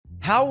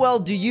how well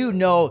do you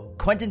know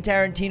Quentin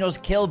Tarantino's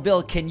Kill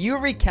Bill? Can you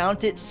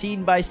recount it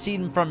scene by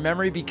scene from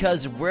memory?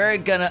 Because we're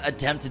gonna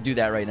attempt to do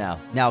that right now.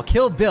 Now,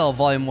 Kill Bill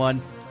Volume 1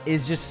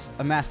 is just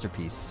a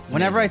masterpiece.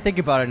 Whenever I think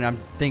about it, and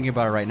I'm thinking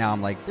about it right now,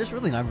 I'm like, there's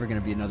really never going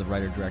to be another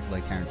writer-director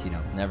like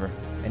Tarantino. Never.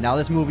 And now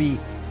this movie,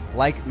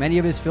 like many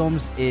of his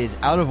films, is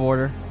out of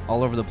order,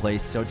 all over the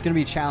place. So it's going to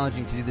be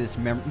challenging to do this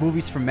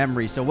movies from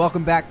memory. So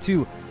welcome back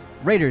to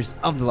Raiders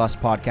of the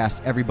Lost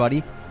Podcast,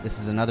 everybody. This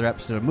is another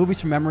episode of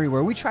Movies from Memory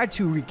where we try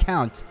to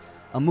recount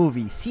a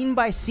movie scene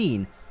by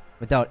scene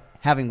without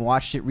having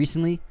watched it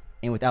recently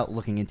and without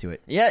looking into it.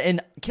 Yeah,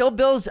 and Kill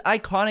Bill's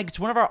iconic. It's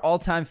one of our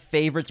all-time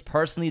favorites.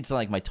 Personally, it's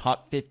like my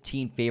top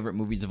 15 favorite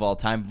movies of all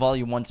time,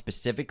 Volume 1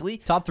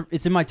 specifically.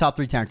 It's in my top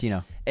 3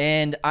 Tarantino.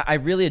 And I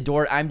really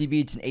adore it.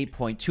 IMDb, it's an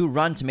 8.2.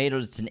 Rotten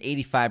Tomatoes, it's an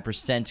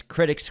 85%.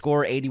 Critic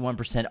score,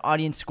 81%.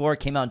 Audience score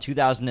came out in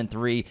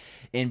 2003.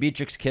 And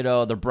Beatrix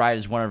Kiddo, the bride,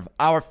 is one of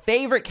our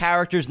favorite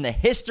characters in the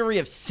history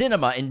of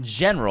cinema in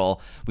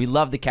general. We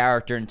love the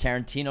character, and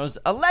Tarantino's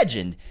a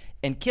legend.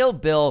 And Kill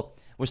Bill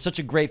was such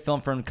a great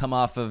film for him to come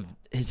off of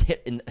his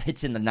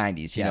hits in the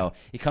 90s. You know,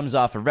 he comes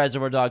off of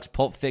Reservoir Dogs,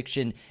 Pulp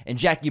Fiction, and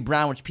Jackie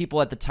Brown, which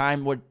people at the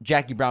time,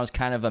 Jackie Brown was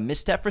kind of a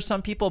misstep for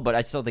some people, but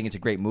I still think it's a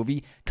great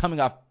movie. Coming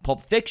off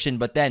Pulp Fiction,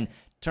 but then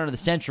turn of the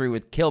century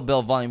with Kill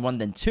Bill Volume 1,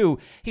 then 2,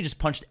 he just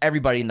punched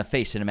everybody in the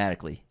face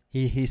cinematically.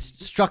 He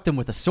struck them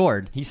with a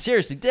sword. He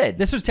seriously did.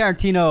 This was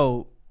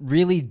Tarantino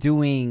really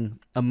doing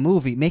a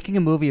movie, making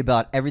a movie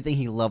about everything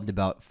he loved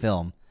about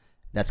film.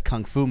 That's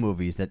kung fu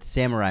movies, that's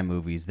samurai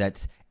movies,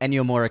 that's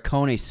Ennio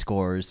Morricone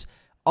scores,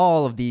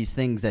 all of these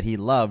things that he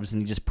loves,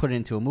 and he just put it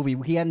into a movie.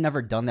 He had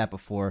never done that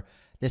before.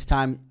 This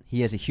time,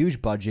 he has a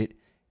huge budget,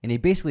 and he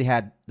basically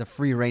had the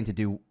free reign to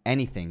do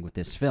anything with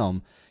this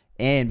film.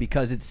 And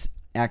because it's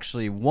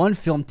actually one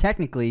film,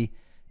 technically,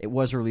 it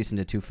was released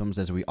into 2 films,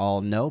 as we all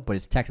know, but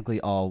it's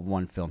technically all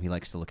one film. He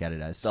likes to look at it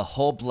as the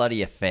whole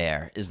bloody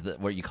affair is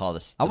what you call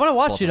this. I want to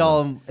watch it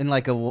all in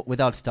like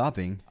without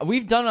stopping.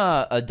 We've done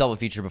a double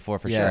feature before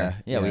for sure.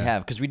 Yeah, we yeah.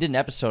 have, because we did an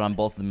episode on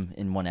both of them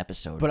in one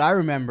episode. But I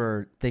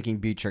remember thinking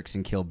Beatrix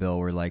and Kill Bill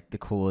were like the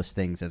coolest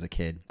things as a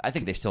kid. I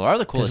think they still are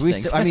the coolest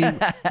things. I mean,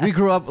 we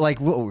grew up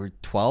like, what, we were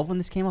 12 when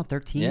this came out,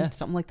 13, Yeah.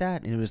 something like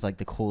that, and it was like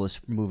the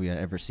coolest movie I'd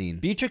ever seen.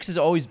 Beatrix has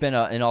always been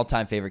an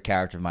all-time favorite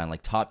character of mine,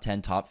 like top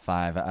 10, top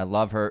 5. I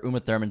love her.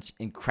 Uma Thurman's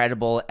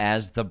incredible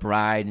as the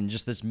bride, and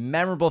just this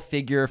memorable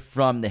figure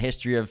from the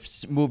history of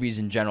movies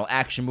in general,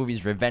 action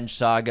movies, revenge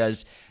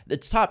sagas.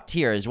 It's top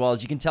tier, as well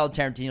as you can tell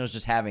Tarantino's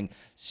just having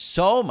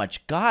so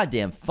much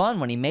goddamn fun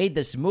when he made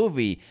this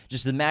movie.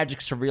 Just the magic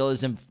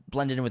surrealism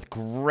blended in with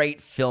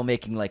great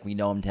filmmaking like we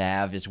know him to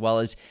have, as well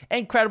as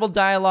incredible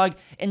dialogue,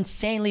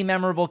 insanely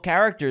memorable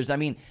characters. I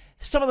mean,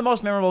 some of the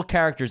most memorable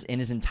characters in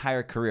his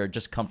entire career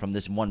just come from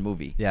this one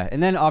movie. Yeah,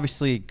 and then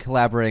obviously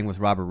collaborating with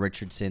Robert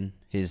Richardson,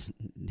 his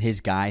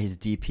guy, his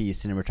DP,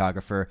 his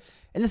cinematographer.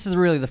 And this is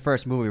really the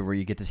first movie where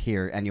you get to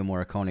hear Ennio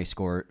Morricone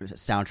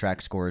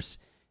soundtrack scores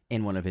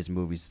in one of his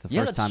movies.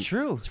 That's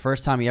true. It's the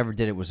first time he ever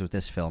did it was with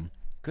this film.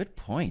 Good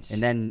point.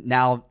 And then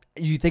now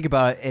you think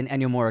about it, and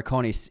Ennio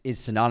Morricone is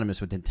synonymous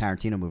with the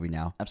Tarantino movie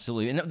now.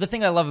 Absolutely. And the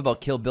thing I love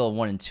about Kill Bill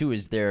 1 and 2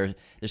 is there's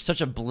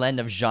such a blend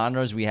of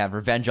genres. We have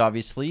revenge,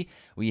 obviously.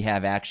 We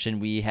have action.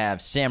 We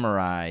have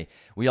samurai.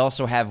 We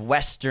also have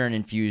Western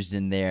infused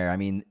in there. I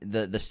mean,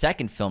 the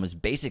second film is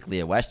basically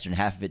a Western.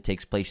 Half of it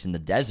takes place in the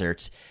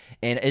desert.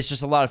 And it's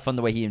just a lot of fun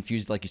the way he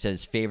infused, like you said,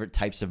 his favorite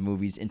types of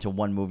movies into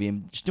one movie.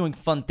 And just doing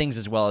fun things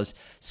as well as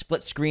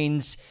split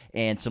screens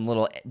and some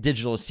little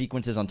digital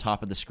sequences on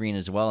top of the screen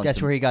as well.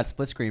 Guess where he got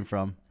split screen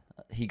from?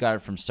 He got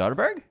it from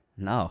Soderbergh?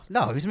 No,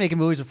 he was making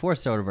movies before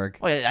Soderbergh.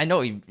 Well, I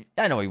know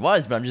he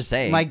was, but I'm just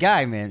saying. My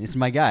guy, man. It's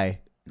my guy.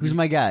 Who's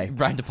my guy?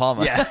 Brian De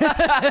Palma. Yeah.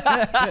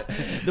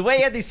 The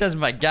way Anthony says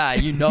my guy,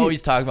 you know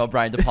he's talking about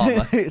Brian De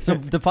Palma. So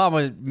De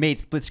Palma made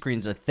split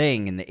screens a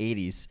thing in the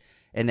 80s,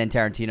 and then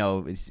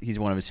Tarantino, he's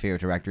one of his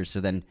favorite directors, so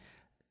then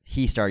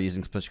he started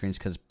using split screens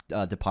because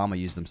De Palma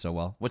used them so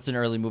well. What's an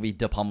early movie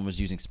De Palma was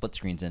using split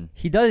screens in?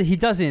 He does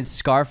it in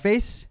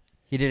Scarface.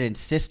 He did it in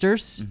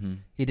Sisters. Mm-hmm.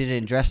 He did it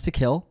in Dress to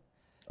Kill.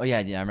 Oh, yeah,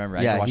 I remember.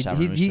 I watched that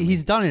one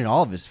he's done it in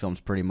all of his films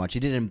pretty much. He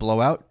did it in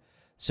Blowout.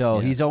 So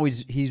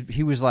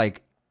he was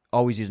like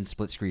always using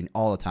split screen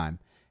all the time.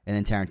 And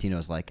then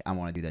Tarantino's like, I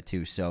want to do that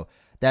too. So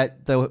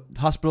that the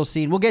hospital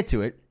scene, we'll get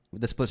to it.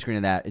 The split screen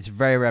of that, it's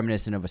very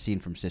reminiscent of a scene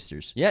from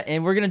Sisters. Yeah,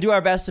 and we're going to do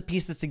our best to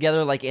piece this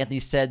together. Like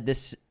Anthony said,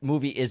 this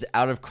movie is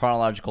out of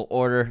chronological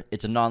order.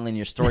 It's a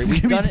nonlinear story.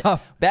 We've done it.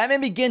 Batman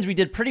Begins, we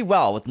did pretty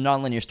well with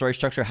nonlinear story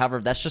structure.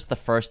 However, that's just the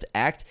first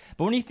act.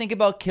 But when you think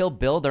about Kill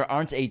Bill, there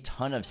aren't a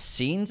ton of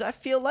scenes, I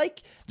feel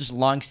like. Just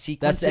long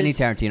sequences. That's any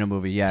Tarantino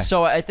movie, yeah.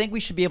 So I think we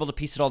should be able to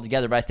piece it all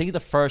together. But I think the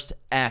first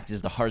act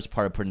is the hardest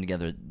part of putting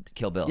together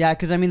Kill Bill. Yeah,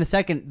 because I mean,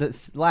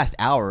 the last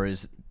hour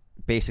is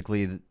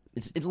basically...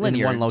 It's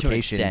linear in one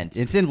location. To an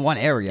extent. It's in one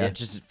area. Yeah,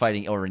 just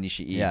fighting Ora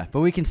Nishii. Yeah, but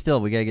we got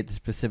to get the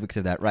specifics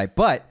of that right.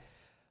 But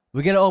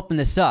we got to open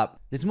this up.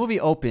 This movie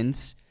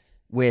opens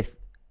with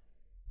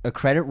a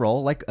credit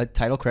roll, like a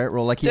title credit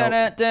roll, like And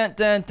then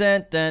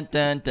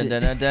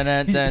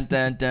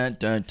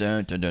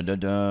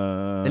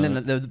and then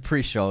the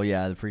pre-show,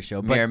 the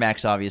pre-show. But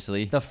Miramax,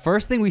 obviously. the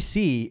first thing we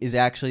see is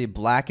actually a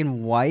black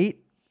and white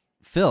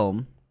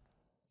film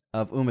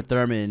of Uma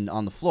Thurman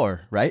on the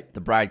floor, right?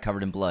 The bride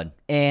covered in blood.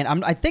 And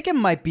I think it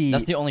might be.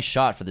 That's the only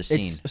shot for the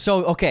scene.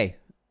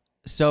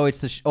 So it's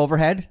the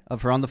overhead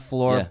of her on the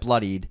floor, Yeah.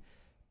 bloodied,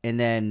 and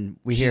then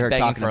we She's hear her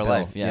begging talking for to her Bill.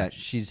 life, yeah.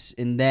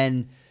 And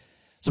then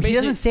So he basically-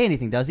 doesn't say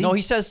anything, does he? No,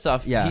 he says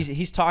stuff. Yeah.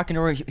 He's talking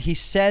to her. He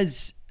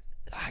says,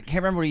 I can't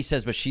remember what he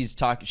says, but she's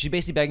talking. She's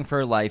basically begging for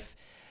her life,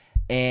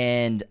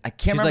 and I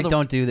can't She's remember. like,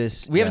 "Don't do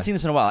this." We haven't seen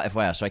this in a while,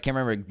 FYI, so I can't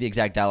remember the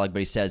exact dialogue, but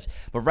he says,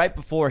 but right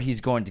before he's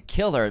going to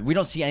kill her, we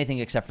don't see anything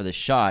except for this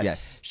shot.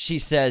 Yes. She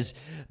says,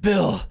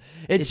 Bill,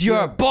 it's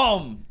your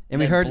bum. And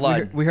we then heard,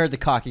 blood. we heard the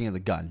cocking of the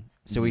gun,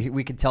 so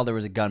we could tell there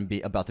was a gun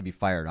about to be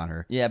fired on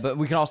her. Yeah, but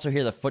we can also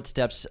hear the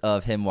footsteps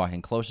of him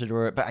walking closer to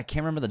her. But I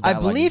can't remember the I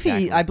dialogue believe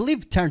exactly. I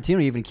believe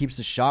Tarantino even keeps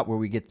the shot where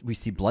we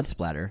see blood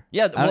splatter.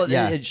 Yeah, well,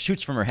 yeah. it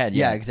shoots from her head.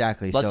 Yeah,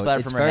 exactly. Blood So splatter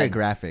it's from her very head.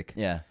 graphic.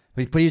 Yeah.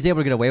 But he was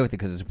able to get away with it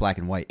because it's black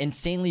and white.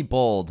 Insanely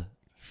bold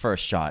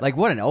first shot. Like,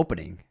 what an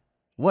opening.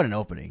 What an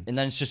opening. And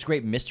then it's just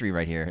great mystery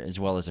right here, as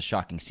well as a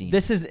shocking scene.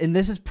 This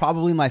is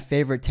probably my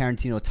favorite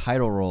Tarantino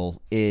title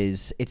role.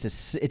 It's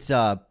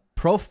a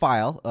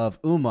profile of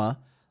Uma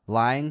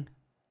lying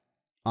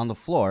on the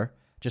floor,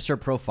 just her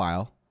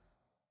profile,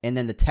 and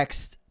then the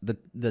text,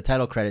 the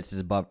title credits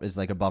is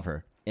like above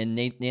her. In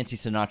Nancy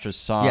Sinatra's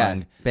song,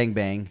 Yeah, bang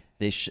bang.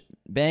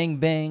 Bang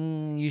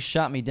Bang, you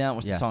shot me down.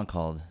 What's Yeah. the song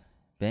called?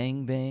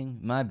 Bang Bang,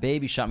 my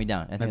baby shot me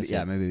down. I think Maybe,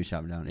 that's it. maybe we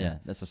shot him down. Yeah,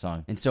 that's the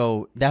song. And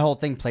so that whole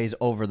thing plays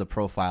over the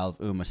profile of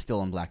Uma,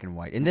 still in black and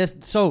white. And this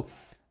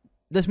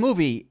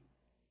movie,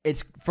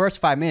 its first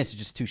 5 minutes is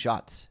just two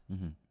shots.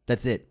 Mm-hmm.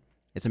 That's it.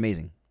 It's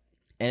amazing.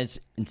 And it's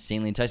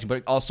insanely enticing,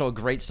 but also a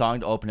great song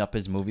to open up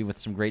his movie with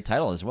some great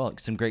title as well,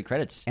 some great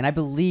credits. And I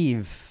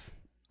believe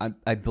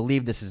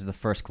this is the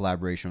first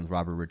collaboration with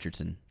Robert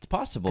Richardson. It's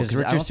possible 'Cause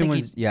because Richardson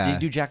did was- he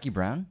do Jackie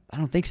Brown? I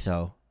don't think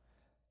so.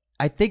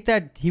 I think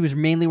that he was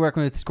mainly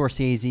working with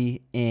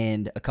Scorsese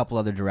and a couple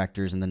other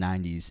directors in the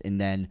 90s. And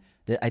then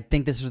I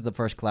think this was the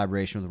first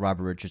collaboration with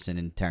Robert Richardson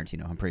and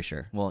Tarantino. I'm pretty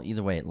sure. Well,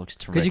 either way, it looks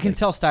terrific. Because you can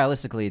tell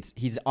stylistically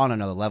he's on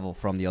another level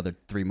from the other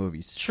three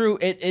movies. True,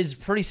 it is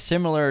pretty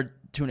similar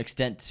to an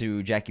extent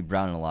to Jackie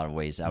Brown in a lot of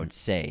ways, I would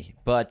say.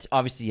 But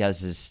obviously, he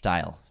has his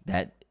style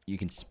that you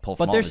can pull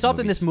from. But all there's his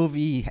something movies. this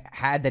movie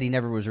had that he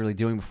never was really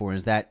doing before,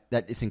 is that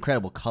it's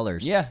incredible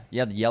colors. Yeah,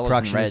 the yellows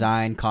Production and reds.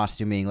 design,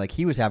 costuming. Like,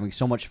 he was having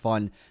so much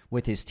fun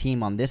with his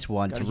team on this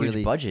one. Got to a huge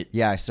really budget.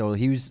 Yeah, so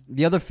he was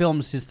the other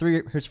films, his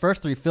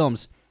first three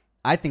films,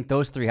 I think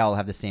those three all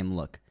have the same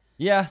look.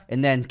 Yeah,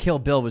 And then Kill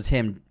Bill was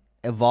him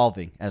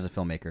evolving as a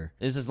filmmaker.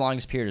 it was his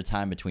longest period of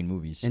time between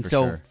movies. And for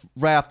so sure.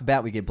 right off the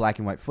bat we get black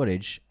and white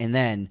footage, and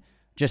then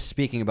just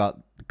speaking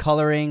about the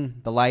coloring,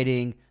 the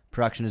lighting,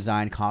 production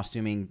design,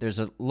 costuming, there's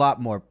a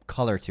lot more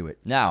color to it.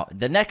 Now,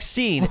 the next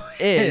scene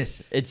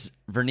it's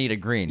Vernita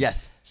Green.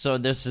 Yes. So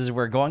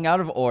we're going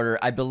out of order.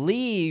 I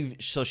believe,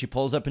 so she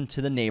pulls up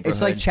into the neighborhood.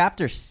 It's like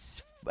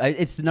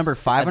it's number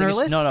 5 on her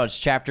list? No, it's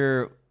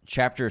chapter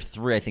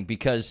 3, I think,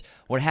 because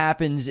what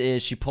happens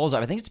is she pulls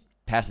up. I think it's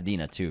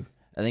Pasadena, too.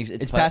 I think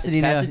it's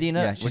Pasadena. It's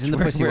Pasadena. Yeah, she's which in the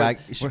we're- pussy we're-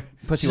 wagon. we're-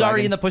 Pussy she's already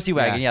wagon. in the pussy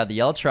wagon, Yeah. yeah, the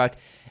yellow truck.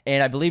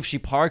 And I believe she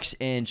parks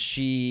and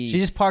She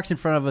just parks in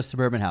front of a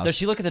suburban house. Does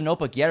she look at the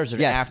notebook yet, or is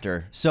it Yes.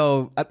 after?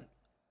 So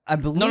I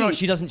believe. No,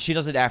 she doesn't. She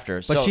does it after.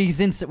 But so,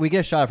 she's in. We get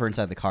a shot of her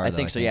inside the car. I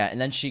think so, yeah.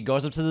 And then she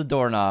goes up to the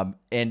doorknob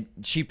and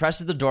she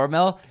presses the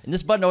doorbell. And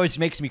this button always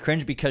makes me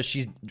cringe because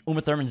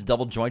Uma Thurman's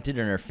double jointed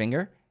in her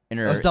finger. In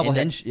her Oh, it's double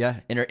index- hinge,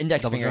 yeah. In her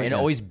index Double finger, joint, and it yeah.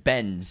 always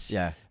bends.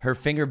 Yeah. Her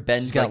finger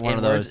bends She's got like one of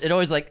inwards. those. It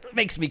always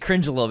makes me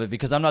cringe a little bit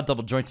because I'm not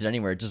double jointed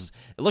anywhere. It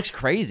looks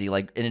crazy,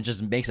 and it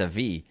just makes a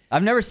V.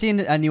 I've never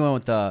seen anyone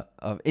with a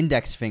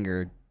index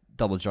finger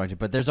double jointed,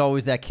 but there's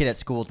always that kid at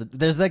school.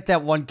 There's like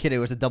that one kid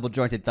who was a double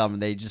jointed thumb,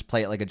 and they just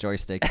play it like a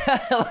joystick.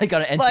 Like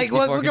on an N64 Like,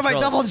 look at my controller.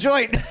 double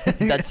joint.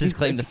 That's his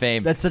claim to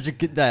fame. That's such a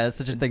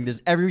thing.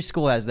 There's every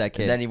school has that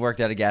kid. And then he worked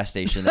at a gas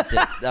station. That's it.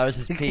 That was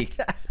his peak.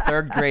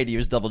 3rd grade, he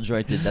was double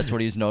jointed. That's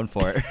what he was known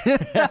for.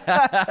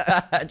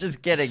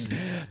 Just kidding.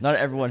 Not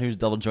everyone who's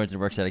double jointed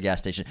works at a gas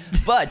station.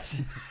 But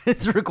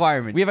It's a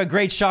requirement. we have a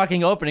great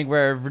shocking opening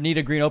where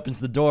Vernita Green opens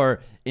the door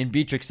and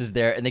Beatrix is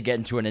there and they get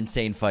into an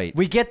insane fight.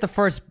 We get the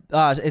first.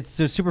 It's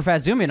a super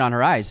fast zoom in on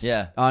her eyes.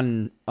 Yeah.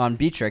 On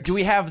Beatrix. Do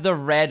we have the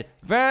red?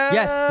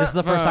 Yes, this is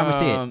the first time we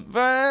see it.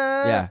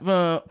 Yeah.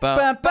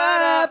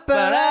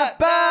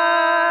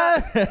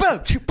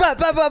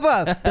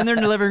 Then they're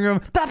in the living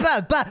room.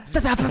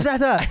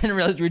 I didn't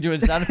realize we were doing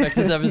sound effects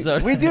this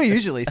episode. We do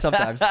usually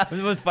sometimes.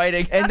 With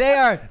fighting. And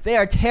they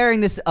are tearing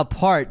this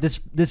apart.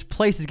 This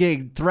place is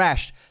getting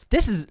thrashed.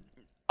 This is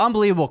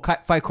unbelievable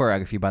fight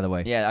choreography, by the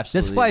way. Yeah,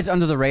 absolutely. This flies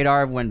under the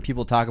radar when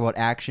people talk about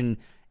action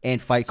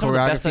and fight Some of the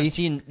best I've choreography.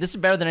 seen. This is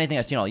better than anything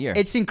I've seen all year.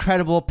 It's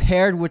incredible,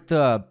 paired with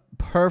the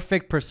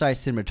perfect,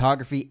 precise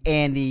cinematography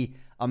and the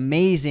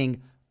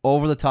amazing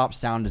over-the-top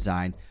sound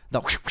design.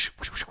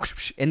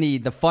 And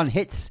the fun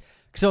hits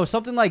So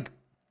something like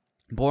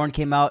Born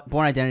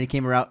Identity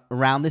came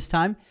around this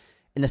time,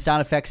 and the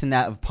sound effects in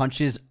that of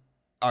punches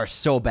are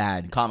so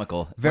bad.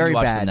 Comical. Very When you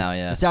watch bad. them now,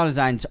 yeah. The sound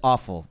design's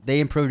awful. They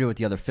improved it with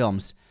the other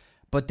films.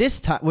 But this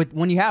time,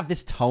 when you have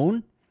this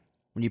tone,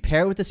 when you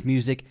pair it with this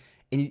music,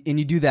 and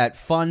you do that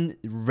fun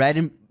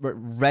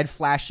red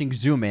flashing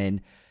zoom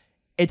in,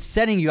 it's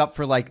setting you up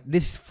for like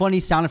this funny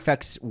sound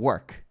effects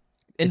work.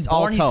 In It's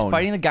all Bourne, he's tone.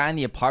 fighting the guy in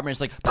the apartment.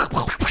 It's like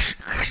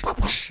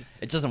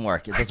it doesn't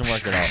work. It doesn't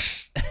work at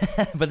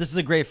all. But this is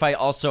a great fight.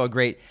 Also a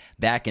great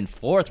back and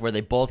forth where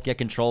they both get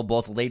control.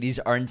 Both ladies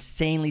are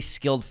insanely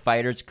skilled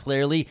fighters,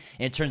 clearly,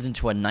 and it turns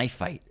into a knife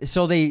fight.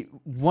 So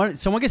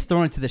someone gets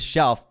thrown into the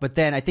shelf, but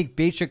then I think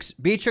Beatrix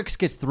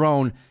gets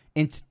thrown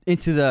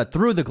into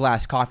through the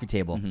glass coffee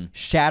table,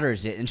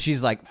 shatters it, and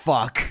she's like,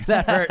 "Fuck,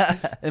 that hurt."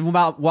 And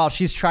while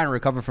she's trying to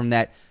recover from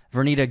that,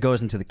 Vernita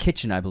goes into the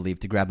kitchen, I believe,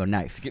 to grab a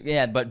knife.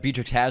 Yeah, but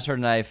Beatrix has her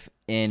knife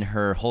in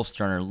her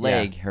holster on her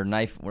leg. Her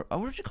knife. What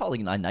would you call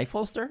it? A knife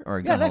holster or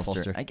a gun knife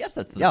holster? holster. I guess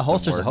that's the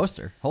Holster's the a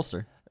word.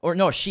 holster. Or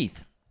no, a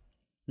sheath.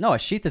 No, a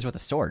sheath is with a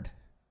sword.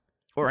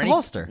 Or It's a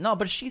holster. No,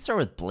 but sheaths are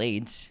with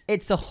blades.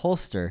 It's a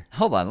holster.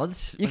 Hold on,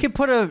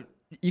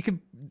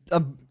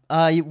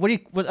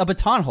 A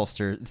baton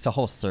holster. It's a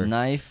holster.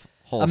 knife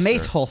holster. A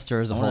mace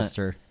holster is a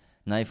holster.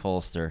 Knife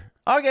holster.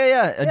 Okay,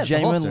 yeah, it's a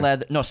genuine holster.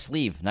 leather. No,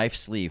 sleeve. Knife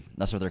sleeve.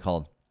 That's what they're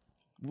called.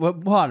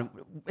 Hold on,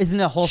 isn't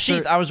a holster?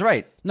 Sheath. I was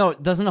right. No,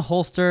 doesn't a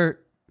holster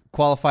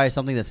qualify as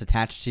something that's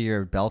attached to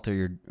your belt or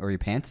your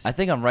pants? I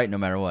think I'm right no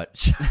matter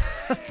what.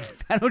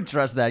 I don't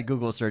trust that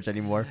Google search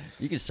anymore.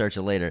 You can search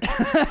it later.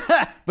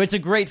 But it's a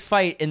great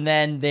fight, and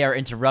then they are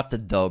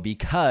interrupted though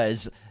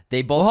because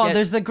they both. Well, get-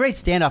 there's the great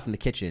standoff in the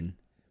kitchen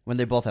when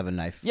they both have a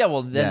knife. Yeah,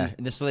 well, then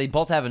so they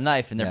both have a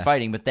knife and they're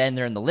fighting, but then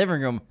they're in the living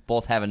room,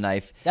 both have a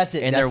knife. That's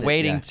it, and that's they're it,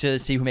 waiting yeah. to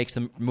see who makes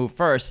the move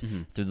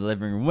 1st through the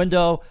living room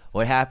window.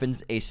 What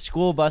happens? A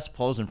school bus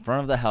pulls in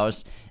front of the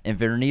house, and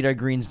Vernita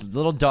Green's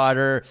little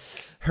daughter,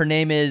 her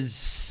name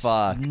is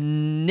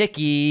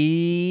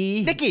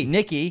Nikki.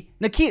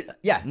 Nikita.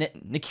 Yeah,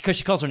 Nikki, because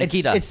she calls her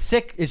Nikita. It's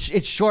sick.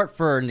 It's short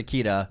for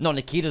Nikita. No,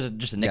 Nikita's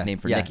just a nickname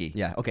for Nikki.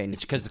 Yeah. Okay.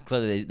 It's because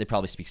clearly they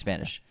probably speak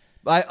Spanish.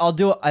 I love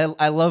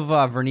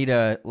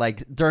Vernita.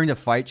 Like during the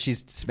fight,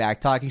 she's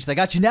smack talking. She's like,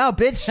 "Got you now,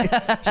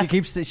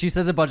 bitch." she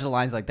says a bunch of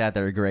lines like that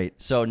are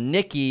great. So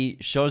Nikki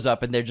shows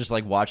up and they're just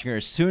like watching her.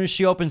 As soon as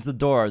she opens the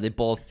door, they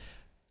both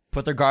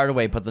put their guard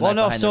away, put the knife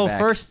behind their back.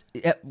 First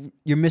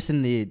you're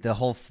missing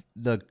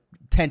the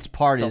tense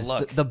part is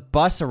look. the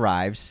bus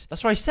arrives.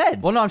 That's what I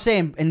said. Well, no, I'm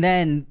saying, and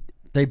then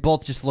they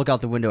both just look out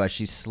the window as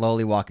she's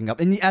slowly walking up.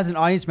 And as an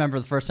audience member,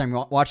 the first time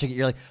you're watching it,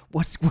 you're like,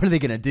 what are they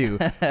gonna do?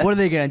 What are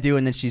they gonna do?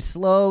 And then she's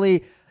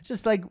slowly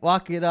just like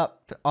walking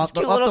up up the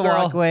cute little girl.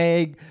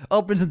 walkway,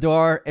 opens the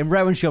door, and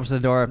right when she opens the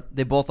door,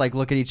 they both like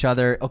look at each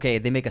other. Okay,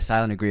 they make a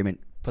silent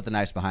agreement. Put the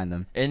knives behind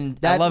them. And I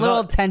that love little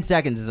how- 10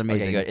 seconds is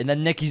amazing. Okay, good. And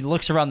then Nikki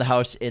looks around the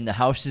house, and the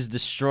house is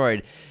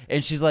destroyed.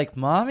 And she's like,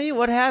 "Mommy,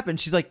 what happened?"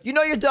 She's like, "You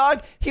know your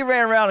dog? He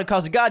ran around and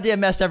caused a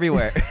goddamn mess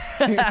everywhere."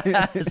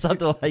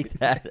 Something like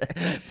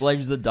that.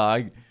 Blames the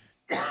dog.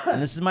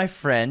 And this is my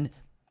friend.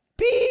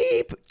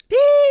 Beep. Beep.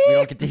 We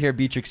don't get to hear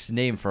Beatrix's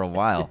name for a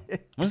while.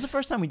 When's the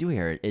first time we do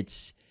hear it?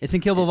 It's It's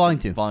in Kill Bill Volume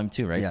 2. Volume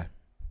 2, right? Yeah.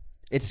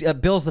 It's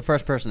Bill's the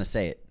first person to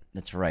say it.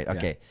 That's right.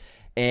 Okay.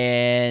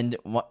 And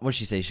what did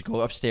she say? She should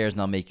go upstairs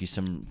and I'll make you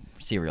some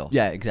cereal.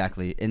 Yeah,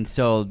 exactly. And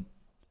so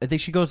I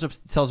think she goes up,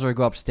 tells her to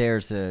go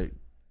upstairs to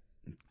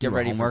Get do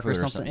ready for homework food or or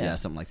something. something, Yeah, yeah.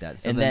 something like that.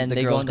 So And then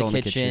they go girls in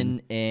the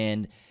kitchen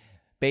and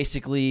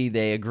basically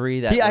they agree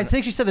that I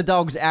think she said the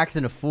dog's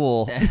acting a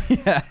fool.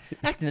 Yeah,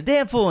 acting a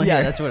damn fool in yeah,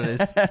 here. that's what it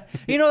is.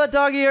 You know that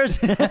dog of yours?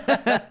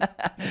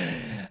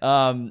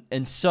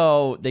 And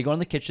so they go in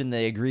the kitchen.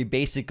 They agree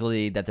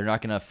basically that they're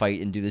not going to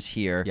fight and do this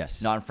here.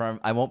 Yes. Not in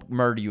front. I won't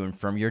murder you in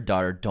front of your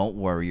daughter. Don't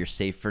worry. You're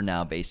safe for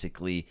now,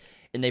 basically.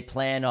 And they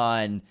plan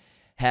on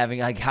having,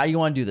 like, how do you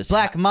want to do this?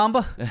 Black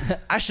Mamba.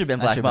 I should have been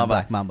Black should've been Mamba.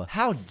 Black Mamba.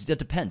 How, that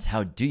depends.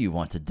 How do you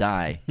want to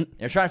die?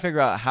 They're trying to figure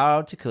out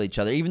how to kill each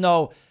other, even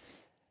though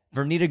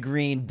Vernita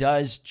Green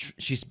does,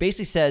 she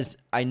basically says,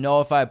 I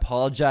know if I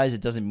apologize, it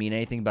doesn't mean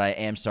anything, but I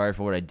am sorry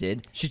for what I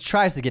did. She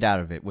tries to get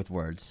out of it with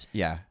words.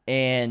 Yeah.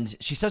 And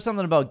she says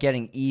something about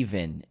getting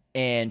even.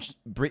 And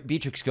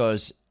Beatrix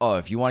goes, oh,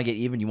 if you want to get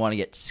even, you want to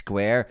get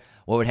square,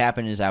 what would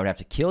happen is I would have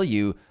to kill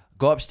you,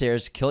 go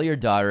upstairs, kill your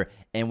daughter,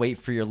 and wait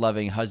for your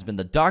loving husband,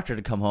 the doctor,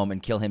 to come home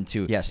and kill him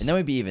too. Yes. And then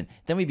we'd be even.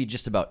 Then we'd be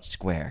just about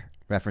square.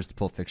 Reference to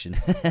Pulp Fiction.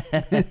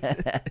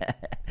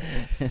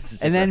 It's a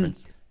sick And then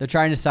reference. they're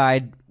trying to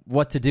decide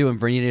what to do, and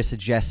Vernita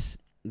suggests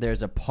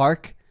there's a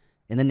park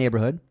in the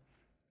neighborhood,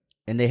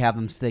 and they have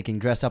them so they can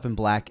dress up in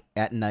black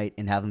at night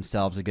and have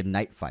themselves a good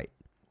night fight.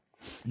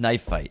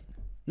 Knife fight.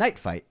 Night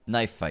fight.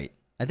 Knife fight.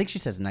 I think she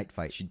says night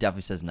fight. She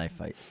definitely says knife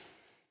fight.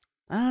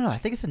 I don't know. I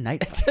think it's a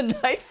night fight. It's a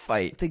knife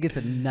fight. I think it's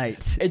a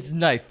night. It's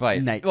knife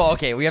fight. Night. Well,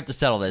 okay, we have to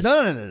settle this.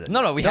 No.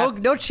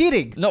 No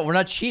cheating. No, we're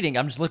not cheating.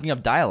 I'm just looking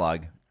up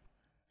dialogue.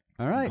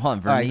 All right. Hold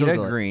on, All right, Vernita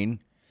Google it. Green.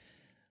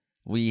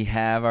 We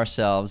have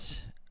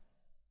ourselves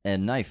a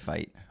knife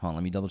fight. Hold on,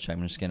 let me double check.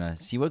 I'm just gonna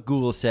see what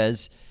Google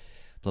says.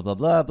 Blah, blah,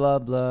 blah, blah,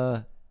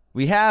 blah.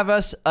 We have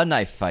us a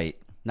knife fight.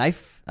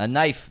 Knife? A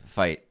knife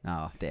fight.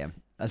 Oh, damn.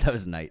 I thought it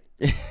was night.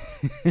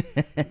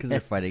 Because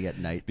they're fighting at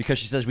night. Because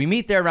she says, we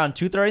meet there around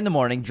 2:30 in the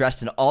morning,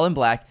 dressed in all in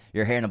black,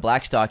 your hair in a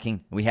black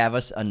stocking. We have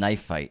us a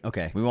knife fight.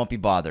 Okay. We won't be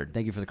bothered.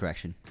 Thank you for the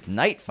correction.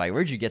 Night fight?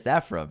 Where'd you get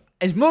that from?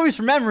 It's movies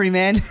from memory,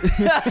 man.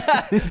 You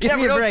never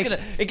me a know break.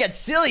 it gets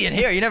silly in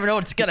here. You never know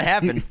what's going to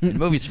happen in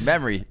movies from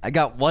memory. I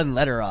got one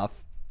letter off.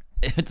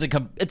 It's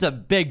a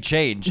big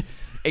change.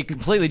 It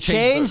completely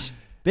Change?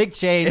 Big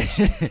change.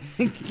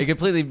 It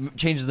completely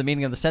changes the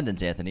meaning of the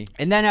sentence, Anthony.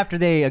 And then after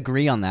they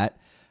agree on that,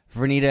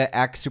 Vernita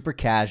acts super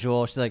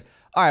casual. She's like,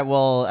 all right,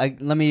 well,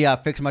 let me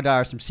fix my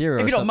daughter some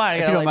cereal. If you don't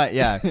mind, If you don't mind,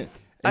 yeah.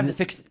 I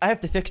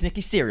have to fix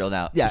Nikki's cereal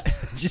now. Yeah.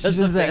 She does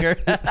the finger.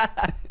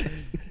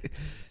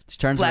 She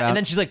turns Black, around. and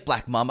then she's like,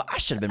 Black Mamba. I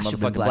should have been Should've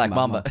been motherfucking Black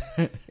Mamba.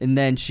 And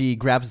then she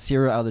grabs the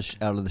cereal out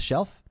of the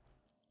shelf.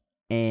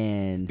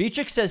 And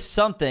Beatrix says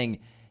something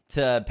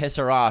to piss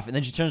her off, and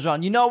then she turns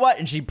around, you know what?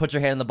 And she puts her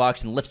hand in the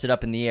box and lifts it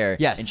up in the air.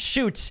 Yes. And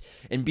shoots,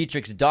 and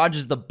Beatrix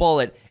dodges the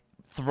bullet,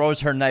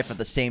 throws her knife at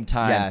the same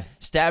time, Yeah.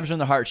 stabs her in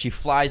the heart. She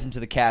flies into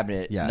the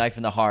cabinet, Yeah. knife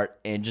in the heart,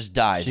 and just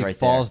dies she right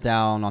falls there.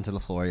 down onto the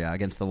floor,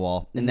 against the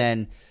wall. And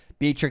then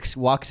Beatrix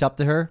walks up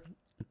to her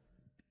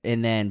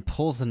and then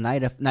pulls the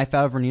knife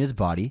out of Vernita's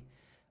body,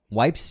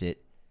 wipes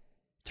it,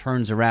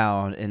 turns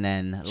around, and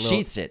then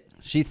Sheaths it.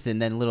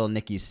 and then little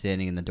Nikki's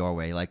standing in the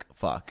doorway like,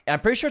 fuck. And I'm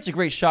pretty sure it's a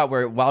great shot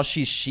where while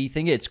she's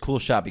sheathing it, it's a cool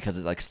shot because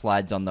it like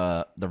slides on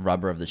the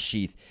rubber of the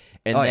sheath.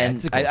 And Oh, yeah, then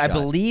it's a cool I shot.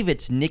 believe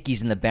it's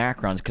Nikki's in the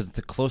background because it's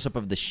a close up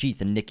of the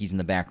sheath and Nikki's in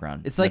the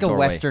background. It's in like the a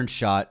doorway. Western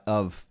shot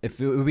of, if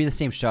it would be the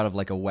same shot of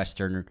like a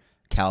Western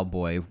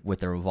cowboy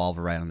with a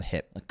revolver right on the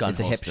hip. gun It's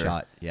a hip holster.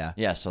 shot, yeah.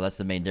 Yeah, so that's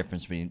the main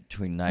difference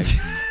between knives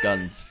and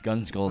guns.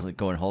 Guns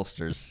go in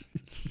holsters.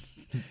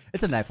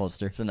 It's a knife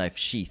holster. It's a knife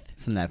sheath.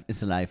 It's a knife.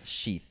 It's a knife.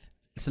 Sheath.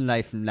 It's a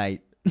knife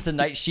night. It's a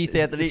knife sheath,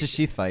 Anthony. It's a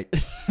sheath fight.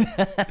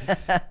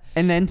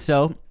 And then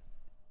so,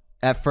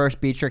 at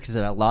first, Beatrix is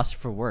at a loss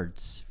for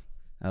words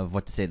of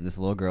what to say to this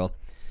little girl.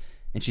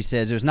 And she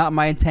says, it was not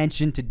my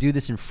intention to do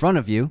this in front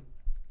of you.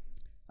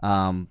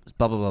 Blah,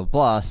 blah, blah,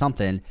 blah,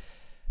 something.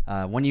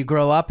 When you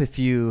grow up, if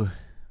you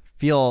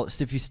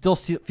still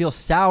feel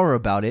sour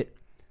about it,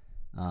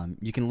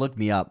 you can look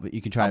me up. But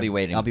you can try. I'll be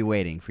waiting. I'll be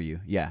waiting for you.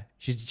 Yeah.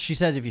 She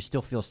says if you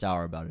still feel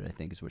sour about it, I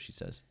think is what she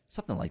says.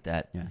 Something like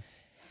that. Yeah.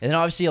 And then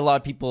obviously a lot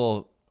of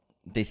people,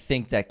 they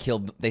think that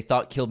they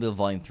thought Kill Bill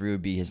Volume 3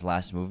 would be his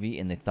last movie,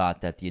 and they thought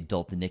that the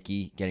adult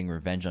Nikki getting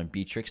revenge on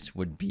Beatrix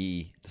would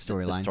be the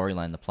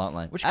storyline, the plot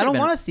line. Which I don't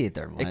want to see it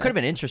there. It could have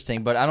been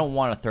interesting, but I don't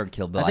want a third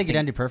Kill Bill. I think it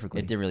ended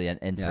perfectly. It did really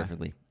end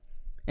perfectly.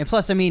 And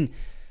plus, I mean,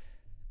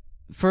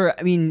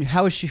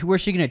 where's she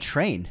going to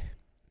train?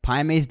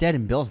 Pai Mei's dead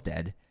and Bill's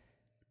dead.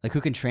 Like,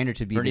 who can train her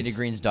to be Vernita this?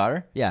 Green's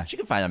daughter? Yeah. She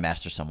can find a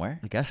master somewhere.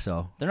 I guess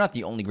so. They're not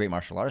the only great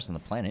martial artists on the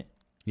planet.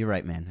 You're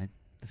right, man.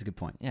 That's a good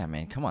point. Yeah,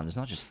 man, come on. There's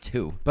not just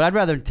two. But I'd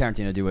rather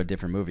Tarantino do a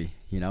different movie.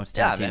 You know, it's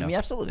Yeah, Tarantino. man, I mean,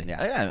 absolutely.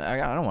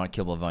 Yeah. I don't want to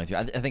Kill Bill Volume 3.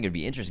 I think it'd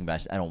be interesting,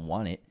 but I don't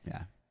want it.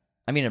 Yeah.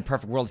 I mean, in a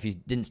perfect world, if he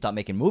didn't stop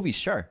making movies,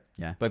 sure.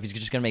 Yeah. But if he's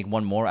just going to make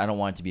one more, I don't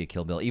want it to be a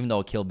Kill Bill, even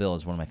though Kill Bill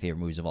is one of my favorite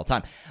movies of all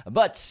time.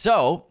 But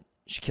so,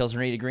 she kills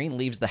Vernita Green,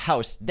 leaves the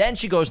house. Then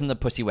she goes in the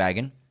pussy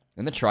wagon,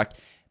 in the truck,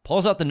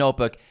 pulls out the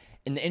notebook.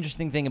 And the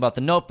interesting thing about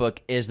the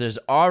notebook is there's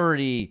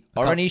already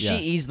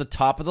she's the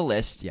top of the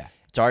list. Yeah.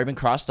 It's already been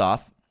crossed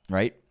off,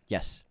 right?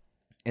 Yes.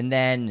 And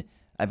then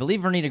I believe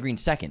Vernita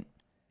Green's second.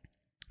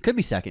 Could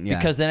be second, yeah.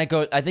 Because then it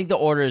goes, I think the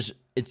order is,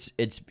 it's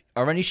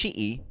already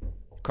Shii,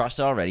 crossed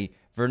out already.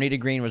 Vernita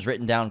Green was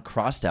written down,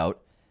 crossed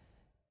out.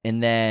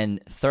 And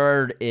then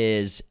third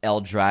is L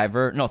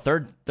Driver. No,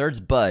 third's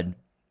Bud.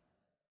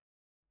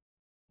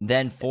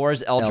 Then 4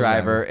 is L Driver.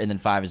 Driver, and then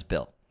 5 is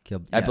Bill.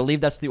 I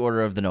believe that's the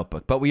order of the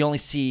notebook. But we only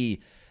see,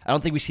 I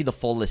don't think we see the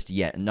full list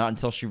yet, not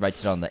until she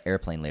writes it on the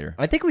airplane later.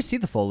 I think we see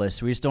the full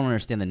list. We just don't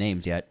understand the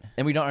names yet.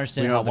 And we don't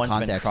understand We don't how have the one's been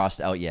context. crossed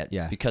out yet.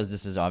 Yeah. Because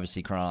this is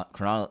obviously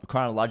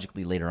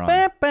chronologically later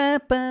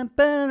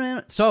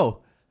on.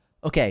 So,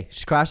 okay,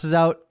 she crosses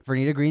out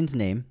Vernita Green's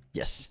name.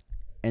 Yes.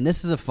 And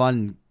this is a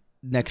fun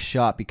next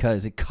shot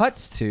because it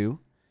cuts to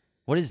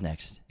What is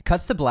next?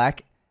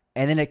 black,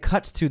 and then it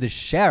cuts to the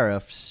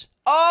sheriff's.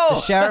 Oh!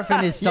 The sheriff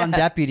and his son Yeah.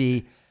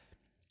 deputy,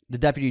 the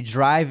deputy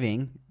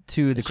driving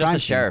to the It's crime just the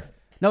scene. sheriff.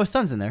 No, his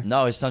son's in there.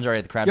 No, his son's already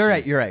at the crime You're scene.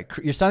 right. You're right.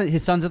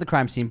 His son's at the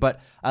crime scene. But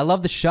I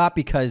love the shot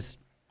because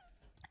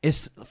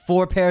it's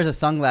 4 pairs of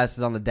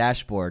sunglasses on the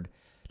dashboard.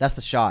 That's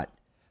the shot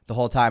the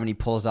whole time, and he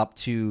pulls up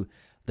to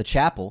the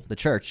chapel, the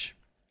church.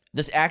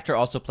 This actor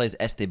also plays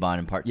Esteban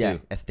in part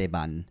 2.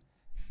 Esteban.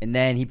 And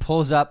then he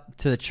pulls up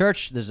to the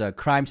church. There's a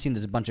crime scene.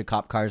 There's a bunch of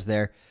cop cars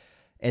there.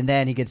 And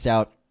then he gets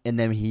out, and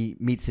then he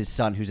meets his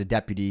son, who's a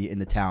deputy in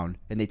the town,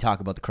 and they talk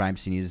about the crime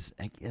scene. He's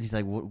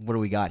like, what do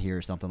we got here,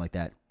 or something like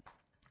that.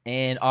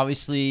 And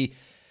obviously,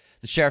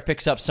 The sheriff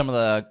picks up some of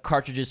the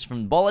cartridges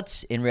from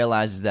bullets and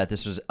realizes that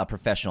this was a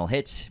professional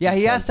hit. Yeah,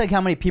 he asked like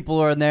how many people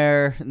are in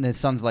there, and the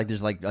son's like,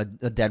 "There's like a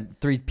dead,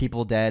 3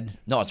 people dead."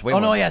 No, it's way Oh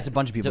more. no, yeah, it's a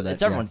bunch of people dead.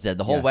 It's everyone's dead.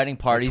 The whole Yeah. wedding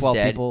party's 12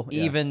 dead. people,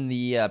 yeah. Even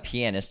the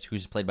pianist,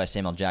 who's played by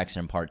Samuel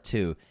Jackson in part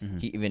 2,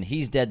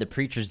 he's dead. The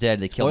preacher's dead.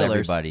 They killed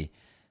Spoilers. everybody.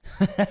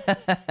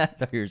 I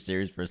thought you were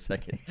serious for a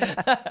second.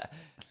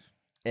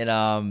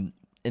 and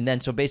then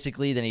so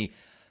basically, then he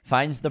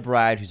finds the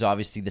bride, who's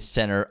obviously the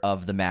center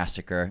of the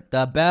massacre.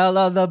 The belle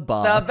of the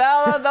ball. The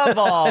belle of the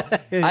ball.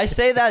 I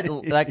say that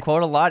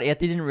quote a lot.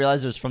 Anthony didn't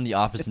realize it was from The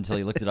Office until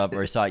he looked it up,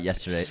 or he saw it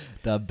yesterday.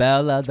 The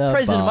belle of the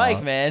Prison ball.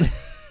 Mike, man.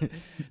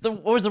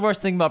 What was the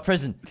worst thing about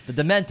prison? The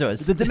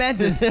Dementors. The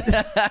Dementors.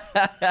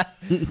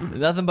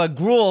 Nothing but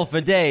gruel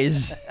for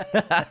days.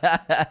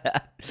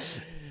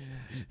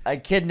 I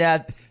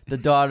kidnapped the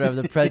daughter of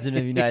the president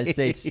of the United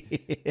States,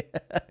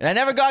 and I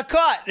never got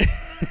caught.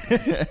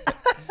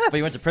 But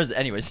he went to prison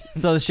anyways.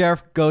 So the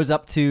sheriff goes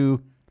up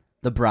to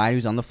the bride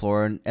who's on the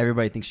floor, and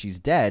everybody thinks she's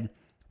dead.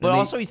 But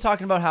also he's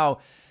talking about how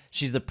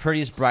she's the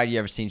prettiest bride you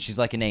ever seen. She's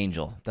like an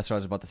angel. That's what I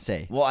was about to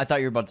say. Well, I thought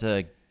you were about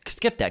to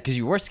skip that because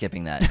you were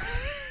skipping that.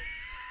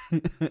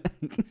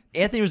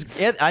 Anthony was.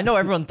 I know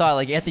everyone thought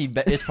like Anthony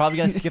is probably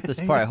gonna skip this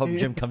part. I hope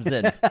Jim comes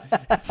in.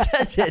 It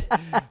says it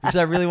because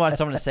I really want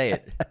someone to say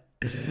it.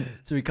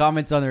 So he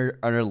comments on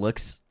her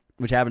looks,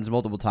 which happens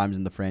multiple times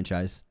in the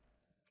franchise,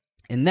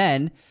 and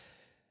then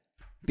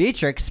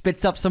Beatrix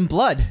spits up some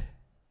blood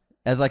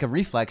as like a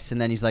reflex, and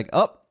then he's like,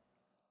 "Oh,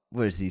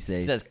 what does he say?"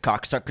 He says,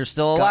 "Cocksucker's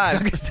still alive."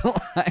 Cocksucker's still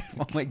alive.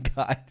 Oh my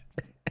god.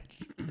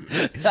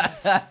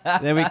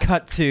 Then we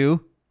cut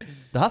to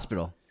the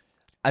hospital.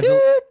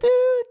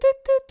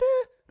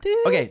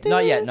 Okay,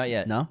 not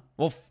yet. No?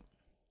 Well,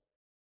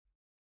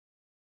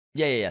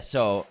 yeah.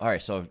 So, all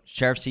right. So,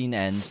 sheriff scene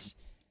ends.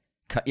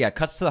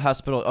 Cuts to the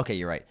hospital. Okay,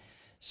 you're right.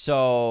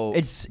 So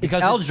It's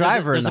because Elle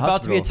Driver There's in the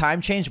about to be a hospital.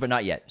 time change, but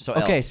not yet. So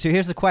Okay, Elle. so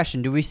here's the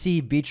question: do we see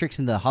Beatrix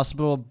in the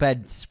hospital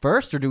bed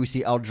first, or do we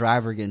see Elle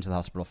Driver get into the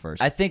hospital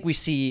first? I think we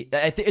see.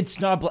 I think it's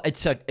not.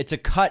 It's a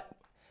cut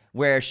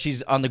where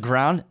she's on the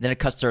ground. Then it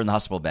cuts to her in the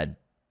hospital bed,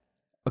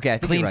 okay, I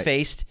think clean you're right.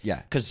 faced.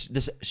 Yeah. because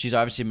she's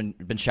obviously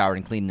been showered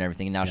and cleaned and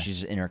everything, and now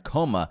she's in her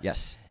coma.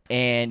 Yes.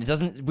 And it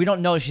doesn't. We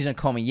don't know she's in a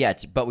coma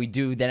yet, but we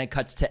do. Then it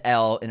cuts to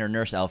Elle in her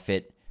nurse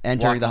outfit,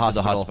 Entering walking the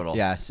through hospital.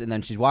 Yes, and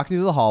then she's walking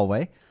through the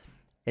hallway,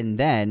 and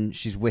then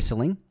she's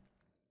whistling,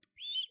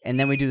 and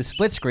then we do the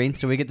split screen.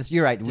 So we get this.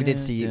 You're right. We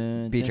did see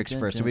Beatrix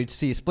first. So we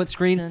see a split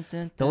screen.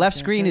 The left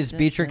screen is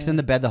Beatrix in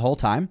the bed the whole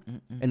time,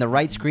 and the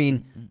right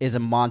screen is a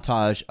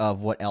montage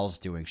of what Elle's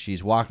doing.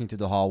 She's walking through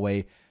the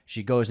hallway.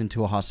 She goes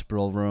into a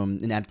hospital room,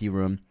 an empty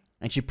room,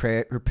 and she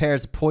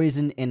prepares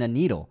poison in a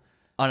needle.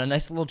 on a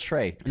nice little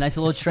tray. A nice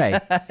little tray.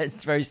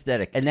 It's very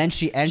aesthetic. And then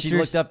she enters. She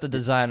looked up the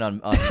design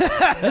on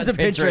It's a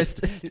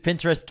Pinterest.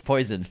 Pinterest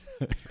poison.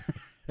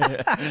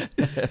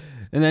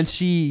 And then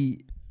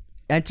she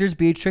enters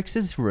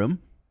Beatrix's room,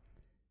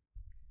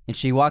 and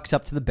she walks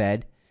up to the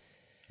bed.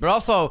 But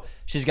also,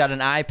 she's got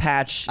an eye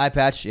patch, Eye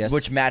patch, yes.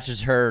 which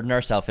matches her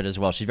nurse outfit as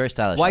well. She's very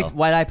stylish. white Elle.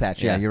 white eye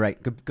patch. Yeah, Yeah. you're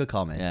right. Good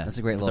call, man. Yeah. That's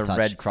a great With little a touch.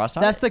 red cross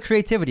on That's it? the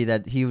creativity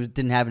that he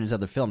didn't have in his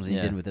other films, and he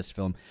Yeah. did with this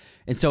film.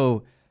 And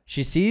so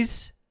she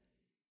sees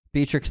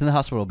Beatrix in the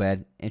hospital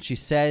bed, and she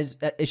says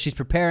that she's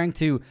preparing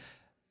to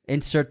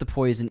insert the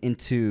poison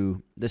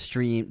into the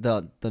stream,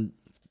 the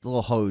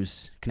little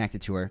hose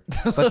connected to her.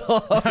 But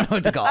I don't know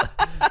what to call it.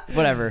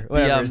 Whatever.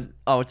 The,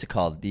 what's it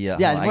called? The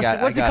hold on,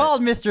 what's it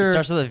called, It Mister?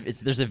 starts with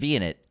there's a V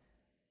in it.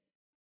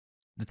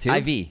 The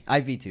tube?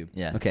 IV tube.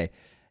 Yeah. Okay.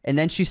 And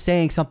then she's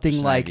saying something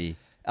Just an like, IV.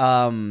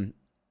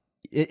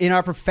 in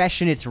our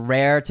profession, it's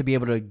rare to be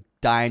able to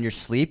die in your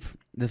sleep.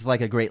 This is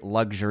like a great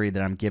luxury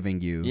that I'm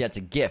giving you. Yeah, it's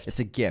a gift. It's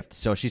a gift.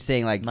 So she's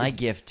saying like my it's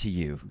gift to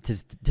you.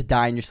 to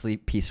die in your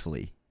sleep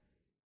peacefully.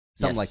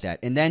 Something Yes. like that.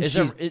 And then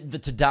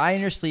To die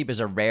in your sleep is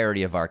a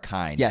rarity of our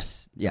kind.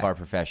 yes. Yeah. Of our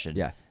profession.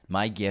 Yeah.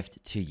 My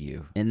gift to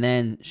you. And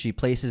then she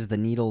places the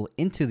needle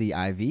into the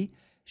IV.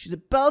 She's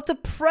about to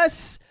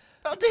press.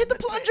 About to hit the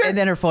plunger. And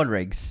then her phone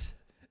rings.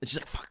 And she's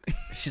like, fuck.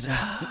 She's like,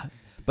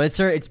 but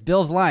it's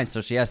Bill's line,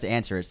 so she has to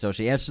answer it. So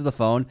she answers the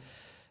phone.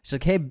 She's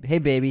like, hey,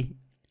 baby,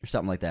 or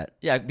something like that.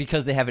 Yeah,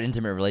 because they have an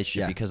intimate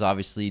relationship. Yeah. Because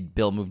obviously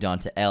Bill moved on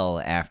to Elle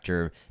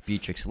after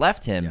Beatrix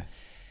left him. Yeah.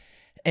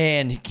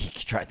 And he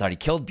thought he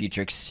killed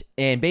Beatrix.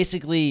 And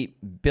basically,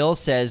 Bill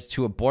says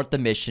to abort the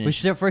mission. But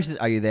she first says,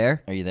 "Are you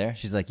there?" Are you there?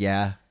 She's like,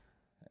 "Yeah."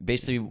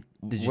 Basically,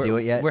 Did you do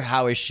it yet?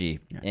 How is she?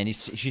 And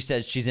she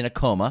says she's in a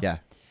coma. Yeah.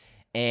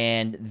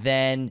 And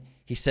then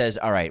he says,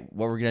 all right,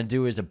 what we're going to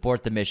do is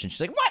abort the mission.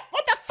 She's like, what?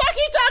 What the fuck are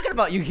you talking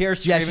about? You hear her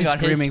screaming she's on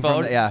screaming his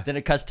from phone. Then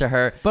it cuts to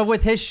her. But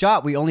with his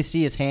shot, we only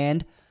see his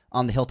hand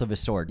on the hilt of his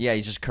sword. Yeah,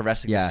 he's just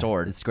caressing Yeah, the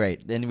sword. it's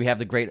great. Then we have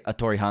the great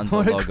Hattori Hanzo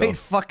What logo. a great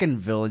fucking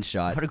villain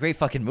shot. What a great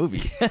fucking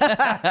movie.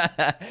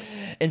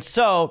 And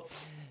so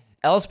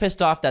Elle's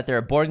pissed off that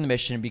they're aborting the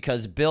mission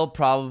because Bill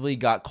probably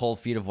got cold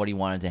feet of what he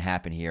wanted to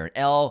happen here. And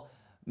Elle,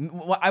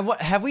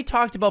 have we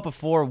talked about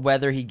before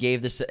whether he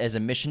gave this as a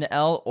mission to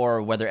Elle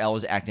or whether Elle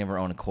was acting of her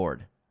own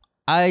accord?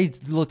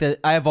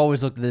 I've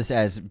always looked at this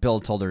as Bill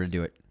told her to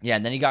do it. Yeah,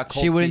 and then he got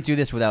cold She feet. wouldn't do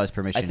this without his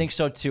permission. I think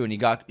so too. And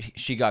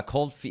she got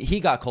cold feet. He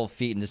got cold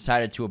feet and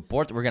decided to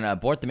abort. We're gonna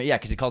abort the. Yeah,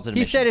 because he calls it. A he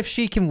mission. said if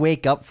she can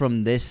wake up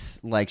from this,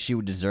 like she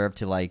would deserve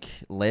to like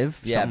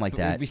live, something like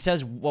that. He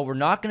says what we're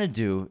not gonna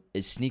do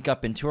is sneak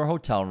up into her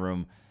hotel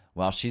room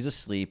while she's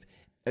asleep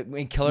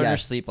and kill her in her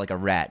sleep like a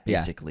rat,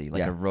 basically,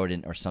 like a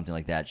rodent or something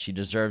like that. She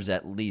deserves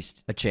at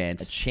least a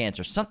chance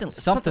or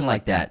something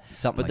like that.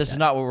 But this is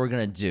not what we're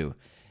gonna do.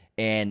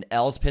 And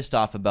Elle's pissed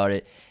off about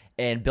it.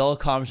 And Bill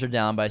calms her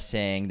down by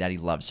saying that he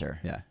loves her.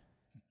 Yeah.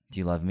 Do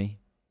you love me?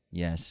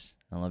 Yes,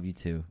 I love you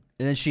too.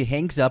 And then she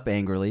hangs up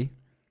angrily.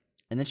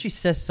 And then she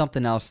says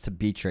something else to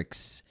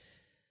Beatrix.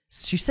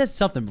 She says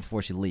something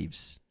before she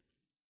leaves.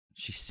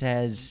 She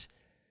says,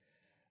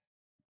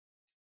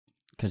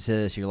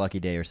 consider this your lucky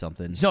day or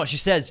something. no, she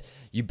says,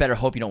 you better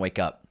hope you don't wake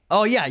up.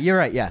 Oh, yeah, you're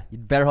right. Yeah. You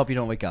better hope you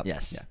don't wake up.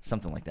 Yes, Yeah.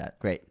 something like that.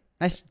 Great.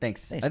 Nice.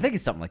 Thanks. I think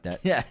it's something like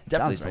that. Yeah,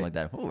 definitely Sounds something right.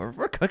 like that. Ooh,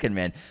 we're cooking,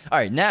 man. All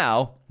right,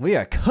 now We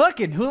are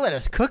cooking. Who let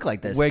us cook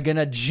like this? we're going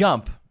to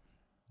jump.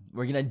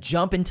 We're going to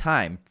jump in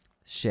time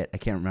Shit, I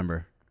can't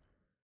remember.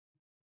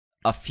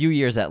 a few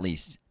years at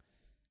least.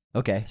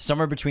 Okay.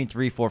 Somewhere between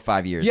 3, 4,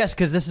 5 years. Yes,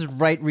 because this is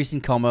right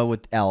recent coma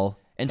with Elle.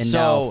 And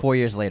now so 4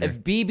 years later. If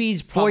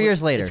BB's 4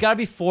 years later. It's got to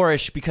be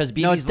 4-ish because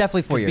BB's... No, it's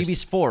definitely 4 years.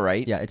 BB's 4,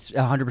 right? Yeah, it's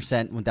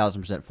 100%,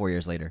 1,000% 4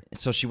 years later.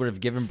 So she would have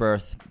given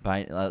birth by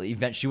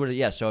event. She would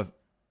have,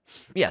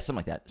 something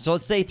like that. So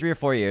let's say 3 or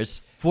 4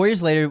 years. 4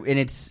 years later, and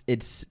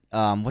it's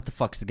what the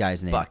fuck's the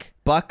guy's name? Buck.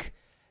 Buck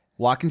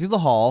walking through the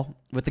hall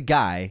with the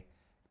guy,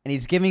 and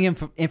he's giving him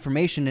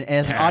information. And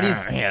as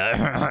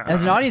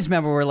an audience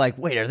member, we're like,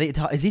 wait,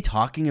 is he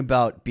talking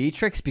about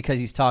Beatrix? Because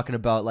he's talking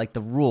about like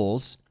the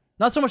rules,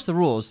 not so much the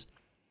rules.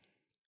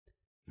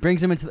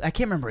 Brings him into. I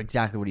can't remember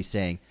exactly what he's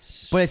saying,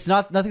 but it's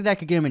nothing that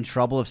could get him in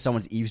trouble if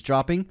someone's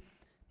eavesdropping.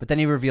 But then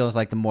he reveals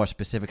like the more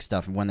specific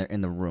stuff when they're in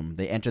the room.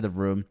 They enter the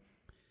room.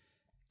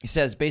 He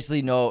says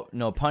basically no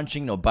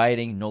punching, no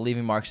biting, no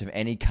leaving marks of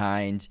any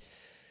kind,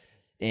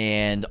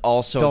 and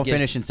also Don't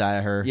finish inside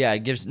of her. Yeah,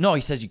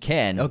 he says you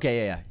can.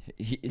 Okay.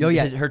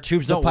 Yeah. Her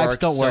tubes The don't pipes work.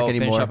 don't work so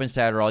anymore. Finish up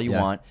inside her all you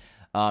Yeah. want.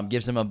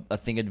 Gives him a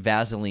thing of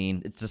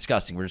Vaseline. It's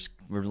disgusting.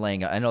 We're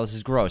laying. I know this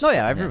is gross. Oh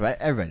yeah. Everybody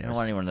I knows. don't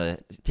want anyone to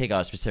take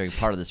out a specific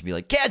part of this and be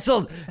like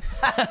canceled.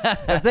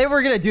 If they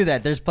were gonna do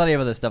that, there's plenty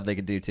of other stuff they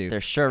could do too. There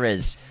sure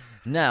is.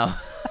 Now,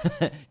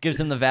 gives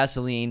him the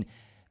Vaseline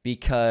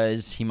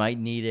because he might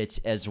need it,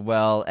 as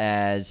well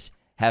as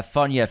have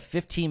fun. You have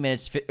 15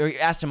 minutes, or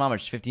ask him how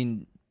much,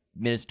 15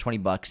 minutes,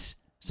 $20,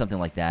 something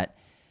like that.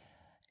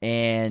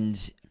 And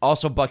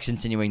also Buck's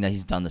insinuating that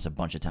he's done this a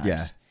bunch of times.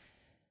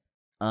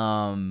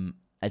 Yeah.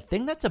 I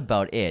think that's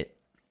about it.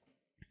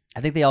 I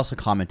think they also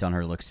comment on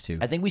her looks too.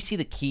 I think we see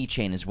the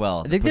keychain as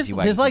well. I think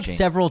there's like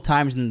several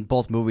times in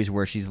both movies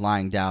where she's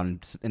lying down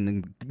and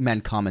the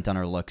men comment on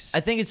her looks.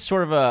 I think it's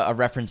sort of a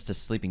reference to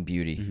Sleeping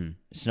Beauty,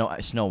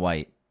 Snow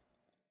White,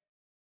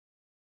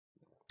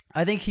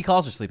 I think he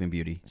calls her Sleeping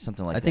Beauty.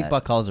 something like that. I think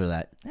Buck calls her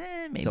that.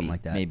 Maybe something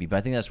like that. Maybe, but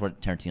I think that's what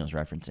Tarantino's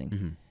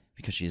referencing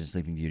because she is a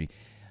Sleeping Beauty.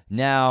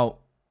 Now,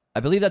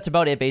 I believe that's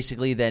about it.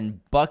 Basically, then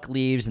Buck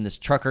leaves, and this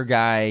trucker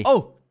guy.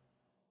 Oh,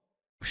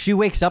 she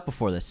wakes up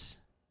before this.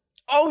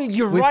 Oh,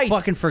 you're We right.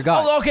 fucking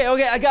forgot. Oh, okay,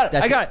 I got it.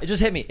 That's I got it. It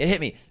just hit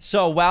me.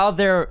 So while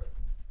they're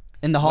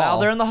In the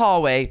hall. in the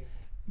hallway,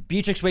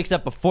 Beatrix wakes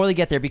up before they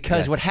get there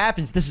because Yeah. what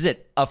happens, this is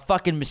it, a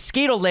fucking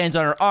mosquito lands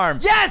on her arm.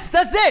 Yes,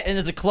 that's it. And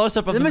there's a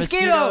close-up of The the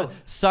mosquito!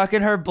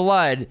 sucking her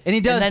blood. And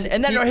he does.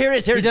 And then here it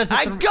is. Here it is. the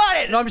I got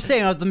it! No, I'm just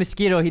saying, the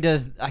mosquito, he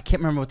does. I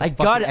can't remember what the I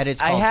fucking got it. edit's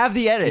I called. have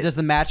the edit. He does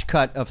the match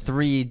cut of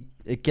 3.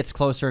 It gets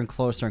closer and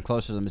closer and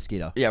closer to the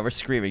mosquito. Yeah, we're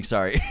screaming.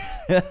 Sorry.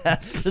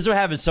 This is what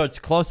happens. So it's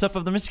close-up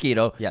of the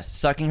mosquito. Yes.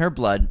 Sucking her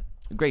blood.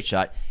 Great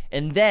shot.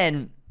 And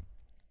then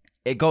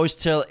it goes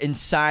to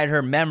inside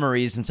her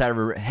memories, inside of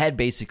her head,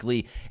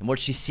 basically. And what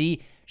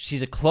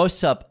she's a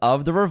close-up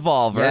of the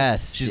revolver.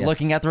 Yes, She's yes.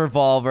 looking at the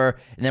revolver.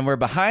 And then we're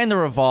behind the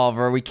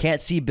revolver. We can't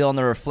see Bill in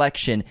the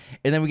reflection.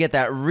 And then we get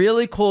that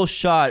really cool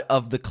shot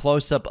of the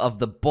close-up of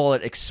the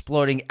bullet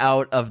exploding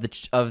out of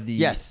the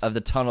Yes. of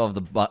the tunnel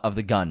of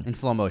the gun. In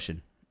slow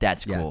motion.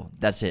 That's Yeah. cool.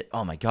 That's it.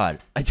 Oh my god,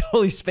 I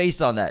totally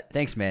spaced on that.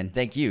 Thanks, man.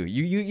 Thank you.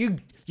 You.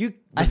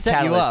 I set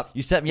you Catalyst. up.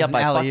 You set me It up was by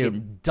an alley-oop.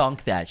 fucking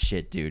dunk that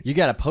shit, dude. You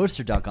got a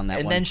poster dunk on that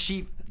And one. then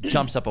she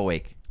jumps up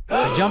awake.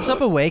 She jumps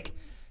up awake.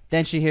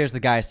 Then she hears the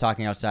guys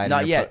talking outside.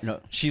 Not and yet. no,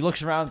 She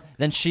looks around.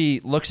 Then she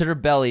looks at her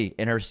belly,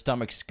 and her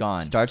stomach's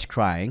gone. starts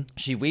crying.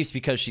 She weeps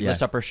because she Yeah.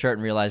 lifts up her shirt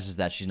and realizes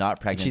that she's not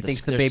pregnant. She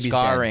thinks the there's baby's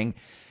scarring,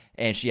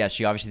 and she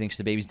obviously thinks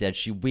the baby's dead.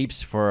 She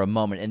weeps for a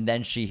moment, and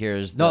then she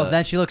hears No,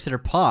 then she looks at her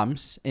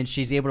palms, and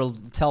she's able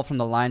to tell from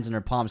the lines in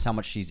her palms how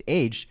much she's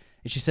aged.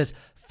 And she says,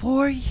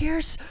 4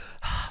 years?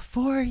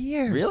 4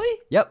 years. Really?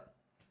 Yep.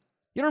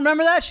 You don't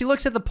remember that? She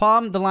looks at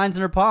the lines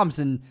in her palms,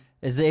 and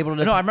is able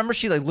to... No, I remember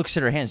she looks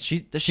at her hands.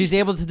 She's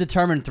able to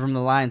determine from the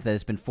lines that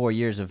it's been 4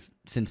 years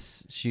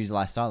since she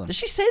last saw them. Does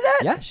she say that?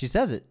 Yeah, she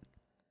says it.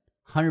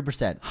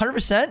 100%.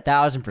 100%.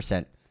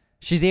 1,000%.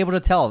 She's able to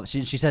tell.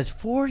 She says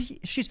 4 years.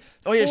 She's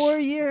Oh, yeah, 4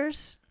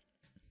 years.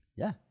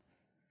 Yeah.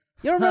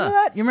 You don't remember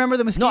that? You remember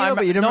the mosquito,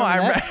 but you don't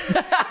remember that?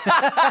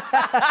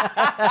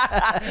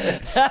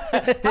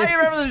 How do you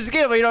remember the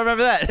mosquito, but you don't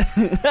remember that?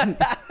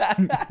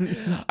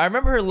 I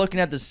remember her looking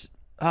at this.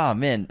 Oh,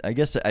 man. I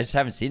guess I just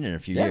haven't seen it in a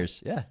few years.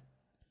 Yeah.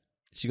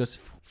 She goes,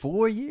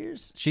 4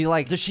 years? She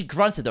like... She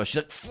grunts it, though. She's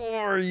like,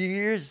 4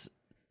 years?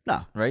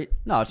 No. Right?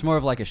 No, it's more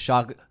of like a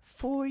shock.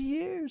 4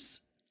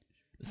 years?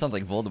 It sounds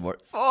like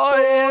Voldemort. 4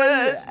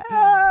 years!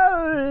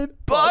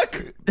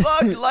 Buck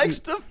likes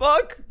to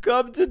fuck,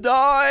 come to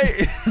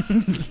die.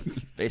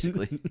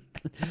 Basically.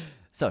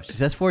 So she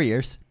says 4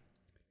 years.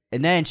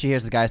 And then she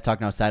hears the guys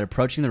talking outside,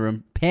 approaching the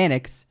room,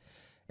 panics,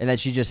 and then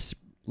she just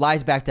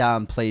lies back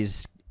down,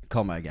 plays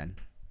coma again.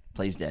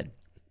 Plays dead.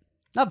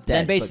 Not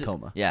dead, but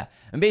coma. Yeah.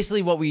 And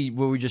basically what we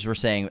just were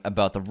saying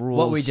about the rules.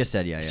 What we just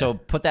said, yeah. So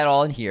put that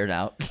all in here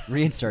now.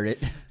 Reinsert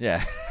it.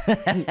 Yeah.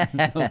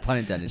 No pun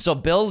intended. So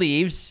Bill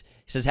leaves.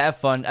 He says, have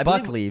fun.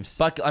 Buck leaves.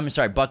 Buck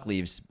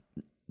leaves.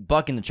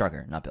 Buck and the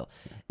trucker, not Bill.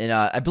 And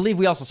I believe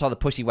we also saw the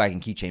pussy wagon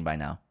keychain by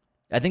now.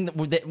 I think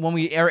that when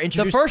we are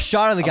introduced, the first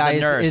shot of the guy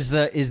is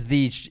the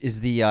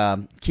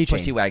keychain.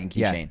 Pussy wagon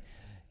keychain. Yeah.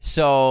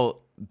 So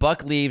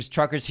Buck leaves.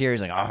 Trucker's here.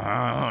 He's like,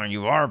 "Oh,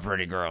 you are a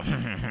pretty girl."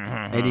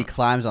 And he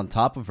climbs on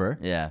top of her.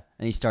 Yeah.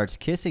 And he starts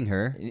kissing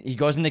her. He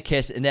goes in to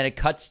kiss, and then it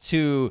cuts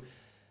to.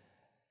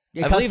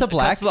 It cuts to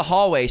black. It cuts to the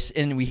hallway,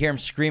 and we hear him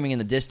screaming in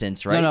the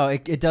distance, right? No,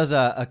 it does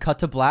a cut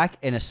to black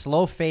and a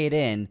slow fade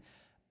in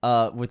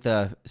with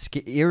the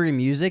eerie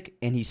music,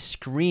 and he's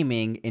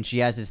screaming, and she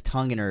has his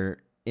tongue in her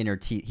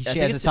teeth. She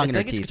has his tongue in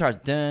her teeth. It's guitars.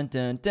 Dun,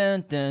 dun,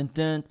 dun, dun,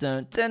 dun,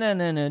 dun, dun, dun,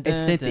 dun,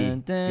 it's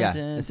Cynthia. Yeah,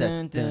 it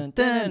says,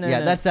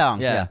 yeah, that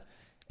sound. Yeah.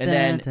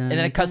 And then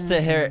it cuts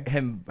to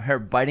her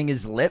biting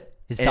his lip.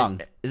 His tongue.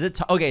 Is it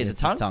okay, is it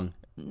tongue? His tongue.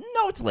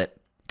 No, it's lip.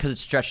 Because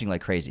it's stretching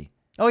like crazy.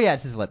 Oh, yeah,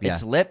 it's his lip, yeah.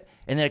 It's lip,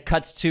 and then it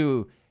cuts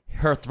to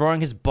her throwing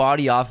his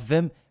body off of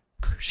him.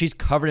 She's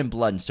covered in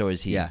blood, and so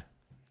is he. Yeah.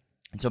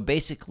 And so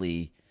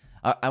basically,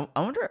 I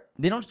wonder,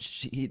 they don't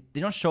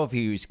show if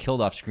he was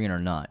killed off screen or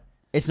not.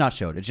 It's not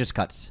showed. It just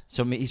cuts.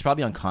 So he's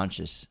probably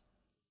unconscious.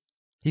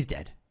 He's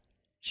dead.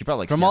 She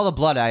probably from all the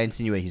blood. I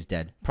insinuate he's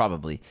dead.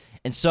 Probably.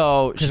 And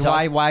so because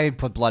why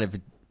put blood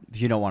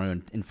if you don't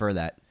want to infer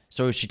that?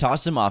 So she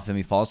tosses him off him.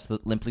 He falls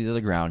limply to the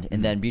ground,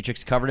 and then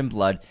Beatrix covered in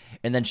blood,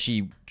 and then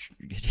she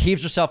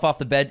heaves herself off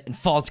the bed and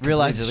falls.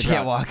 Realizes she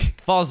can't walk.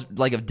 Falls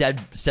like a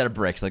dead set of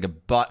bricks, like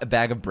a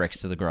bag of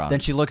bricks to the ground. Then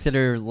she looks at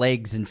her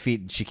legs and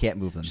feet, and she can't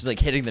move them. She's like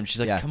hitting them. She's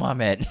like, "Come on,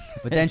 man!"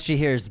 But then she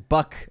hears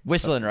Buck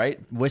whistling, right?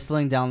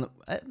 Whistling down.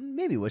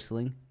 Maybe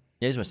whistling.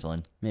 Yeah, he's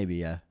whistling. Maybe,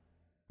 yeah.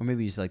 Or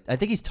maybe he's like, I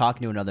think he's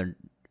talking to another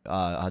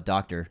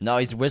doctor. No,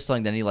 he's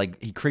whistling. Then he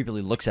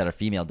creepily looks at a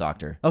female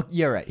doctor. Oh,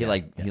 yeah, right. He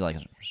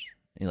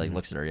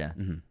looks at her, yeah,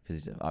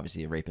 because he's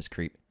obviously a rapist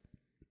creep.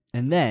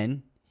 And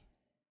then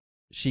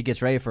she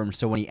gets ready for him.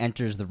 So when he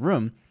enters the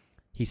room,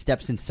 he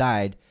steps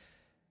inside.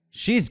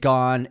 She's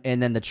gone,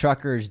 and then the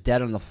trucker's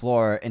dead on the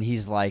floor, and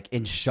he's like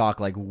in shock,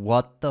 like,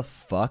 what the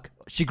fuck?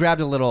 She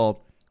grabbed a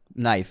little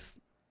knife.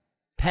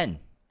 Pen.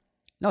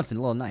 No, it's a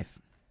little knife.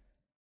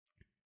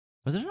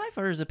 Was it a knife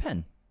or is it a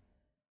pen?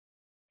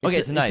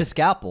 It's a knife. It's a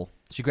scalpel.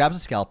 She grabs a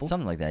scalpel.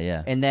 Something like that,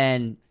 yeah. And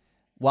then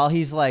while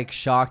he's like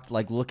shocked,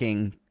 like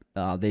looking,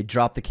 they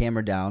drop the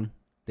camera down.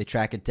 They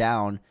track it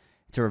down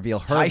to reveal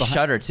her. High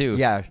shutter too.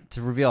 Yeah,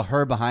 to reveal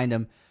her behind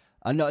him.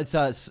 No, it's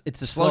a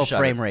slow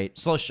frame rate.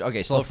 Slow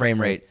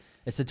frame rate.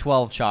 It's a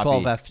 12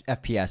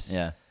 FPS.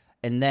 Yeah.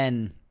 And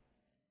then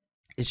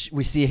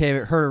we see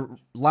her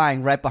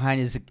lying right behind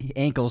his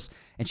ankles,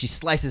 and she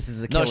slices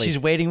his Achilles. No, she's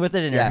waiting with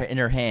it in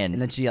her hand.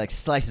 And then she like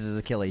slices his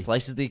Achilles.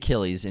 Slices the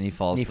Achilles, and he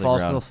falls to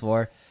the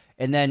floor.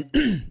 And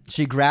then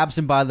she grabs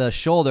him by the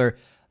shoulder,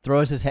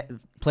 places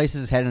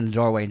his head in the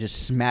doorway, and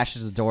just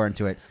smashes the door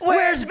into it.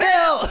 Where's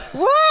Bill?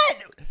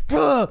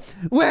 What?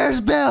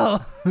 Where's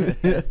Bill?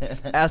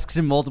 Asks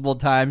him multiple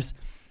times.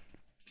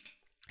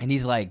 And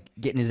he's like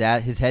getting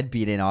his head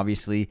beat in,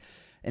 obviously.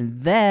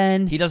 And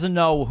then he doesn't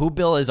know who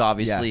Bill is,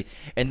 obviously.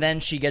 Yeah. And then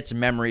she gets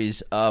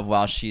memories of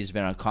while she's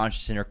been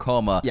unconscious in her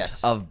coma.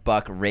 Yes. Of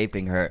Buck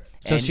raping her.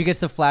 So she gets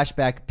the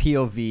flashback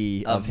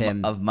POV of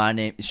him. Of my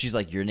name. She's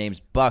like, your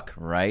name's Buck,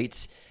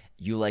 right?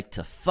 You like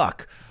to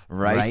fuck,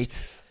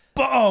 right?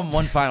 Boom!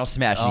 One final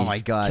smash. Oh my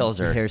god! Kills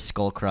her. You hear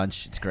skull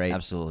crunch. It's great.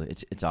 Absolutely,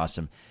 it's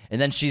awesome.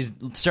 And then she's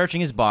searching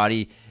his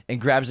body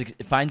and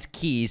finds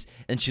keys,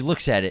 and she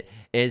looks at it.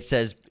 It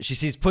says she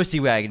sees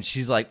pussy wagon.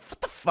 She's like, "What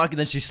the fuck?" And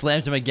then she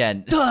slams him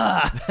again.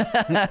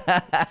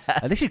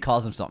 I think she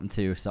calls him something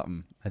too.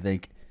 I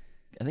think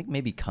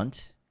maybe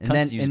cunt. And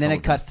then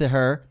it cuts to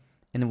her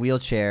in a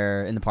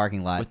wheelchair in the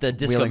parking lot with the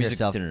disco music.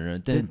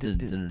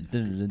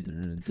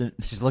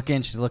 She's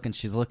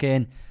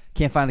looking.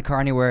 Can't find the car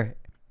anywhere.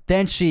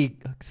 Then she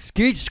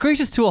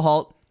screeches to a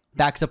halt,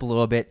 backs up a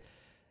little bit,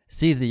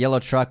 sees the yellow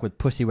truck with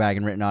pussy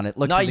wagon written on it.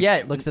 Looks at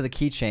the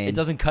keychain. It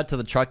doesn't cut to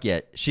the truck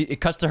yet.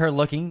 It cuts to her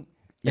looking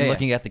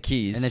looking at the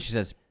keys. And then she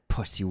says,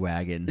 pussy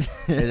wagon.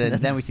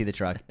 And then we see the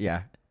truck.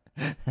 Yeah.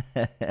 And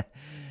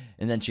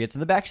then she gets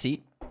in the back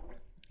seat.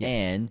 Yes.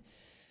 And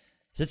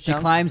Sits She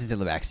down, climbs into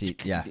the back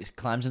seat. Yeah.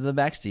 climbs into the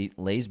back seat,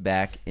 lays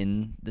back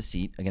in the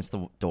seat against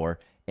the door,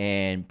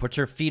 and puts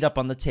her feet up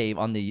on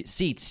the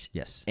seats.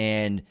 Yes.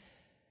 And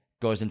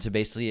goes into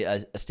basically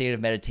a state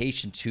of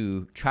meditation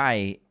to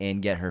try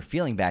and get her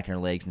feeling back in her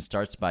legs, and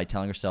starts by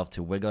telling herself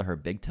to wiggle her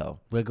big toe.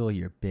 Wiggle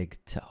your big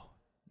toe.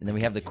 And then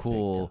we have the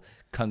cool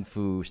kung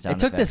fu sound It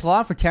took effects. this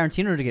long for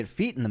Tarantino to get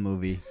feet in the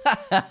movie.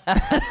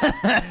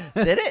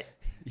 Did it?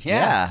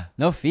 Yeah.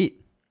 No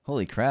feet.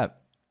 Holy crap.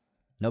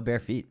 No bare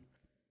feet.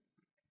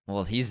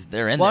 Well,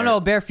 they're in Well, there. no,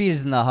 bare feet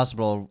is in the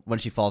hospital when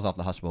she falls off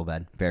the hospital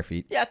bed. Bare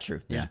feet. Yeah,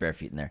 true. There's Yeah. bare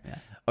feet in there. Yeah.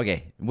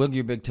 Okay, wiggle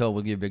your big toe,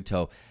 wiggle your big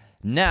toe.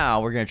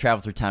 Now we're going to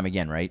travel through time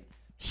again, right?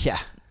 Yeah.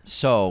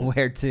 So,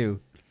 Where to?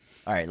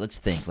 all right, let's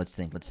think.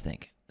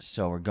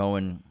 So we're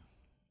going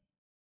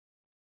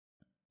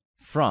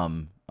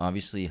from,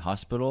 obviously,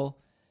 hospital,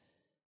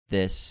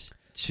 this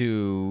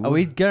to... Are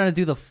we gonna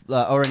do the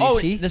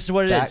Oranishi? this is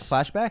what it is.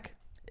 Flashback.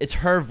 It's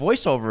her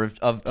voiceover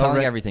of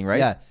telling everything, right?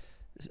 Yeah.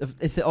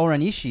 It's the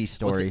Oranishi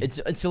Well, story. it's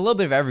a little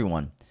bit of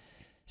everyone.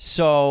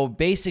 So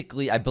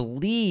basically, I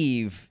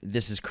believe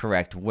this is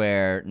correct,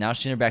 where now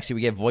she's in her backseat,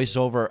 we get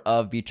voiceover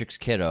of Beatrix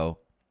Kiddo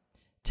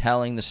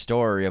telling the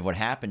story of what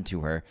happened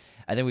to her.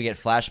 And then we get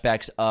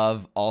flashbacks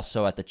of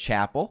also at the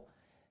chapel,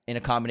 in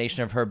a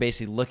combination of her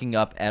basically looking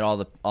up at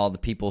all the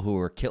people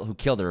who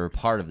killed her, were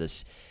part of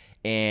this.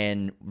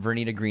 And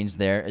Vernita Green's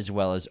there, as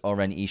well as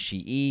Oren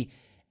Ishii,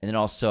 and then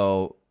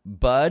also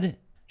Bud.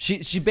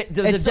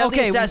 The deadly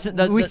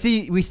assassin.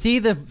 We see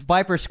the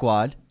Viper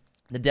Squad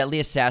The Deadly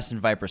Assassin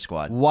Viper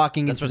Squad.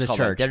 walking That's into what it's the called,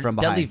 church right? from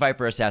behind. Deadly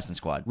Viper Assassin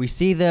Squad. We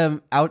see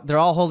them out. They're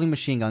all holding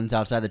machine guns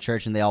outside the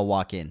church, and they all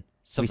walk in.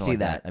 Something we see like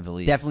that. I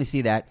believe. Definitely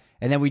see that.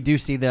 And then we do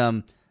see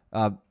them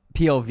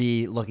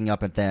POV looking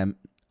up at them,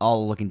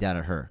 all looking down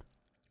at her.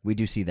 We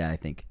do see that. I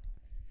think.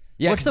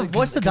 Yeah,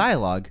 What's the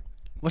dialogue?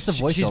 What's the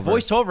voiceover? She's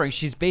voiceovering.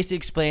 She's basically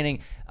explaining.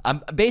 I'm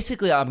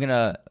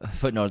gonna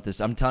footnote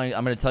this. I'm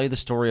gonna tell you the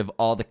story of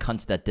all the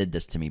cunts that did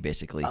this to me.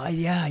 Basically,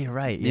 Yeah, you're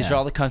right. these are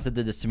all the cunts that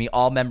did this to me.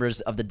 All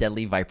members of the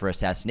Deadly Viper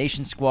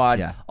Assassination Squad.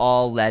 Yeah.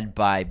 All led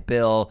by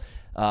Bill,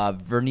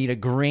 Vernita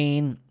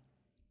Green.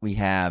 We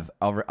have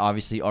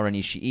obviously Oren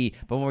Ishii,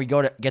 but when we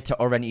get to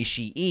Oren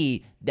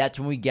Ishii, that's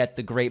when we get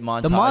the great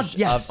montage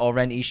yes. of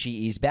Oren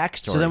Ishii's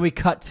backstory. So then we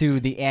cut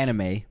to the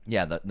anime.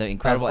 yeah, the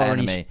incredible of Oren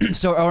anime. Ishii.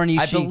 So Oren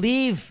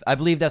Ishii. I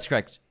believe that's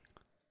correct.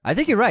 I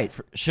think you're right.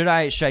 Should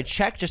I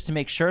check just to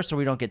make sure so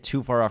we don't get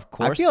too far off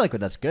course? I feel like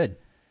that's good.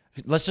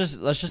 Let's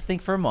just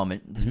think for a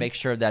moment to make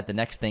sure that the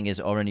next thing is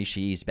Oren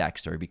Ishii's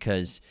backstory,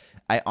 because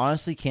I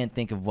honestly can't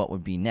think of what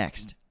would be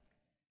next.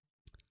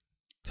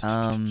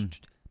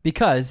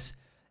 Because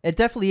it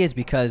definitely is,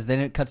 because then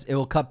it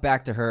will cut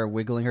back to her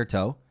wiggling her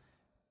toe,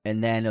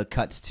 and then it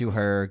cuts to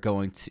her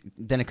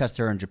then it cuts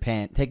to her in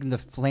Japan, taking the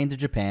plane to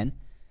Japan.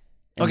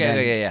 and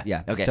Okay, yeah.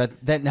 Yeah. Okay. So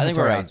then I think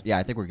we're Tori right. Hanzo- Yeah,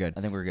 I think we're good.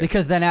 I think we're good.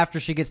 Because then after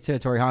she gets to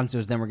Tori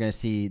Hanzo's, then we're going to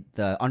see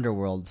the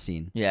underworld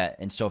scene. Yeah,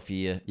 and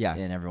Sophia Yeah.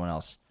 and everyone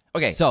else.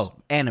 Okay,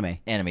 So, anime.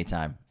 anime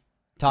time.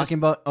 Talking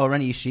about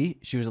Oren Ishii,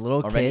 she was a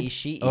little Oren kid.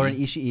 Ishii. Oren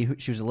Ishii,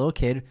 she was a little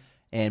kid,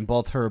 and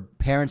both her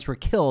parents were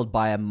killed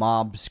by a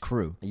mob's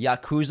crew. A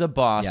Yakuza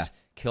boss Yeah.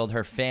 killed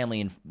her family,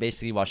 and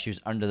basically while she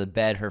was under the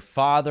bed, her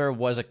father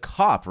was a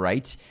cop,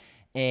 right?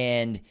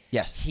 And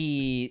Yes.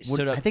 he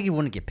stood up. I think he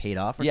wouldn't get paid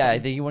off or Yeah, I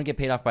something. think you want to get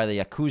paid off by the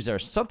Yakuza or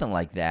something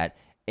like that.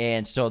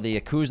 And so the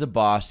Yakuza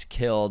boss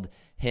killed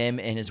him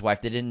and his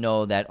wife. They didn't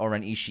know that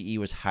Oren Ishii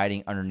was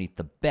hiding underneath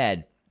the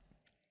bed.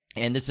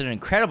 And this is an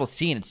incredible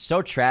scene. It's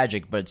so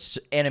tragic, but it's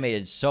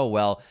animated so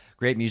well.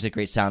 Great music,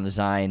 great sound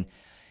design.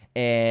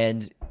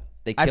 And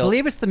they I killed...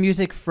 believe it's the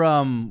music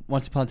from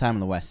Once Upon a Time in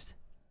the West.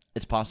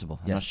 It's possible.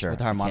 I'm not Yes, sure. with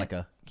the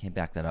harmonica. Can't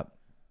back that up.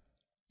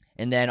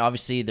 And then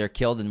obviously they're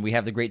killed, and we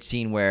have the great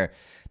scene where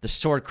the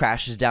sword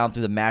crashes down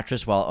through the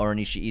mattress while Oren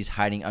Ishii is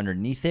hiding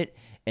underneath it,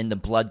 and the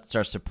blood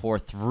starts to pour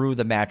through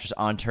the mattress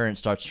onto her and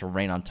starts to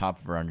rain on top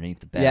of her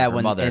underneath the bed. Yeah, of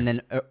her mother. and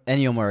then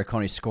Ennio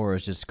Morricone's score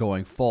is just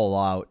going full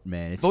out,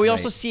 man. It's But we great.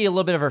 also see a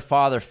little bit of her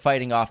father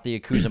fighting off the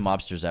Yakuza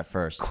mobsters at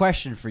first.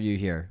 Question for you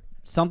here.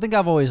 Something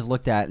I've always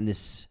looked at in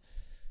this,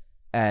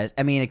 I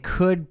mean, it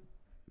could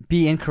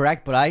be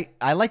incorrect, but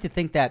I like to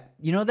think that,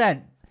 you know,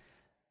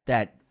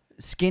 that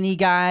skinny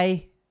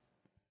guy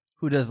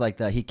who does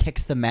he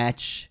kicks the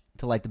match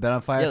to light the bed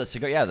on fire. Yeah, the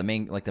cigar. Yeah, the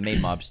main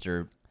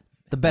mobster.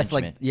 The best,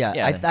 henchman.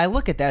 I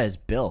look at that as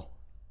Bill.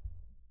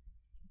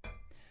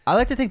 I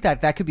like to think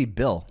that could be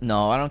Bill,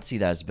 No, I don't see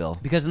that as Bill.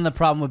 because then the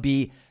problem would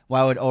be,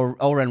 why would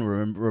Oren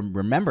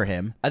remember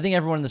him? I think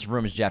everyone in this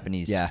room is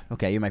Japanese. Yeah,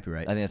 okay, you might be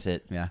right. I think that's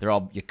it. Yeah. They're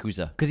all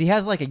Yakuza. Because he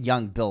has a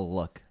young Bill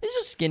look. He's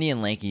just skinny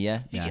and lanky,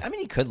 yeah. Yeah. I mean,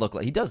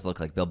 he does look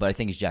like Bill, but I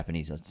think he's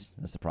Japanese.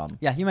 That's the problem.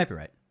 Yeah, you might be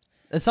right.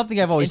 It's something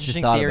I've always just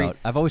interesting thought theory. about.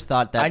 I've always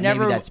thought that maybe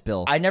that's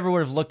Bill. I never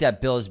would have looked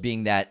at Bill as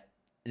being that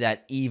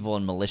evil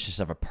and malicious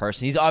of a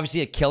person. He's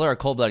obviously a killer, a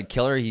cold-blooded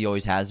killer. He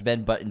always has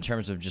been, but in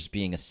terms of just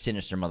being a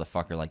sinister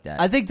motherfucker like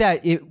that. I think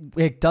that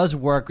it does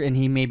work, and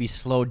he maybe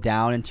slowed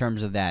down in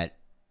terms of that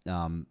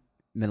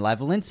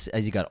malevolence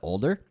as he got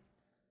older.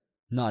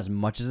 Not as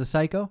much as a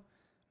psycho.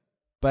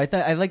 But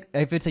I like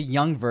if it's a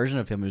young version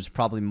of him, it was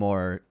probably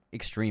more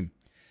extreme,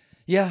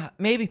 Yeah,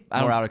 maybe.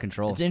 more out of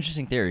control. It's an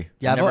interesting theory.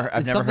 Yeah, I've it's never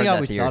something heard I that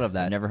always theory. thought of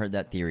that. I've never heard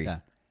that theory. Yeah.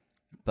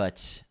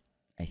 But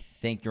I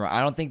think you're right.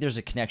 I don't think there's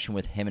a connection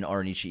with him and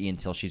Oren Ishii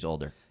until she's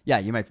older. Yeah,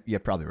 you're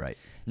probably right.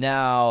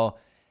 Now,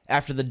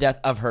 after the death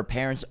of her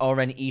parents,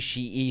 Oren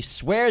Ishii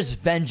swears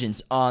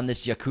vengeance on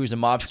this Yakuza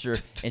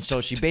mobster, and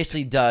so she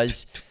basically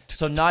does.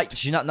 So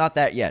she's not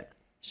that yet.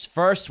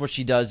 First, what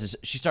she does is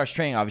she starts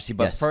training, obviously,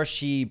 but Yes. first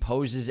she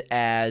poses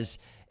as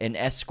an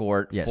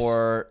escort Yes.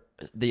 for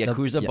the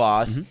Yakuza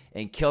boss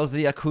and kills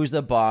the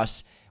Yakuza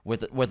boss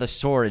with a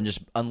sword and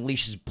just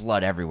unleashes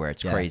blood everywhere.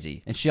 It's Yeah.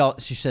 crazy. And she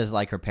says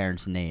like her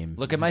parents' name.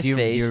 Look at my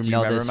face. Do you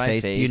remember this my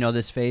face? Do you face? know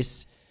this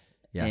face?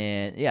 Yeah.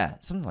 And yeah,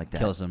 something like that.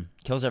 Kills him.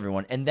 Kills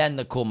everyone. And then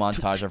the cool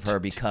montage of her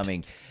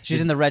becoming She's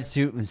in the red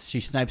suit and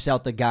she snipes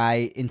out the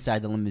guy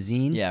inside the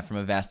limousine. Yeah, from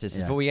a vast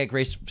distance. Yeah. But we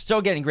get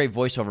still getting great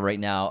voiceover right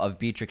now of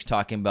Beatrix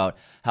talking about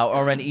how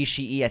Oren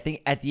Ishii, I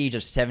think at the age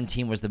of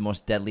 17, was the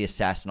most deadly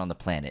assassin on the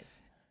planet.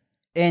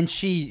 And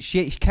she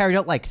carried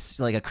out like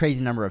a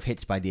crazy number of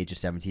hits by the age of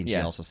 17. She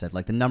Yeah. also said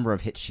like the number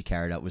of hits she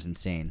carried out was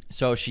insane.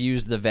 So she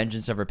used the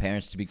vengeance of her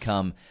parents to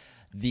become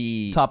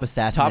the Top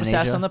assassin in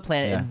Asia. on the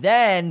planet. Yeah. And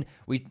then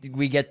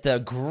we get the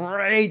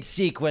great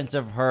sequence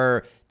of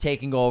her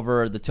taking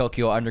over the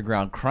Tokyo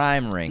Underground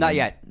crime ring. Not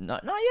yet.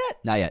 Not yet.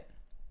 Not yet.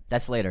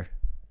 That's later.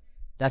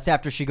 That's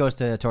after she goes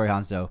to Tori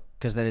Hanzo,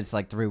 because then it's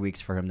like 3 weeks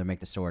for him to make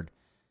the sword.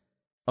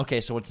 Okay,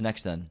 so what's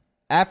next then?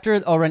 After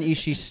Oren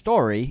Ishii's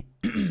story,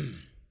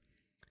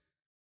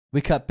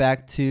 we cut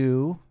back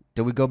to...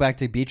 Did we go back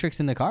to Beatrix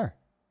in the car?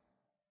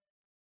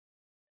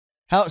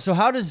 How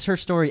does her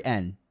story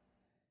end?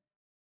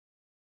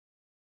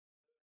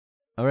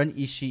 Oren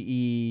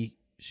Ishii,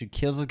 she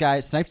kills the guy,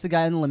 snipes the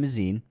guy in the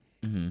limousine,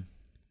 Mm-hmm.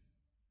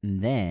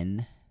 and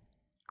then...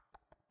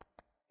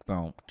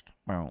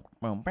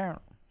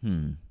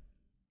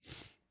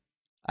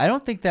 I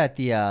don't think that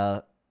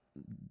the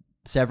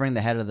severing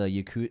the head of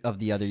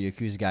the other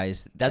Yakuza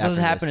guys... That doesn't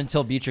after happen this-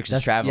 until Beatrix is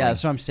That's, traveling. yeah,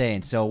 that's what I'm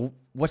saying. So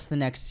what's the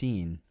next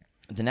scene?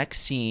 The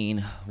next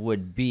scene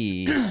would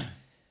be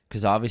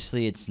because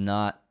obviously it's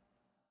not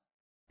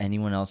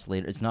anyone else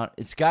later.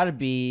 It's got to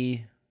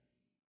be.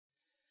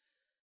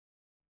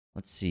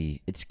 Let's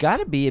see. It's got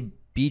to be a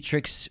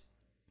Beatrix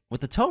with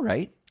the toe,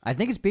 right? I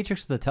think it's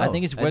Beatrix with the toe. I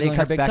think it's wiggling it her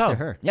cuts big back toe. to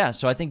her. Yeah,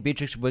 so I think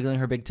Beatrix wiggling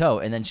her big toe,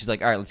 and then she's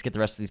like, "All right, let's get the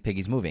rest of these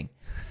piggies moving."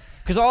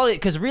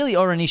 Because really,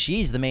 Oren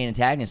Ishii is the main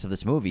antagonist of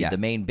this movie, Yeah. the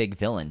main big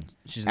villain.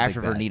 She's the after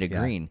big bad, Vernita yeah.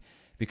 Green.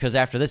 Because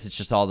after this, it's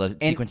just all the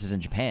sequences in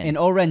Japan. And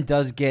Oren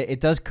does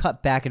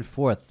cut back and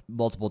forth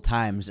multiple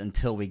times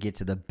until we get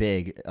to the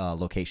big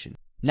location.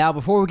 Now,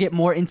 before we get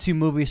more into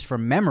movies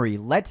from memory,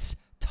 let's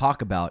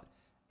talk about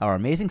our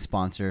amazing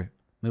sponsor,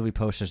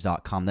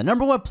 MoviePosters.com. The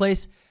number one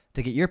place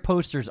to get your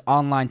posters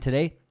online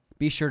today.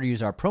 Be sure to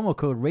use our promo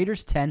code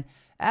Raiders10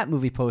 at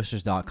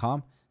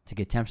MoviePosters.com to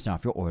get 10%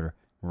 off your order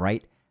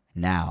right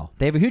now.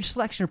 They have a huge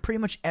selection of pretty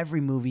much every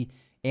movie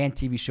and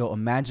TV show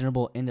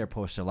imaginable in their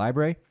poster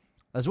library,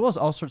 as well as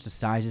all sorts of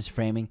sizes,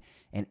 framing,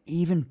 and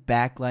even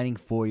backlighting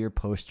for your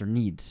poster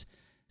needs.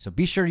 So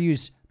be sure to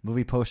use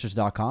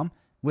MoviePosters.com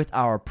with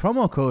our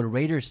promo code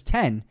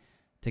Raiders10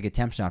 to get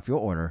 10% off your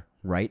order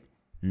right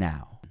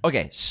now.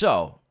 Okay,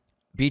 so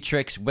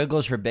Beatrix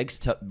wiggles her big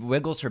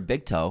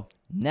toe.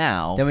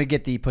 Now, Then we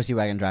get the pussy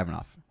wagon driving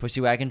off.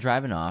 Pussy Wagon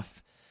driving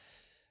off.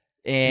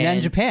 And then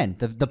in Japan,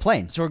 the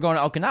plane. So we're going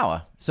to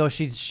Okinawa So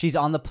she's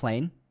on the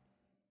plane,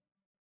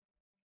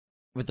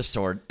 with the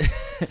sword.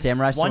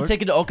 samurai sword. One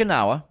ticket to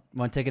Okinawa.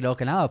 One ticket to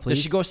Okinawa, please.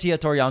 Does she go see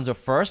Tori Hanzo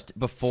first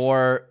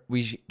before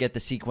we get the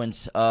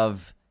sequence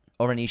of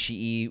Oren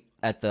Ishii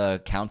at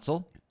the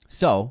council?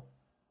 So,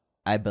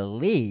 I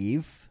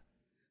believe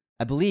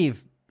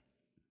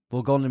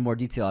we'll go into more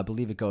detail. I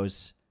believe it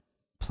goes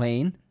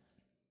plane,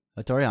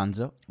 Tori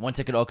Hanzo. One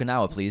ticket to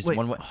Okinawa, please. Wait.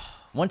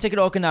 One ticket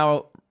to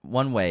Okinawa,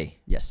 one way.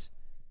 Yes.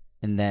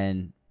 And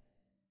then...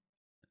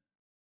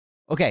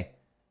 Okay.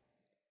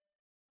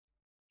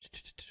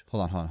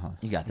 Hold on.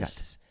 You got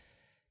this.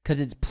 Because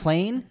it's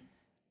plane.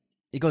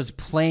 It goes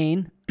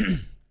plane,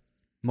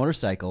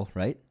 motorcycle,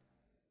 right?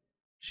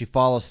 She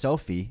follows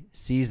Sophie,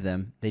 sees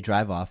them, they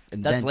drive off.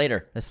 And That's then,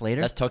 later. That's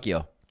later? That's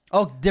Tokyo.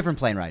 Oh, different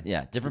plane ride.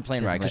 Yeah, different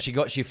plane ride. Different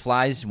Because she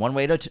flies one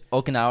way to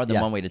Okinawa, then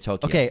Yeah. one way to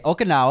Tokyo. Okay,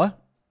 Okinawa.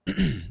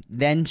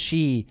 Then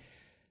she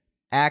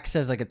acts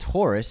as like a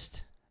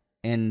tourist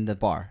in the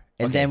bar.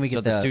 And Okay, then we get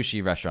so the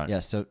sushi restaurant.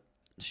 Yeah, so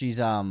she's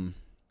Yeah,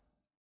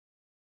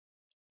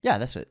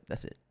 that's it.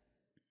 That's it.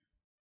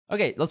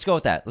 Okay, let's go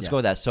with that. Let's Yeah. go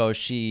with that. So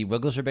she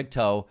wiggles her big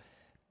toe.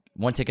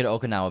 One ticket to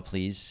Okinawa,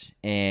 please,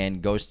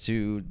 and goes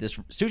to this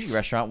sushi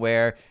restaurant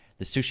where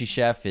the sushi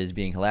chef is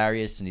being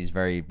hilarious and he's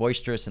very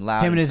boisterous and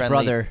loud. Him and his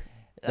friendly. brother,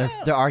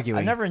 they're arguing.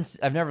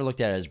 I've never looked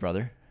at it as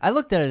brother. I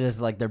looked at it as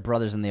like they're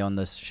brothers and they own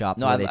this shop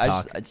No, where they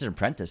talk. it's an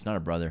apprentice, not a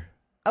brother.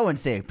 I wouldn't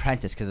say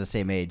apprentice because they're the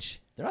same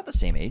age. They're not the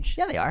same age.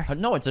 Yeah, they are.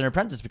 No, it's an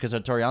apprentice because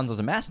Tori Hanzo's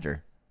a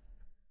master.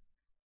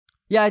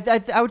 Yeah,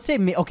 I would say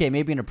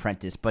maybe an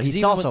apprentice, but he's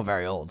even also with-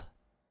 very old.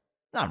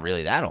 Not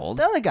really that old.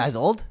 The other guy's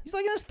old. He's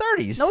like in his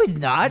 30s. No, he's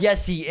not.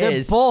 Yes, he They're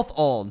is. both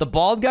old. The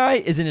bald guy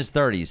is in his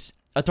 30s.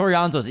 Hattori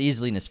Hanzo is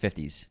easily in his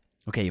 50s.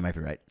 Okay, you might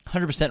be right.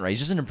 100% right. He's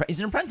just he's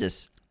an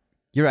apprentice.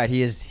 You're right.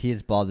 He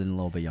is bald and a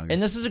little bit younger.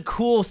 And this is a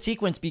cool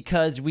sequence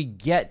because we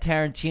get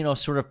Tarantino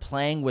sort of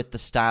playing with the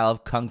style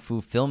of kung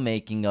fu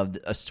filmmaking of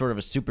a sort of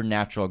a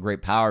supernatural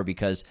great power,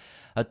 because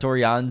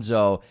Hattori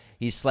Hanzo,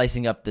 he's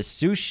slicing up the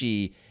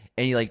sushi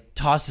and he like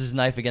tosses his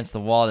knife against the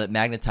wall and it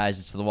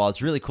magnetizes to the wall.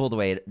 It's really cool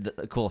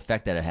the cool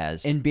effect that it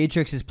has. And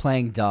Beatrix is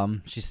playing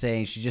dumb. She's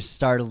saying she just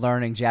started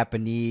learning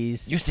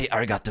Japanese. You say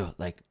arigato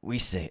like we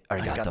say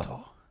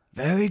arigato.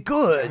 Very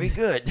good. Very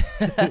good.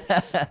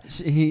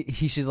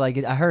 She's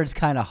like, I heard it's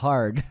kind of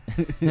hard.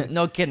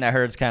 No kidding. I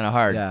heard it's kind of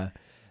hard. Yeah.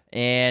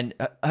 And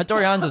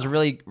Hattori Hanzo is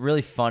really,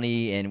 really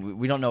funny, and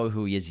we don't know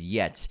who he is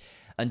yet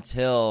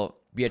until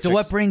Beatrix. So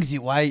what brings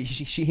you? Why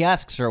he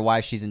asks her why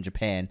she's in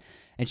Japan,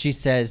 and she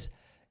says,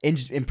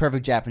 in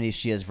perfect Japanese,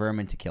 she has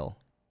vermin to kill.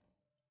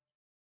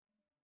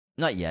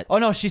 Not yet. Oh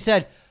no, she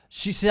said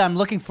I'm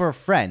looking for a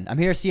friend. I'm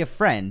here to see a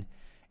friend.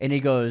 And he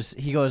goes,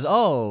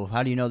 oh,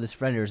 how do you know this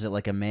friend? Or is it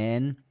like a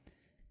man?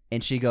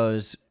 And she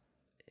goes,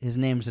 his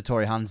name's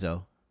Hattori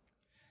Hanzo.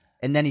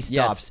 And then he stops.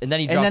 Yes, and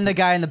then the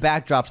guy in the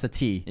back drops the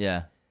T.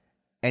 Yeah.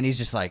 And he's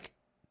just like,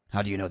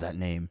 how do you know that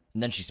name?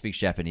 And then she speaks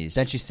Japanese.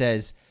 Then she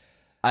says,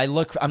 I'm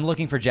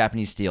looking for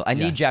Japanese steel. I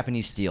need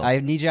Japanese steel. I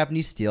need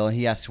Japanese steel. And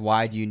he asks,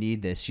 why do you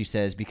need this? She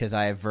says, because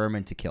I have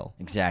vermin to kill.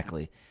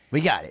 Exactly.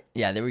 We got it.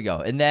 Yeah, there we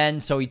go. And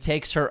then, so he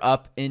takes her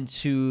up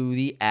into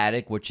the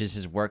attic, which is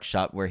his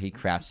workshop where he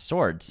crafts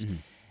swords.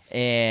 Mm-hmm.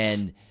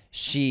 And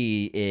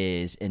she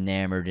is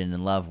enamored and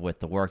in love with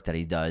the work that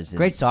he does. And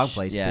great song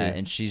plays, too.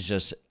 And she's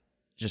just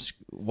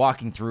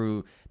walking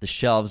through the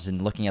shelves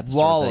and looking at the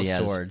wall swords of that he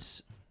has.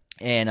 swords.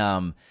 And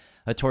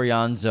Hattori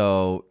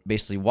Hanzo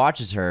basically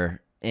watches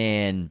her,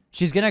 and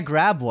she's going to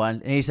grab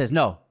one, and he says,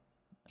 no,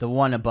 the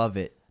one above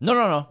it.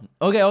 No.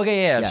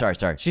 Okay, yeah.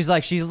 Sorry. She's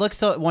like, she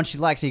looks at one she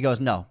likes, he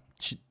goes, no,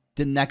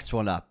 the next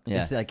one up.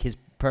 Yeah. It's like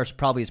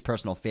probably his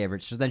personal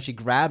favorite. So then she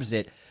grabs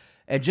it,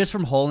 and just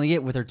from holding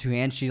it with her two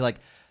hands, she like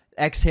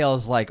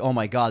exhales like, oh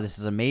my God, this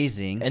is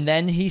amazing. And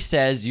then he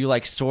says, you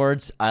like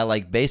swords, I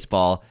like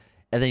baseball.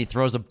 And then he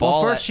throws a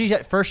ball. Well,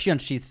 first she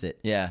unsheaths it.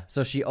 Yeah.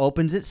 So she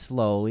opens it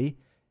slowly,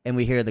 and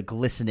we hear the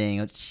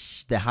glistening,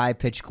 the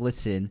high-pitched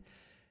glisten,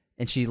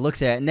 and she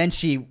looks at it, and then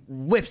she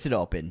whips it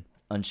open.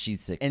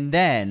 Unsheaths it. And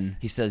then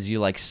he says, you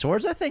like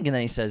swords, I think? And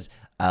then he says,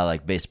 I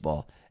like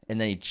baseball.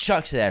 And then he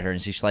chucks it at her,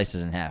 and she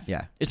slices it in half.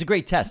 Yeah. It's a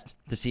great test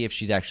to see if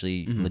she's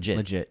actually legit.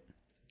 Legit.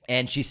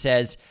 And she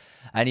says,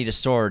 I need a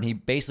sword. And he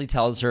basically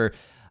tells her,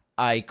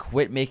 I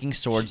quit making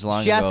swords long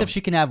ago. She asks if she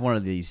can have one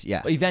of these.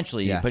 Yeah.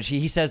 Eventually. Yeah. But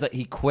he says that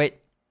he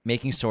quit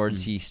making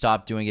swords. He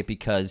stopped doing it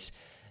because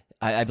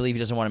I believe he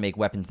doesn't want to make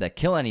weapons that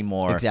kill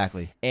anymore.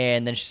 Exactly.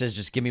 And then she says,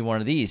 just give me one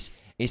of these.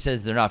 He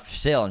says, they're not for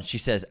sale. And she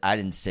says, I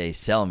didn't say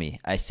sell me.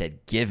 I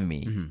said give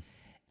me. Mm-hmm.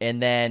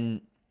 And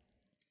then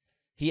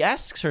he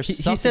asks her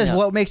something. He says,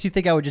 what makes you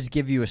think I would just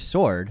give you a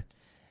sword?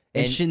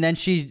 And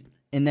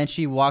then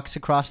she walks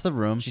across the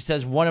room. She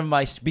says, one of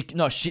my...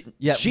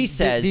 she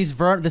says... This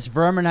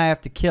vermin I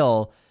have to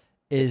kill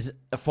is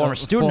a former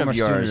student of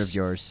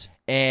yours.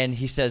 And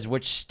he says,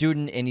 which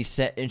student?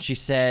 And she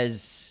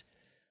says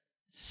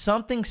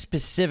something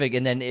specific,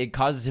 and then it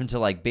causes him to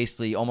like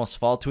basically almost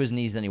fall to his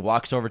knees. Then he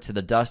walks over to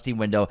the dusty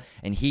window,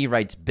 and he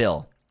writes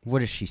Bill. What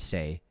does she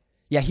say?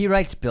 Yeah, he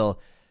writes Bill.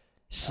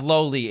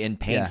 Slowly and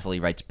painfully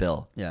writes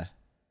Bill. Yeah.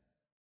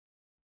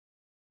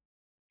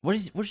 What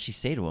does she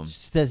say to him? She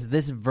says,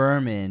 this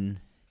vermin...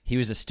 He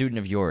was a student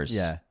of yours.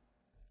 Yeah.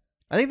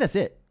 I think that's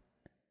it.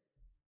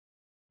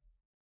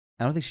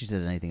 I don't think she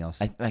says anything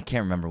else. I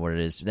can't remember what it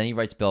is. Then he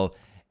writes Bill,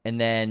 and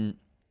then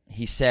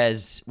he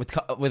says,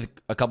 with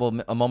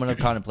a moment of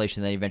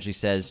contemplation, then he eventually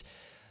says,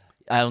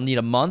 I'll need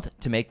a month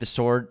to make the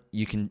sword.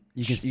 You can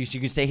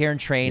stay here and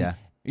train. Yeah.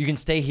 You can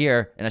stay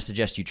here, and I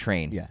suggest you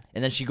train. Yeah.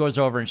 And then she goes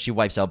over and she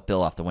wipes out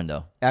Bill off the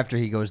window. After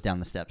he goes down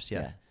the steps,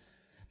 yeah.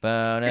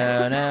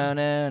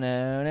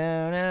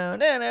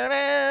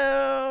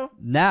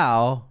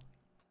 Now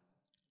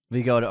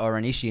we go to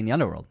Oranishi in the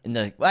underworld.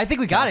 I think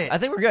we got it. I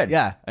think we're good.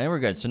 Yeah. I think we're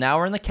good. So now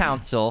we're in the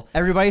council.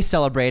 Everybody's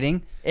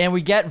celebrating. And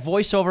we get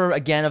voiceover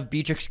again of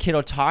Beatrix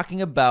Kiddo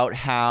talking about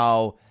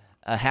how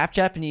a half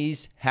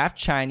Japanese, half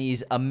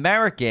Chinese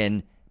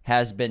American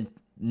has been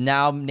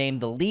now named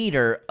the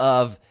leader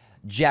of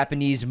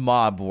Japanese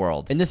mob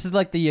world. And this is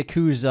like the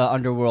Yakuza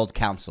Underworld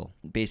Council.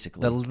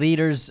 Basically. The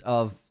leaders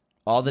of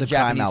all the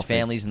Japanese crime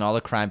families and all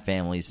the crime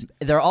families.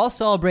 They're all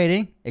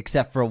celebrating,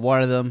 except for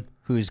one of them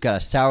who's got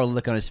a sour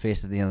look on his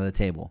face at the end of the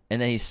table.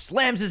 And then he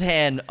slams his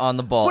hand on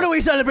the ball. What are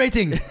we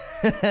celebrating?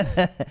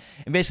 And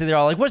basically they're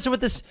all like, what is with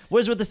this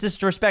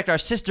disrespect? Our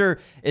sister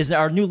is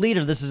our new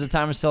leader. This is a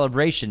time of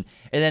celebration.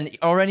 And then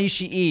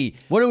Oranishi,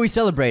 what are we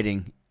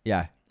celebrating?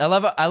 Yeah. I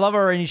love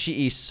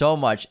Oranishi so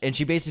much. And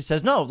she basically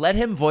says, no, let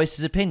him voice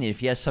his opinion. If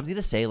he has something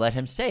to say, let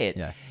him say it.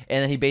 Yeah.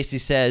 And then he basically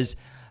says,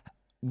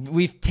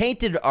 we've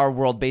tainted our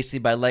world basically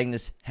by letting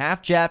this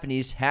half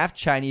Japanese, half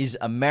Chinese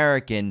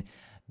American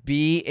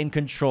be in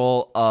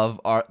control of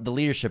the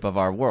leadership of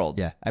our world.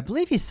 Yeah, I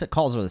believe he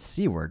calls her the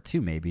C word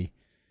too. Maybe.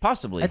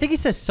 Possibly. I think he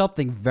says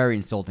something very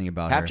insulting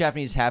about half her.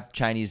 Japanese, half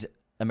Chinese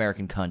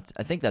American cunt.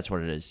 I think that's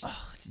what it is.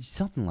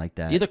 Something like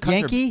that. Either cunt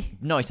Yankee.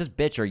 no, he says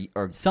bitch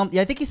or Some.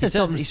 Yeah, I think he says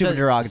something he super said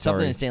derogatory.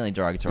 Something insanely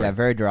derogatory. Yeah,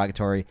 very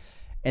derogatory.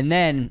 And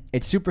then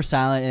it's super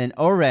silent, and then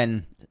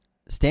Oren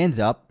stands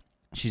up.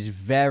 She's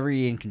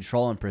very in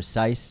control and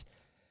precise.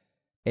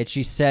 And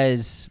she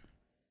says,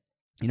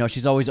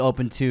 she's always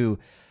open to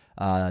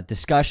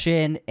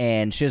discussion,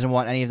 and she doesn't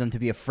want any of them to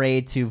be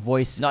afraid to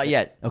voice. Not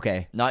yet.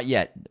 Okay. Not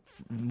yet.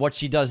 What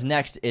she does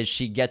next is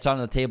she gets on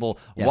the table,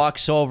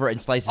 walks over, and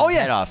slices his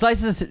head off.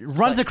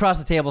 Runs across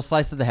the table,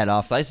 slices the head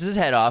off. Slices his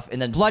head off,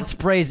 and then Blood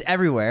sprays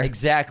everywhere.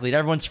 Exactly. And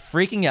everyone's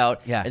freaking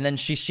out. Yeah. And then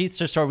she sheaths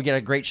her sword. We get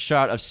a great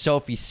shot of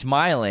Sophie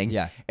smiling.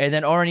 Yeah. And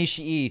then Oren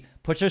Ishii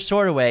puts her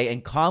sword away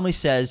and calmly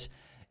says,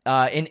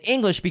 in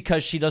English,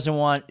 because she doesn't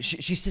want.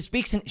 She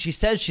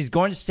says she's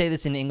going to say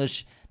this in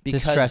English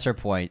because To stress her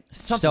point.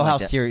 Something Show like how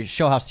that. serious.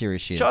 Show how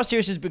serious she is. Show how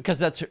serious it is, because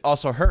that's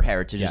also her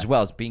heritage as Yeah.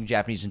 well, as being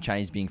Japanese and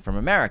Chinese, being from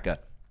America.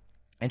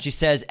 And she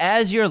says,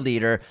 as your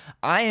leader,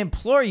 I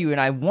implore you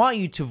and I want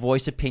you to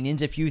voice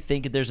opinions if you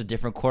think there's a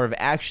different course of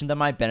action that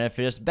might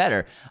benefit us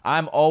better.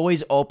 I'm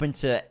always open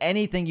to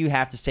anything you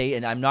have to say,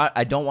 and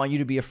I don't want you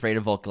to be afraid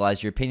to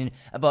vocalize your opinion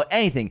about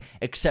anything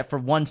except for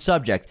one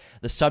subject.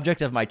 The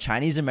subject of my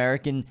Chinese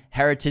American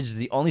heritage is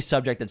the only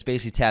subject that's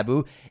basically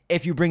taboo.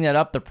 If you bring that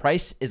up, the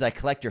price is I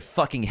collect your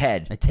fucking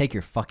head. I take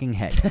your fucking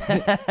head.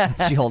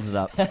 She holds it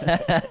up.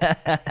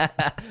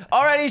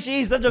 Already,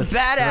 she's such a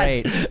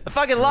badass. great. I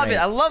fucking love great. it.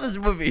 I love this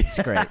movie.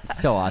 It's great. It's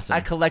so awesome.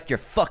 I collect your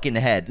fucking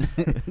head.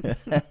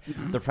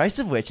 The price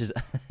of which is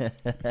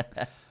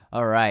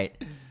All right.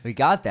 We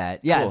got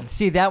that. Yeah. Cool.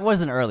 See, that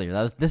wasn't earlier.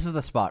 This is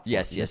the spot. For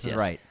yes, it. yes, This yes. is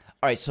right.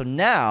 All right, so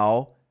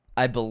now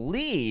I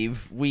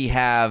believe we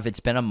have. It's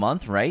been a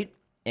month, right?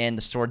 And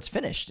the sword's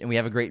finished, and we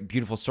have a great,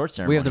 beautiful sword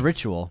ceremony. We have the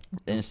ritual,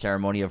 in a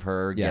ceremony of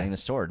her getting the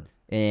sword.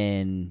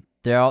 and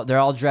they're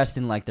all dressed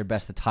in like their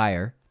best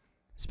attire,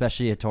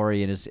 especially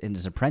Hattori and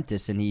his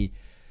apprentice. And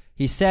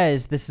he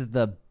says this is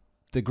the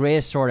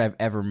greatest sword I've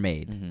ever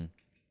made, and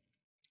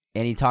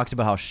he talks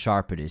about how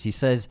sharp it is. He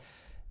says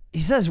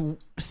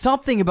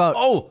something about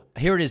Oh,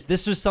 here it is.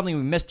 This was something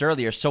we missed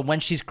earlier. So when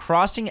she's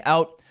crossing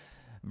out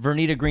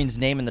Vernita Green's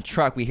name in the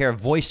truck, we hear a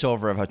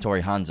voiceover of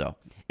Hattori Hanzo.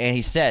 And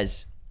he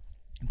says,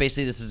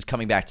 basically this is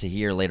coming back to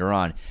here later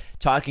on,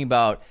 talking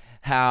about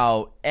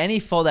how any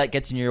foe that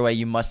gets in your way,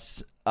 you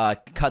must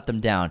cut them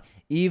down.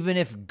 Even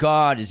if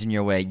God is in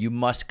your way, you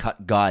must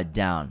cut God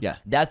down. Yeah.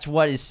 That's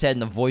what is said in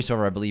the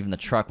voiceover, I believe, in the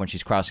truck when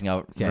she's crossing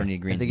out Okay, Vernita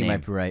Green's I think name. you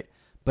might be right.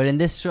 But in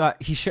this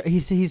shot, he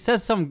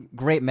says some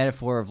great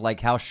metaphor of like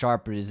how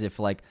sharp it is if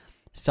like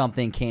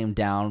something came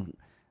down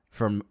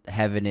from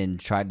heaven and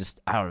tried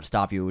to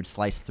stop you. It would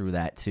slice through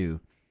that too.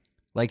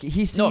 Like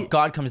No, if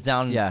God comes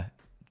down, yeah,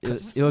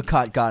 it would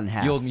cut God in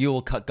half. you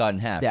will cut God in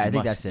half. Yeah, You I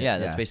think must. that's it. Yeah,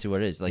 that's Yeah. basically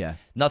what it is. Like Yeah.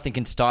 nothing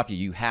can stop you.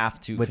 You have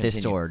to With this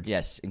continue. sword.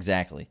 Yes,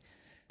 exactly.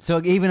 So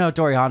even though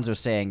Hattori Hanzo's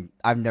saying,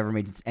 I've never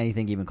made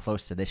anything even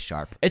close to this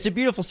sharp. It's a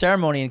beautiful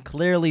ceremony, and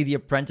clearly the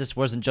apprentice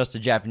wasn't just a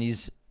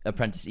Japanese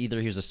apprentice either.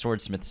 He was a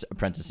swordsmith's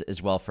apprentice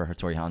as well for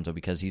Hattori Hanzo,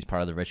 because he's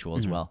part of the ritual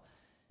as well.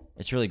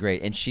 It's really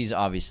great, and she's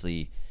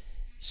obviously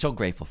so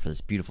grateful for this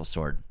beautiful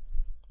sword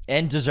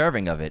and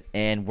deserving of it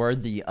and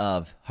worthy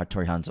of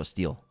Hattori Hanzo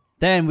steel.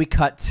 Then we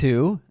cut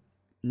to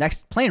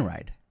next plane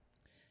ride.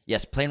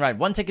 Yes, plane ride.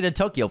 1 ticket to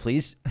Tokyo,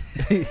 please.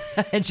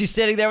 And she's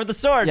sitting there with the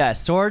sword. Yeah,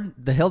 sword,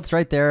 the hilt's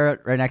right there,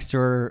 right next to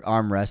her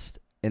armrest.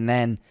 And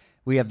then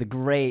we have the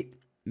great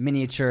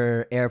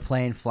miniature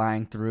airplane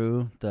flying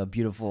through the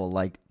beautiful,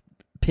 like,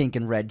 pink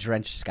and red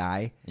drenched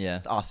sky. Yeah.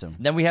 It's awesome.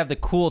 Then we have the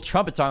cool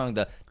trumpet song,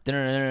 and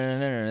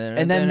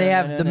then they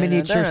have the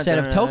miniature set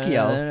of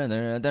Tokyo, and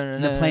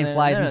the plane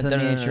flies into the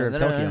miniature of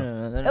Tokyo.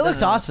 It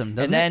looks awesome,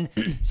 doesn't and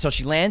then, so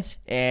she lands,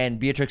 and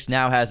Beatrix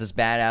now has this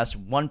badass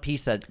one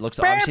piece that looks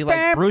obviously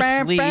like Bruce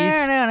Lee's,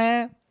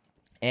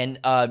 and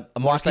a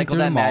motorcycle through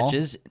that the mall.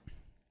 matches.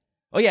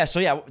 Oh yeah, so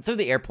yeah, through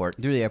the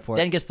airport. Through the airport.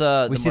 Then gets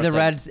the we see the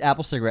motorcycle. red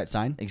Apple cigarette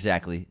sign.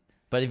 Exactly.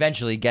 But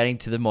eventually getting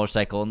to the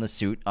motorcycle and the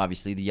suit,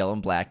 obviously the yellow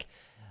and black,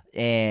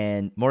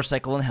 and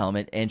motorcycle and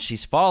helmet, and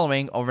she's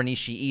following over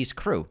Nishii's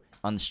crew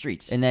on the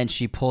streets. And then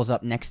she pulls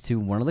up next to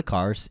one of the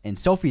cars, and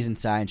Sophie's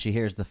inside, and she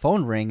hears the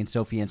phone ring, and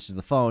Sophie answers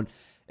the phone.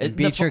 And The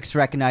Beatrix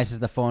recognizes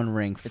the phone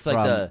ring it's from...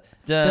 like the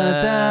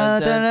Dun,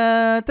 dun,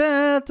 dun,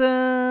 dun,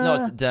 dun. no,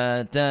 it's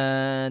dun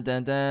dun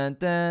dun dun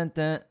dun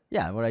dun.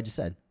 Yeah, what I just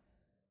said.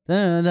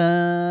 Dun,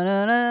 dun,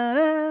 dun, dun,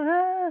 dun,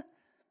 dun.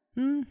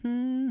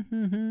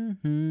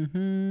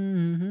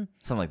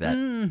 Something like that.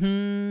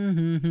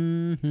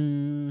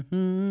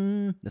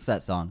 That's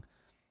that song.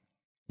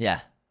 Yeah,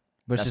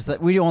 But it's That's just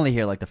that we only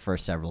hear like the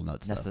first several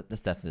notes. that's though.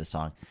 that's definitely the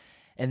song.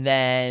 And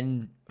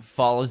then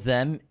follows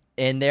them,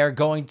 and they're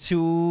going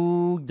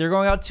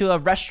out to a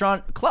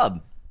restaurant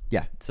club.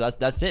 Yeah. So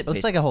that's it.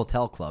 It's like a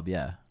hotel club,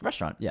 yeah.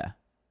 restaurant. Yeah.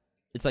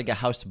 It's like a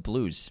house of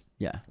blues.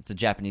 Yeah. It's a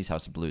Japanese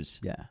house of blues.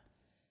 Yeah.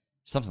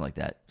 Something like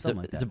that. Something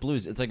like It's that. a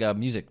blues. It's like a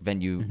music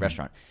venue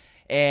restaurant.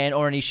 And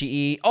Oren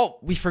Ishii. Oh,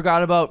 we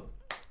forgot about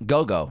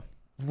Gogo.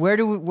 Where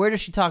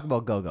does she talk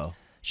about Gogo?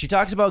 She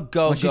talks about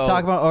Gogo. When she's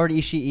talking about Oren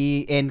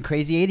Ishii and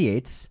Crazy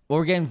 88s. Well,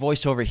 we're getting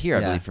voiceover here, I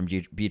Yeah. believe, from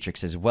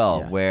Beatrix as well,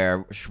 Yeah.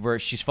 where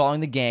she's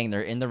following the gang.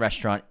 They're in the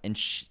restaurant, and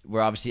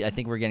we're obviously, I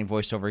think we're getting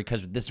voiceover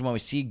because this is when we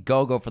see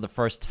Gogo for the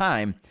first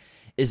time,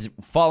 is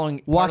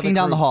following, Walking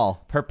down the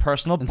hall. her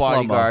personal In slow-mo.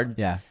 bodyguard.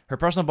 Yeah. Her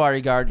personal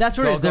bodyguard. That's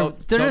what it is. Gogo-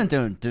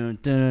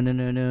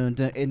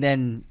 And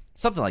then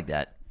something like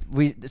that.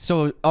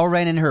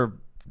 Oren and her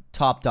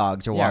top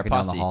dogs are Yeah, walking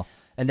down the posse. hall.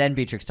 And then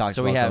Beatrix talks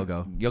So about we have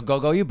Gogo.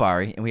 Gogo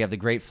Yubari, and we have the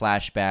great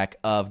flashback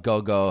of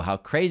Gogo, how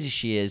crazy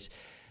she is,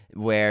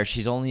 where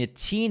she's only a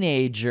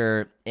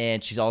teenager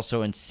and she's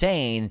also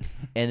insane,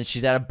 and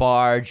she's at a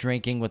bar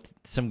drinking with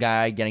some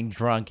guy, getting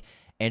drunk,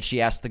 and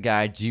she asks the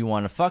guy, "Do you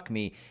want to fuck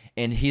me?"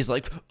 And he's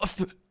like,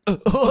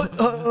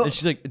 and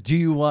she's like, "Do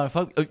you want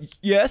to fuck?"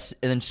 Yes,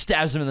 and then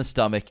stabs him in the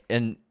stomach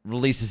and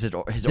releases his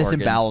organs.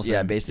 Disembowels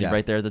Yeah, him. basically Yeah.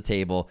 right there at the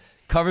table.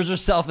 Covers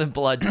herself in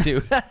blood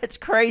too. It's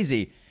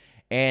crazy.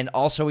 And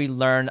also we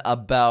learn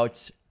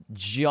about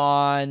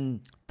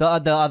John The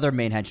other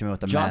main henchman with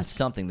the mask.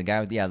 something, the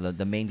guy with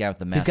the main guy with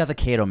the mask. He's got the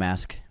Kato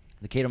mask.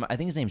 the Kato. I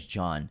think his name's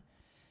John.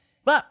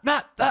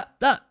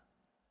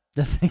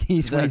 The thing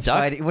he's that a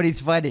duck? when he's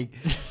fighting.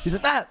 He's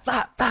like, bah,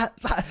 bah, bah,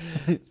 bah.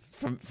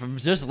 From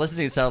just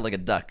listening, it sounded like a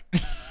duck.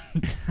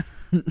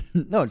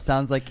 No, it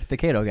sounds like the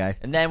Kato guy.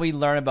 And then we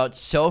learn about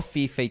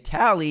Sophie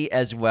Fatali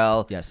as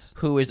well. Yes.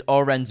 Who is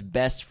Oren's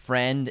best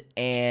friend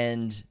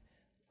and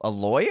a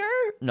lawyer?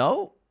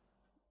 No,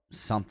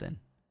 Something.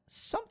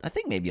 I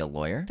think maybe a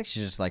lawyer. I think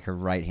she's just like her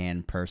right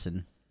hand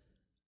person.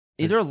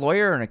 Either a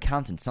lawyer or an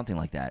accountant, something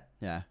like that.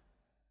 Yeah.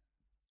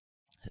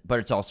 But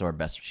it's also her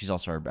best. She's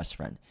also her best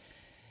friend.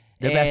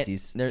 They're And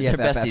besties. They're BFFs.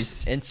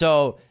 besties. And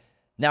so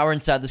now we're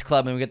inside this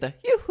club and we get the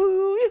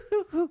yoo-hoo,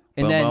 yoo-hoo.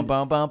 And then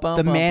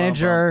the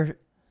manager,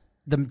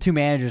 the two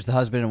managers, the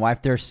husband and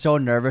wife, they're so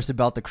nervous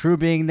about the crew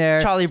being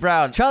there. Charlie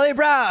Brown. Charlie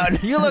Brown!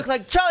 You look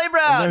like Charlie And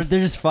Brown. they're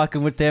just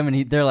fucking with them,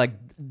 and they're like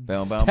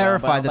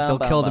terrified that they'll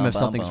kill them if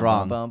something's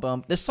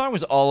wrong. This song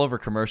was all over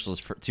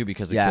commercials too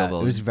because of Yeah, Kill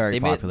Bill. it was very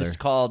popular. This is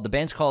called, the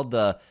band's called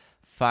the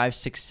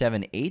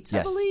 5678, I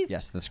Yes, believe.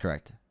 yes, that's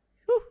correct.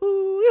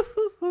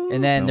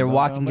 And then they're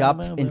walking up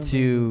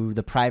into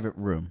the private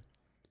room.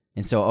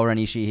 And so Oren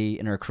Ishii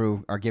and her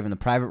crew are given the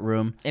private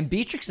room. And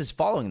Beatrix is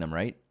following them,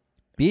 right?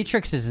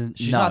 Beatrix is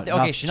She's not there.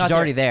 Okay, she's not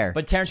already there. there.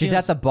 But she's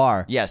at Tarantino's- the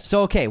bar. Yes.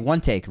 So okay,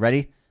 one take.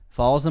 Ready?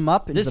 Follows them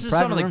up into This the is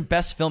private some of the room.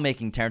 best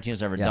filmmaking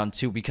Tarantino's ever Yeah. done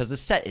too because the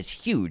set is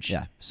huge.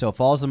 Yeah. So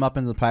follows them up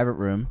into the private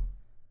room,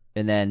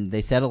 and then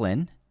they settle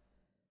in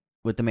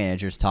with the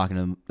managers talking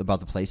to them about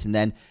the place, and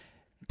then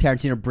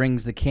Tarantino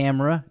brings the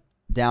camera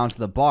down to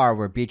the bar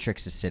where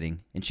Beatrix is sitting,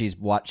 and she's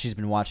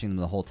been watching them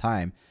the whole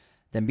time.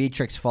 Then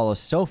Beatrix follows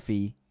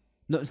Sophie.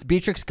 No,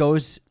 Beatrix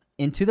goes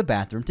into the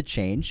bathroom to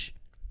change,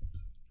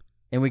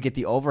 and we get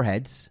the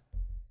overheads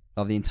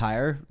of the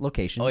entire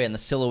location. Oh yeah, and the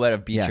silhouette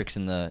of Beatrix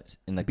in the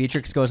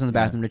Beatrix goes in the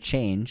bathroom to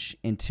change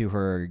into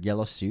her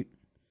yellow suit,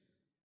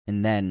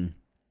 and then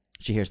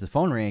she hears the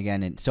phone ring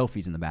again, and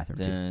Sophie's in the bathroom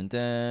too. Dun,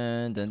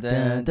 dun, dun,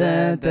 dun,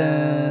 dun,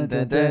 dun,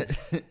 dun,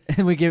 dun.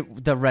 And we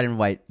get the red and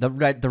white, the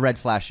red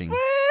flashing.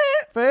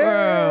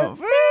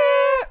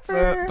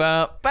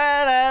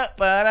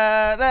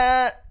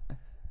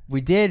 We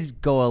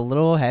did go a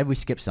little ahead. We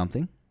skipped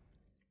something.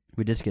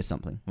 We did skip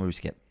something. Where we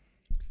skip?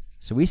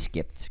 So we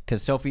skipped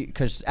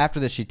because after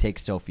this she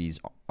takes Sophie's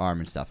arm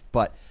and stuff.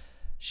 But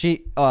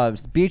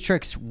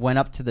Beatrix went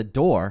up to the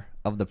door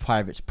of the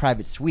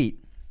private suite.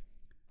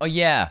 Oh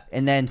yeah,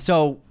 And then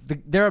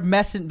they're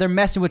messing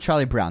with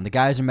Charlie Brown. The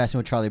guys are messing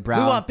with Charlie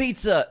Brown. we want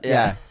pizza.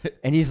 Yeah.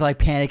 And he's like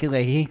panicking,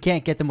 like he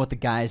can't get them what the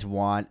guys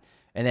want.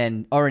 And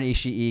then Oren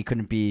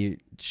Ishii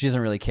she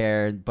doesn't really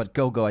care, but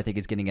Gogo I think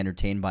is getting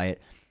entertained by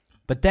it.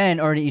 But then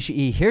Oren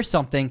Ishii hears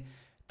something,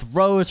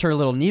 throws her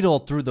little needle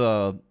through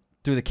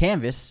the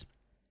canvas,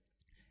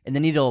 and the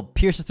needle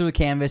pierces through the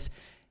canvas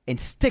and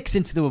sticks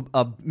into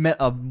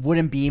a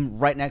wooden beam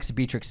right next to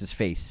Beatrix's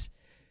face.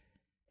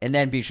 And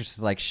then Beatrix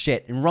is like,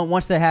 shit. And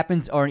once that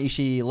happens, Oren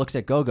Ishii looks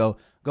at Gogo.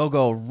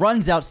 Gogo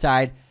runs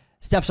outside,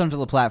 steps onto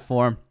the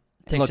platform.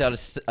 Takes out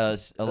a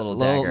little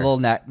dagger.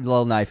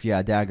 Little knife,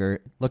 yeah,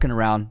 dagger. Looking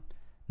around,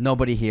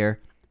 nobody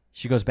here.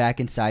 She goes back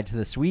inside to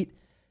the suite,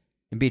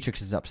 and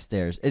Beatrix is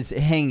upstairs. It's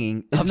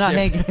hanging. It's not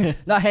Upstairs. hanging,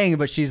 not hanging,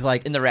 but she's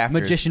like In the rafters.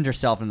 magicianed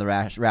herself in the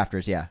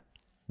rafters. Yeah,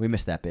 we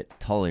missed that bit.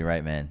 Totally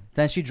right, man.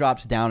 Then she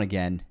drops down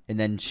again, and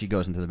then she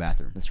goes into the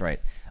bathroom. That's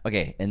right.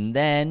 Okay, and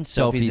then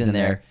Sophie's in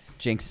there.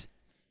 Jinx.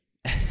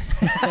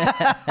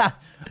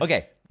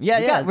 Okay.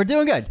 Yeah. We're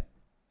doing good.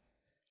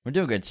 We're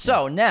doing good.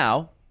 So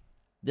now,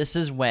 this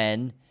is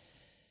when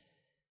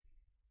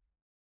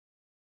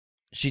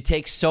she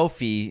takes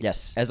Sophie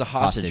Yes. as a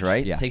hostage,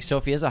 right? Yeah. Takes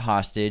Sophie as a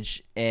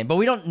hostage, but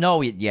we don't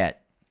know it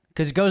yet.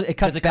 Because it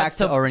cuts back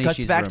to Oren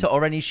Ishii's room. to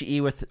Oren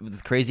Ishii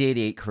with Crazy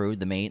 88 crew,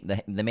 the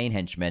main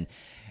henchmen,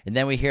 and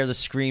then we hear the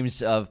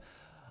screams of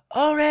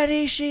Oren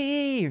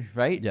Ishii,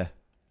 right? Yeah.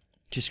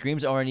 She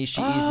screams Ora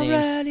Nishii's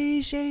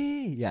names.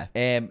 Nishi. Yeah.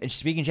 And she's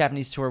speaking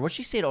Japanese to her. What'd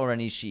she say to Ora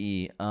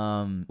Nishii?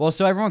 Well,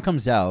 so everyone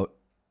comes out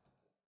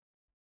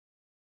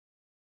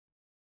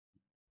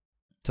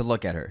to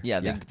look at her. Yeah,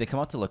 they come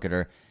out to look at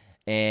her.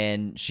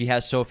 And she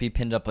has Sophie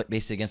pinned up like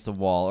basically against the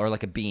wall or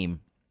like a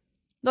beam.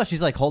 No,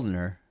 she's like holding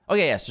her. Oh,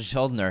 yeah. So she's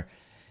holding her.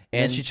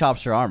 And then she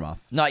chops her arm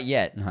off. Not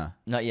yet. Uh-huh.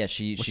 Not yet.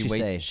 She What'd she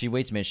waits. say? She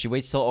waits a minute. She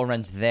waits till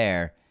Oren's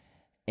there.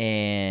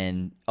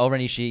 And Ora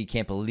Nishii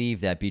can't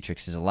believe that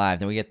Beatrix is alive.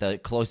 Then we get the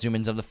close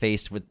zoom-ins of the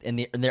face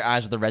in their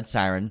eyes with the red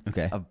siren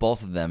of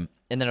both of them.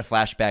 And then a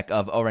flashback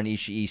of Ora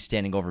Nishii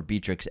standing over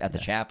Beatrix at the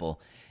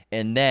chapel.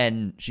 And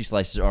then she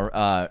slices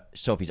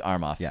Sophie's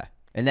arm off. Yeah.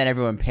 And then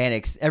everyone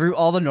panics.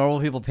 All the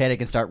normal people panic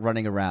and start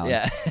running around.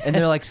 Yeah. And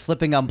they're like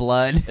slipping on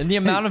blood. And the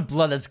amount of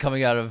blood that's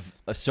coming out of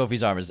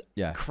Sophie's arm is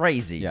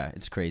crazy. Yeah,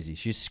 it's crazy.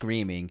 She's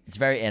screaming. It's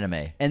very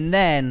anime. And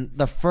then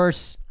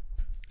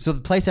so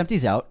the place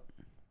empties out.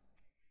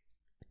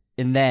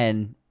 And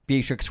then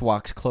Beatrix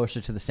walks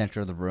closer to the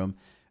center of the room.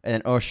 And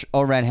then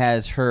Oren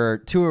has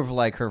two of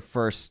like her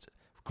first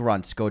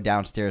grunts go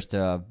downstairs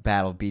to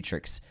battle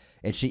Beatrix.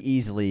 And she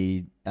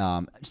easily,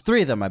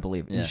 three of them, I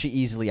believe. And she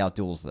easily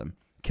outduels them.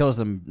 Kills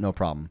them, no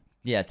problem.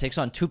 Yeah, takes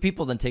on 2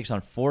 people, then takes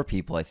on 4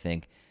 people, I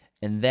think.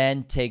 And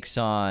then takes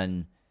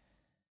on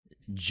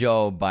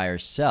Joe by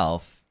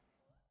herself,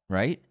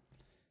 right?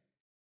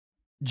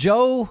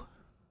 John?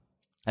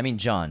 I think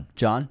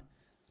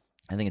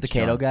it's the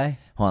Kato John. guy?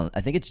 Hold on,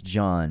 I think it's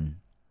John.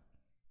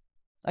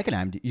 I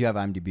can you have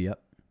IMDb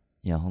up?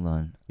 Yeah, hold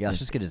on. Yeah, let's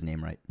just get his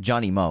name right.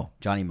 Johnny Mo.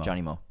 Johnny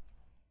Mo.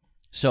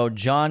 So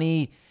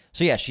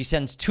she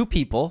sends 2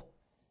 people.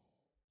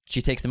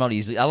 She takes them out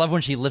easily. I love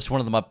when she lifts one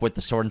of them up with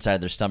the sword inside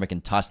their stomach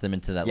and tosses them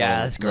into that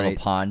little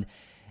pond.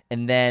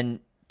 And then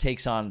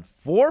takes on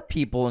 4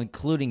 people,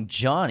 including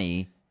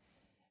Johnny.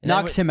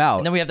 Knocks him out.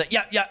 And then we have the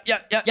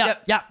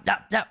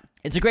yeah.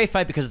 It's a great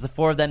fight because it's the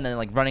 4 of them and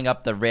like running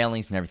up the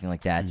railings and everything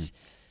like that.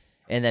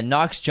 And then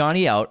knocks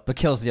Johnny out. But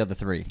kills the other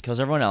 3. Kills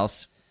everyone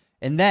else.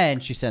 And then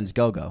she sends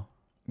Go-Go.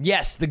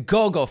 Yes, the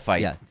Go-Go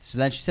fight. Yeah, so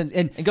then she sends...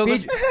 And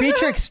Go-Go's...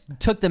 Beatrix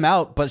took them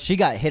out, but she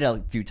got hit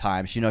a few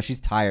times. You know, she's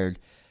tired.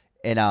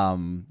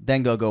 And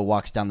then Go-Go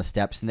walks down the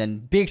steps. And then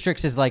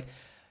Beatrix is like,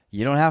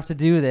 you don't have to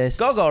do this.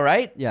 Go-Go,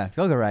 right? Yeah,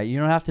 Go-Go, right. You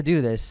don't have to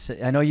do this.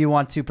 I know you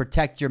want to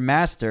protect your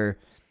master,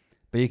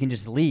 but you can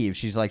just leave.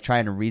 She's like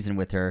trying to reason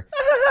with her.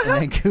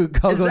 And then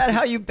Go-Go... Is that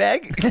how you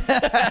beg?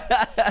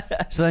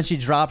 So then she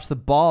drops the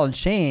ball and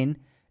chain,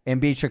 and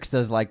Beatrix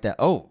does like that.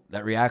 Oh,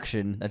 that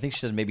reaction. I think she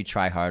says maybe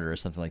try harder or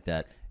something like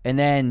that. And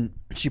then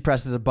she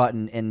presses a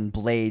button, and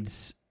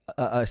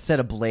a set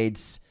of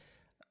blades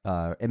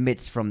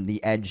emits from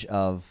the edge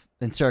of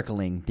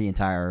encircling the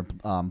entire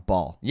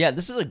ball. Yeah,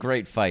 this is a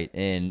great fight,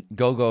 and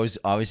Go-Go's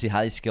obviously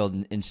highly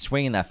skilled in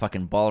swinging that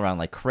fucking ball around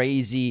like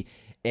crazy.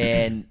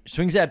 And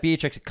swings at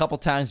Beatrix a couple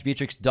times.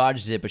 Beatrix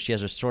dodges it, but she has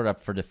her sword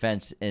up for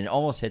defense and it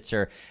almost hits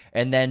her.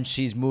 And then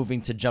she's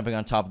moving to jumping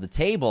on top of the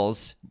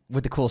tables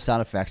with the cool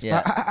sound effects.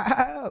 Yeah.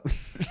 I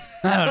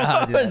don't know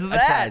how to do What was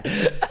that?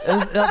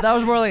 That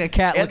was more like a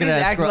cat looking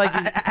at a acting squirrel.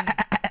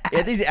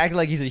 Anthony's acting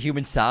like he's a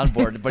human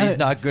soundboard, but he's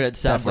not good at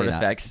soundboard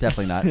effects.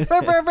 Definitely not.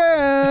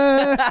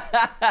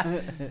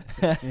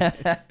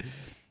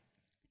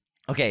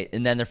 Okay,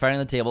 and then they're fighting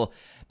on the table.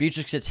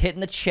 Beatrix gets hit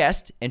in the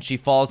chest, and she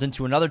falls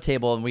into another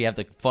table, and we have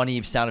the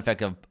funny sound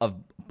effect of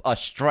a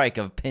strike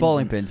of pins.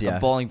 Bowling pins, yeah.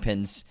 Of bowling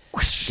pins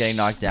getting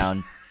knocked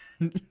down.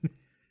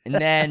 And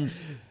then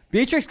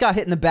Beatrix got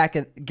hit in the back,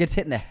 gets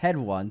hit in the head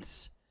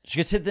once. She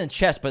gets hit in the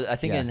chest, but I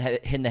think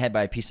hit in the head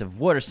by a piece of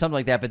wood or something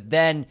like that. But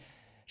then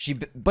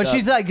she's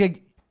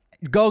like,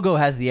 Go-Go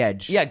has the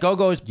edge. Yeah,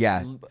 Go-Go's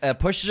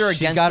pushes her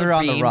against got the her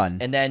on beam the run.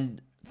 and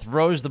then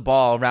throws the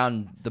ball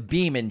around the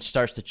beam and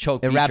starts to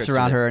choke It Beatrix wraps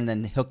around her and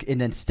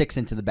then sticks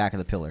into the back of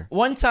the pillar.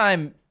 One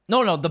time,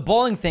 no, the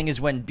bowling thing is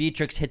when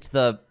Beatrix hits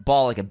the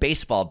ball like a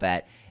baseball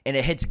bat and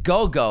it hits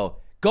Go-Go.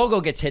 Go-Go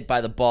gets hit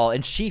by the ball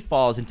and she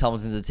falls and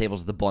tumbles into the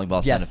tables with the bowling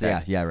ball sound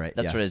effect. Yeah, right.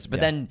 That's what it is.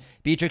 But then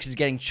Beatrix is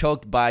getting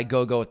choked by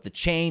Go-Go with the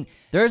chain.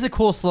 There is a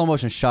cool slow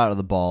motion shot of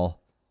the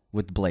ball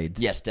with the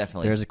blades. Yes,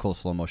 definitely. There's a cool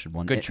slow motion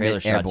one. Good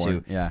trailer shot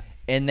airborne. too. Yeah.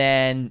 And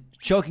then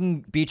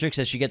choking Beatrix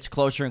as she gets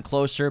closer and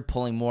closer,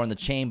 pulling more on the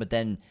chain, but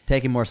then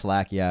taking more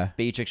slack, yeah.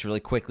 Beatrix really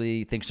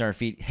quickly thinks on her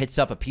feet, hits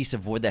up a piece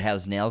of wood that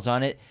has nails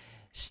on it,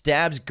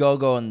 stabs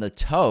Go-Go in the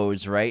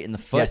toes, right, in the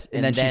foot. Yes,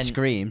 and then she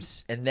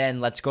screams. And then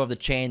lets go of the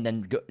chain,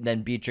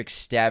 then Beatrix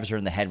stabs her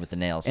in the head with the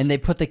nails. And they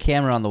put the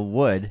camera on the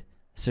wood,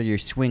 so you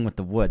swing with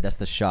the wood. That's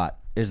the shot.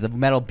 There's the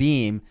metal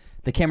beam.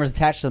 The camera's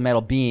attached to the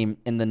metal beam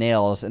and the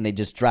nails, and they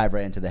just drive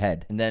right into the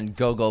head. And then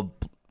Go-Go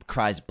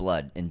cries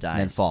blood and dies.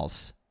 And then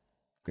falls.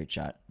 Great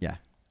shot. Yeah.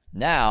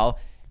 Now,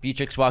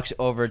 Beatrix walks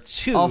over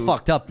to... all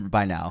fucked up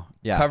by now.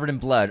 Yeah. Covered in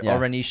blood,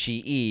 Ora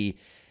Nishii.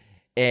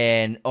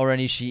 And Ora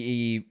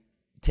Nishii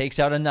takes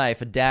out a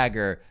knife, a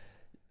dagger,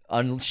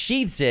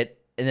 unsheathes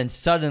it, and then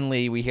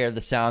suddenly we hear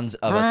the sounds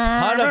of a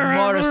ton of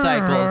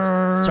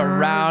motorcycles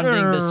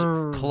surrounding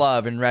this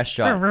club and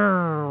restaurant.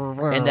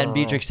 And then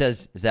Beatrix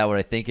says, "Is that what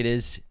I think it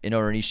is?" And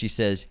Ora Nishii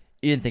says,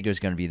 You didn't think it was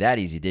going to be that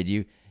easy, did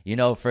you? You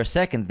know, for a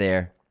second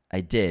there,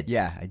 I did.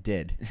 Yeah, I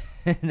did.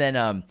 And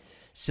then,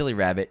 Silly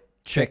Rabbit,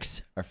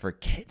 tricks are for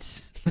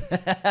kids.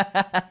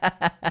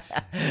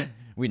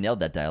 We nailed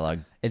that dialogue.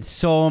 And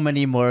so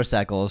many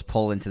motorcycles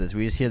pull into this.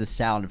 We just hear the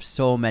sound of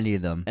so many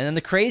of them. And then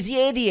the Crazy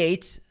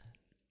 88.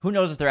 Who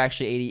knows if there are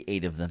actually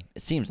 88 of them?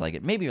 It seems like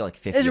it. Maybe like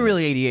 50. It's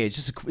really 88.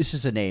 It's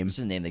just a name. It's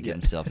just a name they give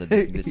themselves. I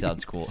think it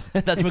sounds cool.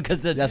 That's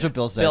because That's what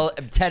Bill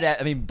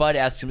said. Bud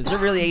asks him, "Is there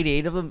really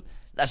 88 of them?"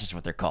 That's just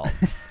what they're called.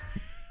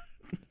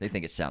 They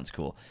think it sounds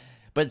cool,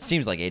 but it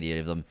seems like 88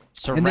 of them.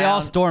 And they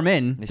all storm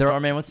in. They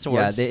storm in with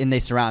swords. Yeah, and they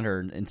surround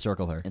her and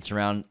encircle her. And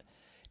surround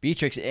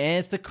Beatrix, and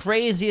it's the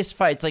craziest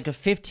fight. It's like a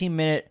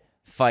 15-minute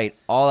fight,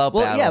 all out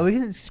battle. Well, yeah, we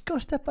can just go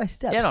step by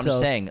step. Yeah, no, I'm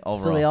just saying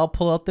overall. So they all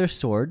pull out their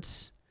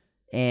swords,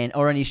 and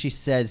Oranishi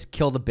says,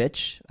 "Kill the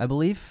bitch," I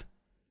believe.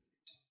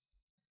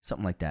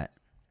 Something like that.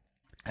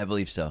 I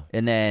believe so.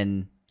 And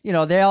then,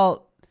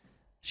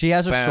 she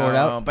has her sword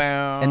out,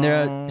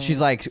 and she's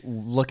like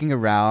looking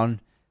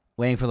around,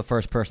 waiting for the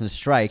first person to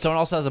strike. Someone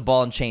also has a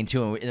ball and chain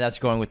too, and that's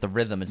going with the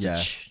rhythm.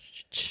 It's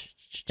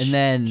and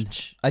then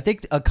I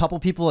think a couple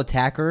people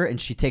attack her,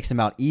 and she takes them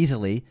out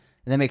easily,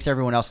 and that makes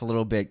everyone else a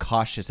little bit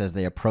cautious as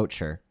they approach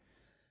her.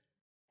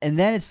 And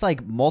then it's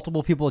like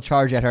multiple people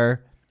charge at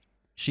her.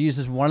 She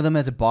uses one of them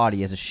as a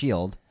body, as a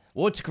shield.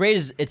 What's great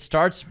is it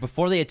starts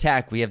before they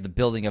attack. We have the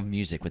building of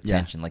music with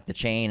tension, like the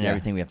chain and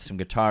everything. We have some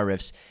guitar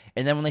riffs.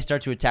 And then when they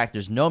start to attack,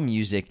 there's no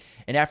music.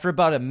 And after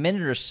about a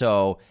minute or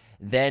so,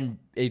 then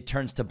it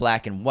turns to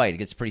black and white. It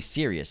gets pretty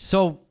serious.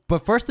 So,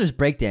 but first there's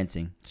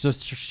breakdancing. So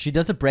she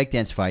does the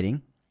breakdance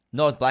fighting.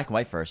 No, it's black and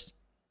white first.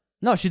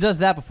 No, she does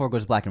that before it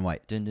goes black and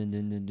white. Dun, dun,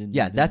 dun, dun, dun,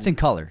 Yeah, dun, that's dun. in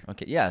color.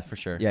 Okay, yeah, for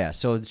sure. Yeah,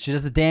 so she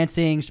does the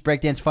dancing, she's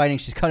breakdance fighting,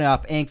 she's cutting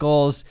off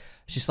ankles,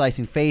 she's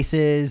slicing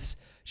faces,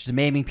 she's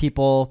maiming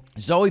people.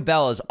 Zoe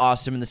Bell is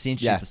awesome in the scene.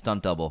 She's Yeah. the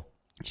stunt double.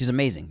 She's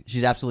amazing.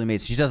 She's absolutely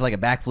amazing. She does like a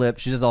backflip.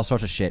 She does all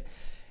sorts of shit.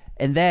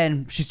 And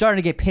then she's starting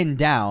to get pinned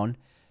down,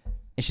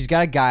 and she's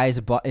got a guy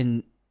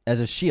as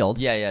a shield.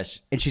 Yeah, yeah.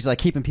 And she's like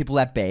keeping people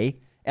at bay.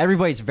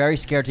 Everybody's very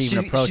scared to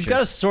even approach She's her.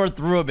 got a sword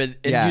through him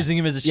and using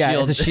him as a shield. Yeah,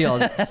 as a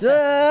shield.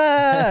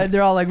 And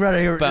they're all like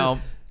running here.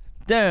 Boom.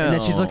 Down. And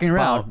then she's looking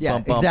around.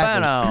 Yeah,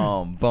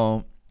 exactly.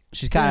 Boom.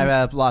 She's kind of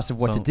at a loss of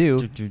what to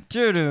do.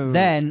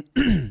 Then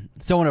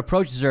someone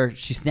approaches her.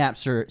 She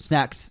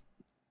snatches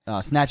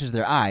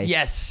their eye.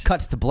 Yes.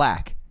 Cuts to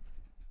black.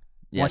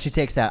 Yes. Once she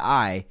takes that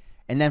eye,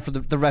 and then for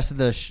the rest of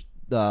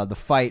the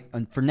fight,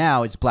 and for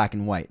now it's black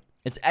and white.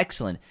 It's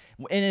excellent,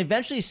 and it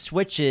eventually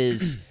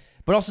switches.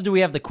 But also, do we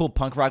have the cool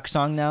punk rock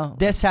song now?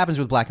 This happens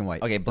with black and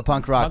white. Okay, the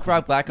punk rock,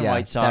 black and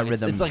white song. That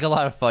rhythm. It's like a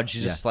lot of fun.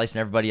 She's just slicing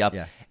everybody up.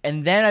 Yeah.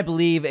 And then I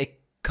believe it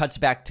cuts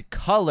back to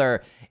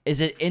color. Is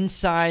it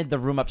inside the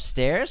room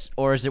upstairs,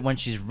 or is it when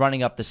she's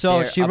running up the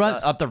stairs? She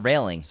runs up the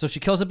railing. So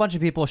she kills a bunch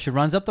of people. She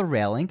runs up the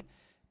railing,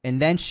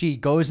 and then she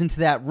goes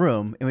into that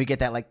room, and we get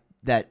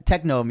that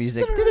techno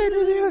music.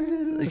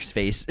 Like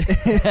space.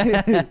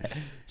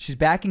 She's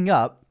backing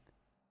up,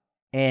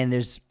 and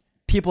there's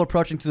people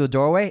approaching through the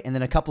doorway, and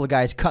then a couple of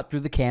guys cut through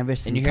the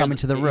canvas and come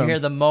into the room. You hear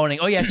the moaning.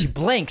 Oh yeah, she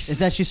blinks. And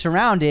then she's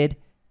surrounded.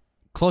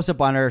 Close up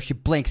on her, she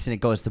blinks and it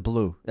goes to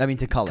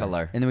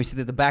color. And then we see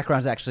that the background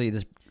is actually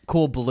this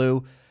cool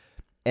blue,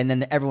 and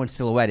then everyone's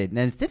silhouetted.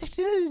 And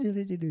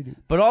then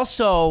But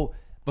also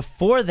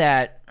before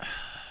that,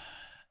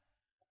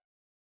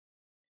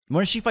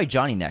 when does she fight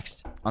Johnny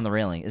next on the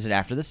railing? Is it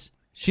after this?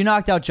 She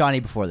knocked out Johnny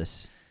before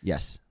this.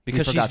 Yes.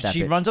 Because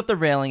she runs up the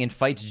railing and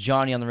fights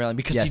Johnny on the railing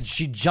because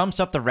she jumps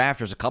up the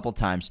rafters a couple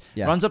times,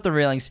 runs up the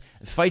railings,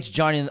 fights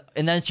Johnny,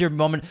 and then it's your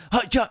moment.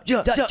 That's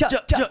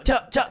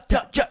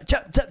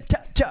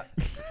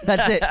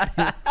it.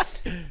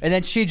 And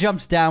then she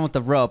jumps down with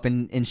the rope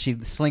and she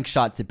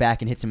slingshots it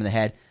back and hits him in the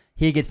head.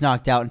 He gets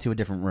knocked out into a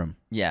different room.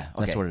 Yeah,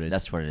 okay. That's what it is.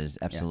 That's what it is.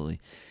 Absolutely.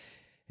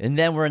 Yeah. And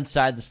then we're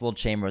inside this little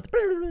chamber with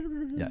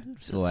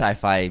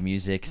sci-fi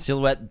music,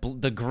 silhouette,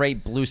 the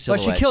great blue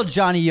silhouette. But she killed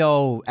Johnny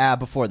Yo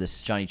before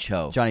this. Johnny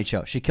Cho.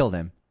 She killed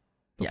him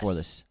before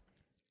this.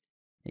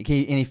 And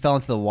he fell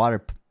into the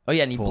water. Oh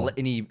yeah, and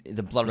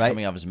the blood was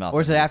coming out of his mouth.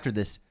 Or is it after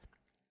this?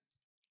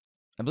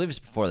 I believe it's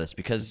before this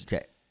because.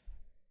 Okay.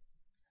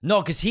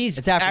 No, because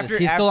it's after this.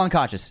 He's still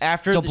unconscious.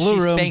 After she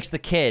spanks the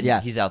kid,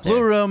 he's out there.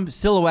 Blue room,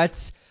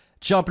 silhouettes,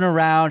 jumping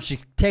around. She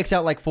takes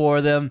out like 4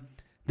 of them.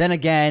 Then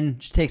again,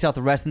 she takes out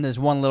the rest, and there's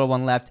one little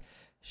one left.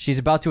 She's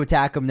about to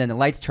attack him, then the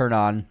lights turn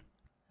on.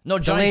 No,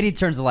 the lady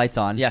turns the lights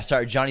on. Yeah,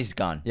 sorry, Johnny's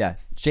gone. Yeah,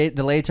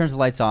 the lady turns the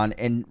lights on,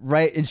 and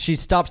she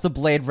stops the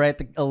blade right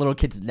at a little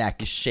kid's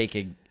neck. He's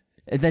shaking.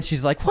 And then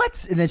she's like,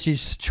 "What?" And then she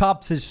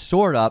chops his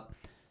sword up,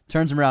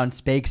 turns him around, and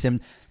spanks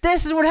him.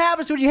 This is what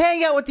happens when you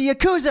hang out with the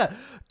Yakuza.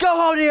 Go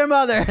home to your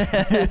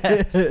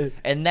mother.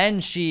 And then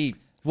she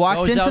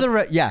walks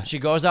into She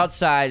goes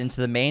outside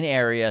into the main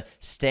area,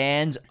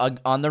 stands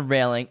on the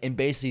railing, and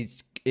basically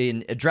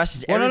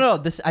addresses.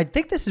 No. I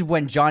think this is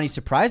when Johnny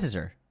surprises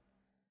her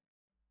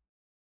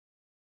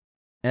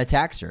and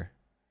attacks her.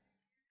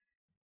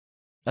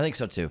 I think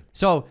so too.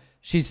 So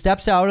she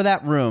steps out of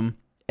that room,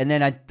 and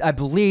then I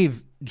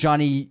believe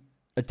Johnny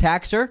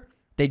attacks her,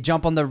 They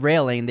jump on the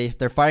railing.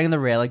 They're fighting on the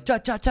railing. Cha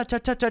cha cha cha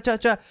cha cha cha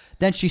cha.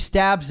 Then she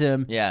stabs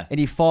him. Yeah. And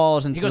he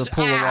falls into goes, the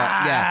pool of water.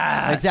 "Ah!"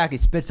 Yeah, exactly.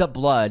 Spits up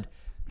blood.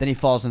 Then he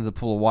falls into the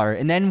pool of water.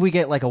 And then we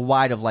get like a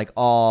wide of like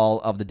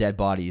all of the dead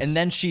bodies. And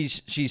then she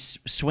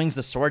swings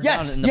the sword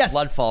Yes, down, and the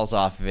blood falls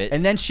off of it.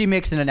 And then she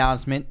makes an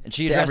announcement And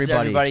she to addresses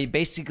everybody.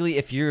 Basically,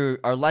 if you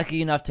are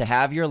lucky enough to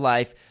have your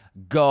life,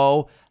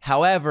 go.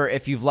 However,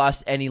 if you've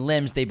lost any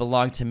limbs, they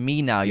belong to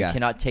me now. You Yeah.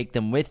 cannot take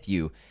them with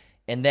you.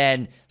 And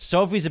then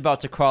Sophie's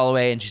about to crawl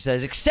away, and she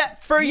says,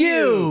 "Except for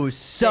you,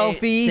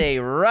 Sophie. Stay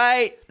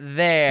right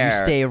there. You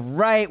stay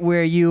right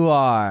where you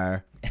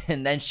are."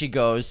 And then she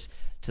goes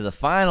to the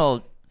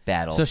final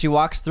battle. So she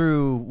walks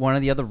through one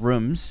of the other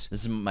rooms,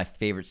 This is my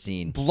favorite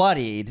scene.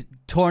 bloodied,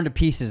 torn to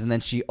pieces, and then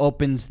she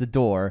opens the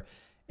door,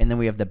 and then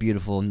we have the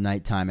beautiful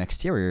nighttime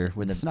exterior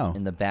with the snow.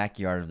 In the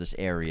backyard of this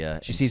area.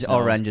 She in sees snow.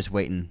 Oren just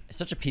waiting. It's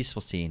such a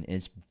peaceful scene, and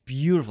it's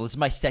beautiful. This is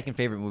my second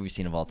favorite movie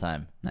scene of all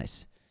time.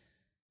 Nice.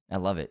 I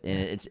love it. And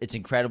it's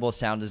incredible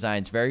sound design.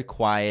 It's very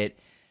quiet.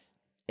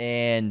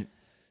 And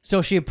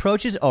So she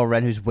approaches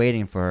Oren, who's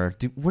waiting for her.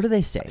 What do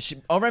they say?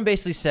 Oren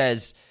basically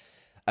says,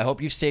 I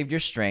hope you've saved your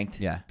strength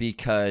Yeah.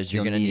 because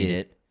you're You'll going to need need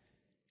it. it.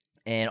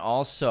 And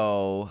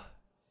also,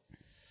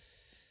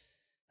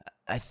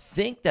 I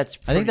think that's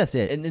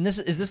it. And this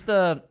is this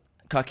the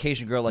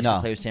Caucasian girl likes No. to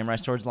play with samurai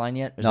swords line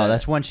yet? Is No, that-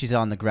 that's when she's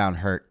on the ground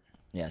hurt,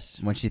 Yes.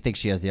 when she thinks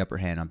she has the upper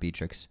hand on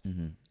Beatrix.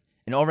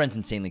 And Oren's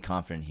insanely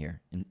confident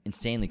here.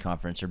 Insanely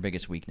confident. It's her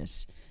biggest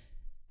weakness.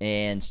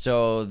 And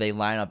so they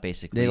line up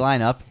basically. They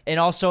line up. And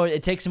also,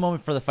 it takes a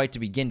moment for the fight to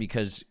begin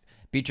because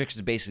Beatrix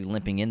is basically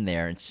limping in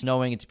there. It's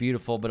snowing. It's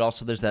beautiful. But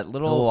also, there's that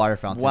little water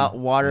fountain.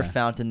 Water Yeah.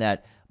 fountain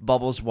that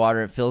bubbles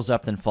water. It fills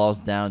up, then falls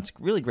down. It's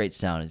really great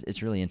sound.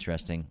 It's really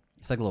interesting.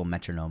 It's like a little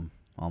metronome,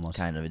 almost.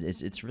 Kind of.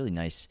 It's really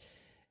nice.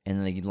 And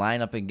then they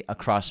line up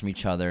across from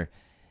each other.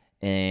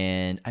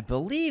 And I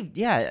believe,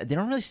 they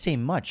don't really say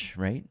much,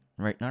 right?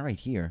 Not right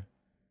here.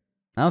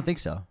 I don't think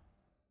so.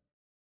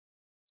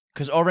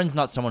 Because Oren's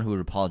not someone who would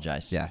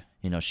apologize. Yeah.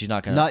 She's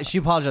not going to. No, she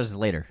apologizes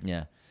later.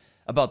 Yeah.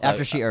 About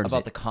After she earns about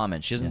it. the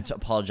comment. She doesn't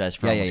apologize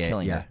for Yeah, almost yeah,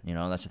 killing yeah.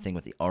 her. That's the thing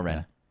with the Oren.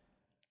 Yeah.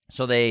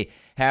 So they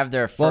have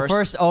their first. Well,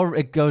 first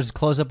it goes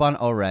close up on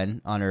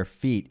Oren on her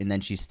feet, and then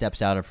she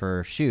steps out of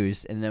her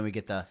shoes, and then we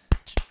get the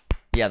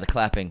the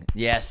clapping.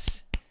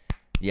 Yes.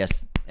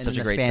 Yes. and Such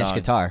then a the great Spanish song.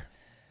 guitar.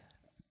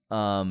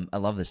 I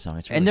love this song.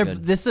 It's really And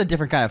good. this is a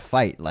different kind of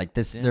fight. Like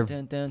this, they're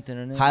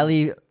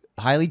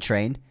highly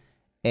trained,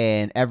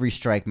 and every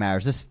strike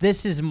matters.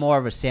 This is more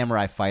of a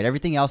samurai fight.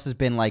 Everything else has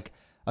been like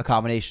a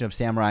combination of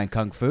samurai and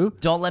kung fu.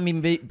 Don't let me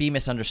be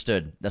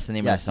misunderstood. That's the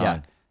name of the song.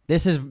 Yeah.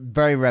 This is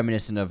very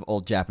reminiscent of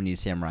old Japanese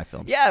samurai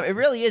films. Yeah, it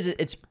really is.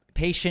 It's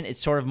patient. It's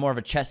sort of more of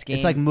a chess game.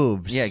 It's like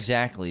moves. Yeah,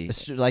 exactly.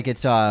 It's like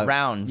it's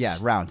Rounds. Yeah,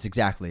 rounds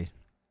exactly.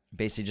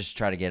 Basically, just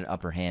try to get an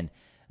upper hand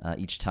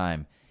each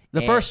time.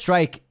 The first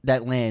strike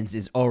that lands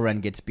is Oren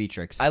gets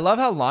Beatrix. I love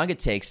how long it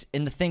takes.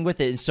 And the thing with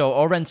it, so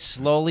Oren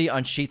slowly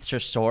unsheaths her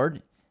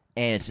sword,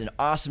 and it's an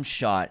awesome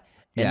shot.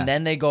 And Yeah.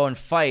 then they go and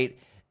fight.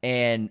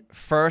 And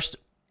first,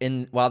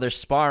 while they're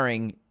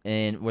sparring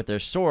and with their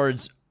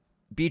swords,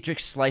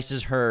 Beatrix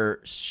slices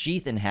her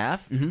sheath in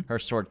half, her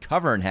sword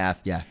cover in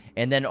half. Yeah.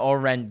 And then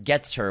Oren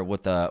gets her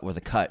with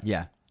a cut.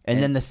 yeah,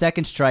 and then the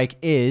second strike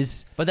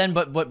is But then,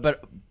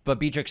 but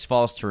Beatrix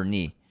falls to her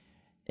knee,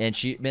 and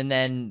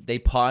then they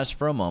pause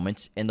for a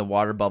moment, and the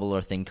water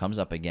bubbler thing comes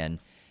up again,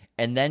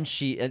 and then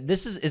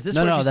this is this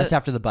no, where no, she that's said-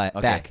 after the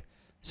back.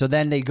 So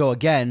then they go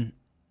again,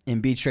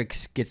 and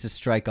Beatrix gets a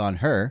strike on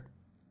her.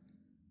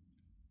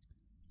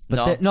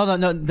 But No.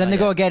 no. Then they yet.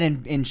 go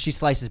again, and she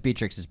slices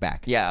Beatrix's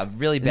back. Yeah, a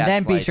really and bad.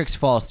 then slice. Beatrix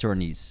falls to her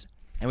knees.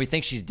 and we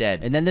think she's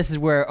dead. And then this is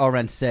where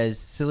Oren says,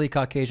 "Silly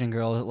Caucasian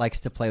girl likes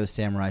to play with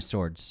samurai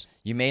swords."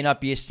 You may not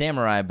be a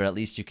samurai, but at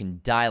least you can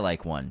die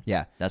like one.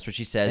 Yeah. That's what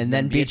she says. And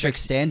then Beatrix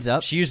stands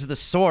up. She uses the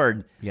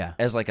sword Yeah.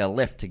 as like a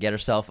lift to get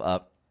herself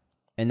up.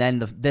 And then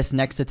this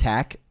next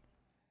attack,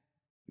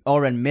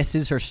 Oren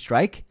misses her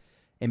strike,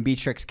 and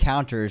Beatrix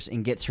counters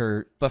and gets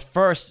her. But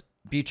first,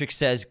 Beatrix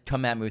says,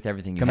 "Come at me with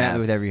everything you Come have." at me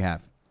with whatever you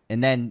have.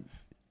 And then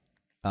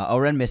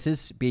Oren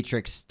misses.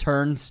 Beatrix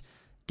turns,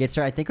 gets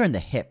her, I think, her in the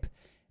hip.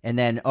 And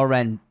then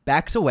Oren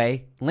backs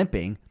away,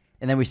 limping.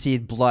 And then we see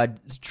blood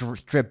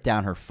drip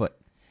down her foot.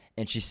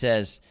 And she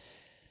says,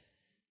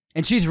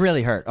 And she's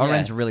really hurt.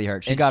 Oren's Yeah. really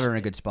hurt. She And got her in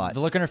a good spot. The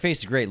look on her face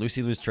is great.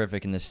 Lucy Liu's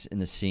terrific in this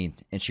scene,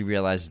 and she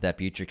realizes that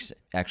Beatrix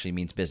actually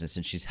means business,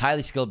 and she's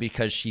highly skilled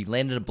because she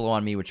landed a blow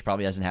on me, which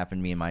probably hasn't happened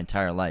to me in my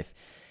entire life.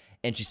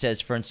 And she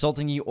says, "For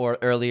insulting you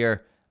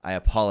earlier, I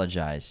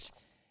apologize."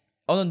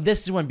 Oh, and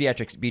this is when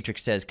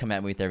Beatrix says, "Come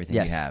at me with everything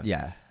Yes. you have."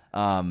 Yeah.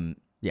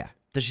 Yeah.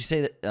 Does she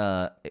say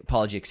that?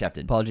 Apology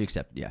accepted. Apology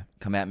accepted. Yeah.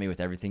 Come at me with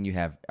everything you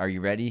have. Are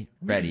you ready?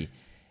 Ready.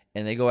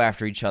 And they go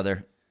after each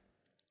other,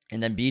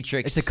 and then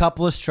Beatrix. It's a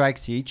couple of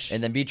strikes each.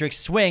 And then Beatrix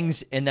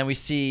swings, and then we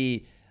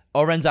see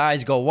Oren's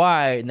eyes go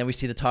wide, and then we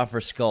see the top of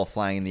her skull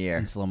flying in the air.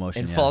 In slow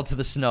motion, And yeah. fall to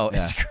the snow.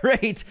 Yeah. It's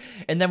great.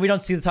 And then we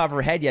don't see the top of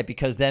her head yet,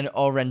 because then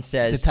Oren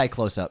says, It's a tight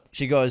close-up.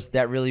 she goes,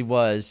 "That really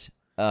was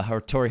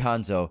Hattori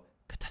Hanzo."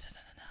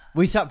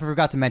 We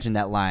forgot to mention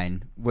that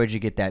line. Where'd you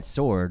get that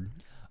sword?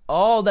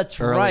 Oh, that's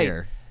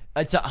Earlier.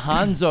 right. It's a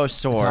Hanzo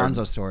sword. It's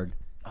Hanzo's sword.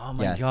 Oh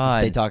my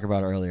god. They talk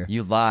about it earlier.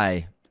 You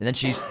lie. And then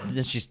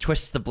she's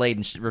twists the blade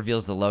and she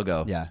reveals the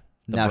logo. Yeah.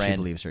 The Now she brand.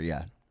 believes her,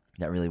 yeah.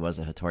 That really was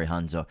a Hattori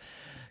Hanzo.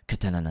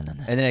 Katana.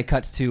 And then it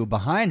cuts to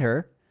behind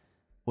her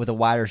with a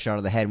wider shot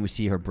of the head, and we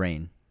see her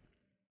brain.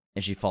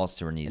 And she falls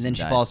to her knees. And then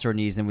she dies. falls to her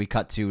knees, and we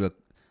cut to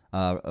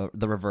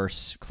the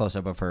reverse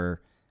close-up of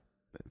her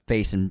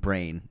face and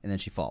brain, and then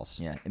she falls.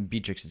 Yeah, and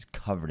Beatrix is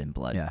covered in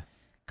blood. Yeah.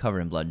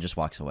 Covered in blood and just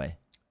walks away.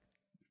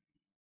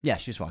 Yeah,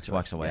 she just walks She away.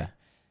 walks away. Yeah.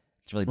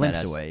 It's really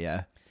Limps badass. away,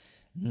 yeah.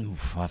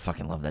 Oof, I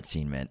fucking love that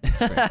scene, man.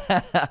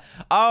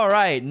 All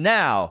right,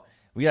 now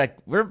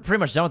we're pretty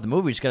much done with the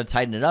movie. We just got to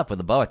tighten it up with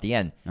a bow at the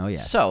end. Oh, yeah.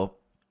 So,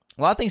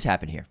 a lot of things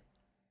happen here.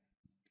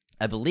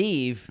 I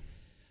believe.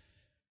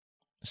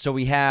 So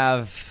we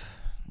have,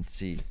 let's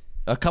see,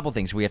 a couple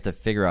things we have to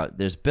figure out.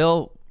 There's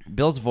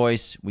Bill's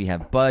voice. We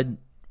have Bud.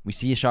 We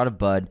see a shot of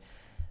Bud.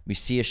 We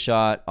see a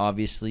shot,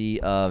 obviously,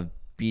 of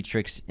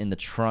Beatrix in the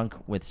trunk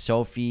with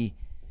Sophie.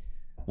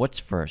 What's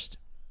first?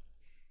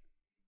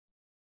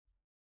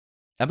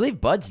 I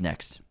believe Bud's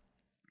next.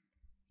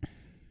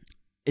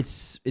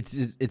 It's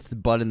the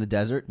Bud in the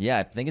desert. Yeah,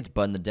 I think it's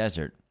Bud in the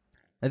desert.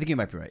 I think you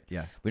might be right,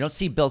 yeah. We don't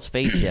see Bill's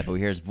face yet, but we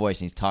hear his voice,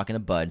 and he's talking to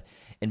Bud.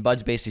 And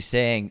Bud's basically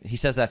saying, he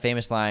says that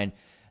famous line,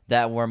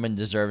 that woman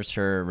deserves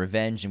her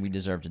revenge, and we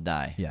deserve to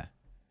die. Yeah.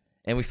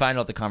 And we find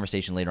out the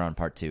conversation later on in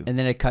part 2. And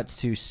then it cuts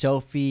to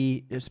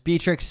Sophie.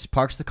 Beatrix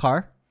parks the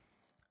car,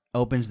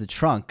 opens the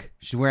trunk.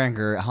 She's wearing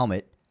her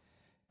helmet.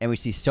 And we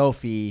see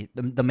Sophie,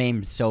 the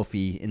main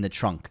Sophie, in the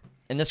trunk.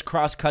 And this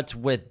cross cuts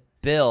with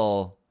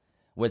Bill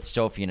with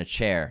Sophie in a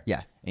chair.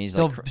 Yeah. And he's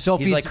So like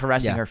Sophie's- he's like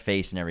caressing yeah. her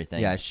face and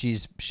everything. Yeah,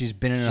 she's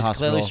been in a She's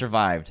hospital. clearly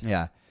survived.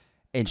 Yeah.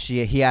 And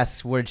he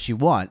asks, what did she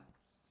want?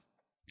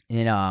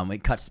 And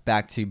it cuts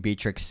back to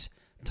Beatrix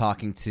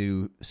talking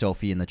to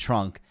Sophie in the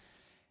trunk.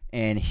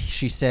 And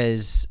she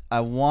says, I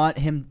want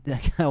him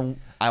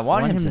I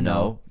want him to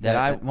know that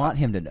I want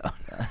him to know.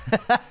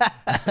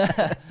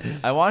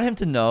 I want him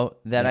to know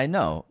that I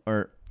know.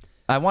 Or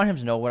I want him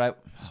to know what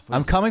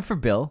I'm coming for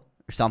Bill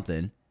or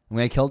something. I'm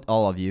going to kill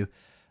all of you.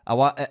 I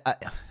want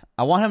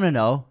him to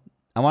know.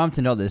 I want him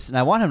to know this. And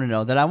I want him to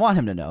know that I want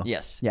him to know.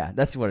 Yes. Yeah,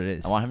 that's what it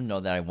is. I want him to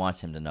know that I want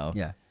him to know.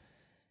 Yeah.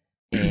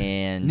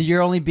 And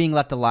You're only being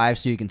left alive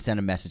so you can send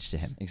a message to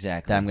him.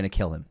 exactly. That I'm going to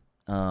kill him.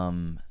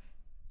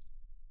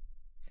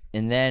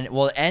 And then,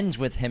 well, it ends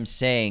with him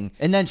saying,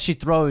 And then she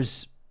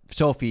throws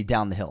Sophie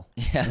down the hill.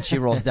 Yeah. And she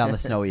rolls down the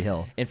snowy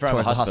hill. In front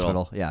of towards a the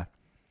hospital. Yeah.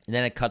 and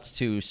then it cuts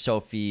to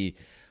Sophie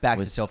Back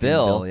with to Sophie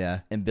Bill, and Bill, yeah.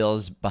 And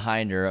Bill's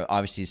behind her.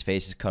 Obviously, his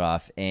face is cut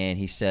off, and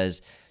he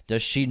says,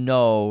 "Does she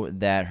know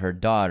that her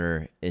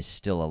daughter is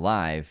still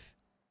alive?"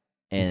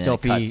 And then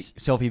it cuts-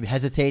 Sophie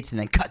hesitates and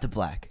then cut to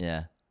black.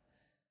 yeah,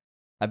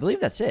 I believe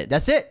that's it.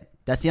 That's it.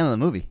 That's the end of the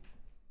movie.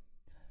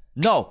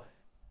 No,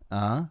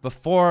 Uh-huh.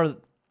 before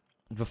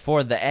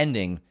the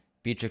ending,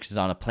 Beatrix is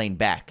on a plane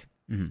back,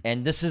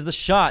 and this is the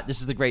shot. This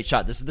is the great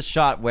shot. This is the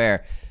shot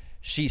where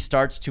she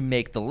starts to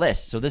make the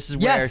list. So this is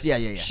where Yes,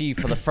 yeah. she,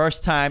 for the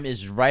first time,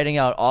 is writing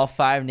out all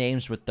 5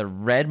 names with the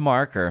red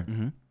marker,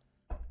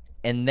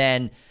 and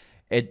then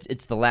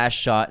it's the last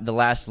shot. The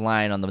last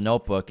line on the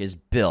notebook is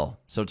Bill.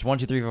 So it's 1,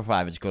 2, 3, 4,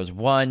 5. It goes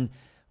 1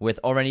 with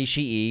Oren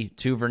Ishii,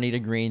 2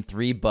 Vernita Green,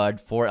 3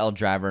 Bud, 4 El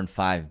Driver, and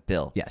 5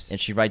 Bill. Yes.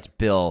 And she writes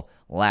Bill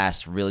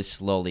last really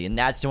slowly, and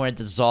that's when it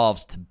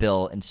dissolves to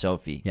Bill and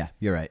Sophie. Yeah,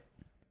 you're right.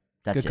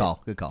 That's Good it.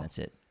 call. Good call. That's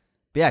it.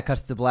 But yeah, it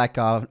cuts to black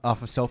off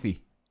of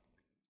Sophie.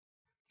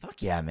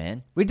 Fuck yeah,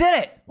 man. We did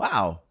it.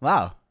 Wow.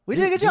 Wow. We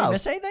did a good Did we job.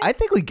 miss anything? I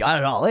think we got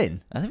it all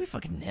in. I think we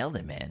fucking nailed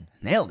it, man.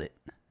 Nailed it.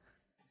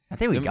 I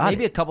think we got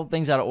Maybe it. a couple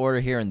things out of order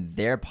here and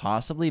there,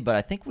 possibly, but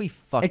I think we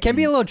fucking. It can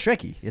be a little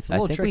tricky. It's a I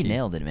little think tricky. we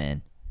nailed it,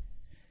 man.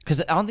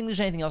 Because I don't think there's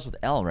anything else with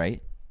Elle,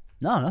 right?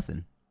 No,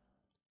 nothing.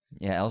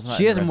 Yeah, Elle's not.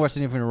 She has a more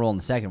significant role in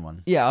the second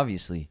one. Yeah,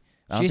 obviously.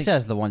 I don't She think-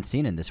 says the one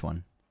scene in this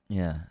one.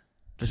 Yeah.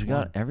 Just we got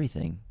one.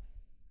 everything.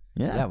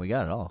 Yeah. Yeah, we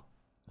got it all.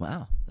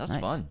 Wow, that was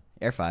Nice. fun.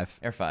 Air 5.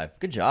 Air 5.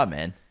 Good job,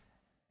 man.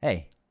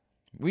 Hey,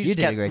 We You just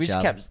did a kept, great we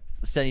job. just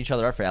kept setting each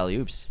other up for alley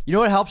oops. you know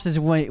what helps is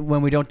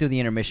when we don't do the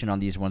intermission on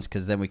these ones,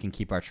 because then we can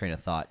keep our train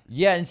of thought.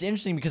 Yeah, and it's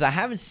interesting because I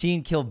haven't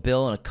seen Kill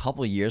Bill in a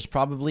couple years,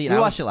 probably. And We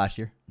I watched it last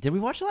year. Did we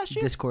watch it last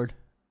year? Discord.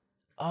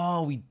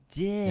 Oh, we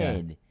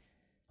did.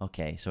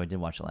 Okay, so I did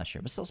watch it last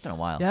year, but still, it's been a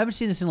while. Yeah, I haven't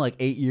seen this in like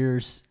 8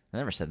 years. I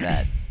never said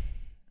that.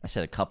 I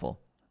said a couple.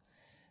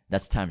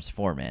 That's times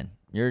 4, man.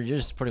 You're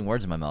just putting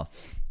words in my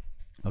mouth.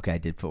 Okay, I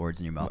did put words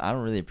in your mouth. I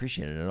don't really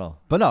appreciate it at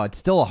all. But no, it's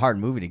still a hard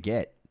movie to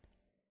get.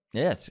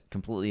 Yeah, it's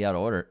completely out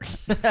of order.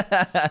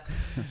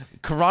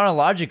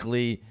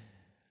 Chronologically,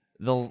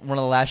 one of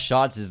the last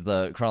shots is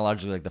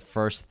chronologically like the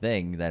first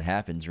thing that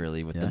happens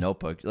really with the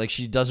notebook. Like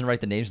she doesn't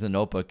write the names in the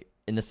notebook,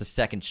 and this the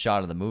second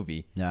shot of the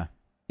movie Yeah.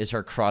 is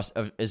her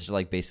is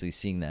like basically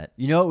seeing that.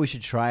 You know what we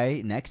should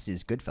try next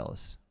is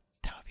Goodfellas.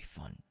 That would be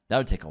fun. That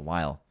would take a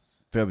while.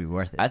 But it'll be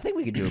worth it. I think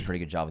we could do a pretty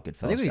good job with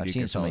Goodfellas. we could I've do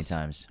seen it so many Goodfellas.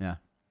 times. Yeah.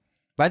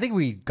 But I think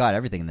we got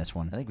everything in this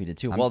one. I think we did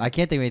too. I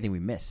can't think of anything we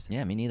missed.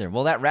 Yeah, me neither.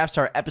 Well, that wraps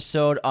our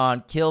episode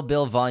on Kill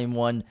Bill Volume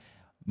 1,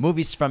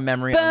 Movies from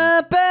Memory.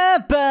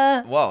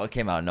 Whoa, it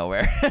came out of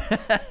nowhere.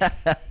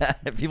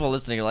 People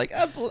listening are like,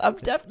 I'm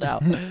deaf now.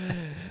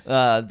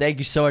 Thank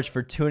you so much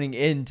for tuning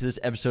in to this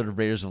episode of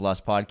Raiders of the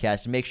Lost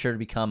Podcast. Make sure to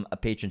become a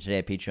patron today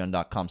at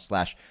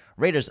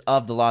patreon.com/Raiders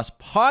of the Lost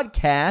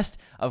Podcast.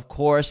 Of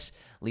course,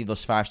 leave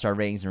those 5-star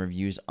ratings and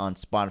reviews on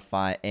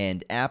Spotify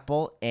and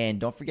Apple. And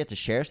don't forget to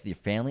share us with your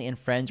family and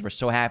friends. We're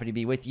so happy to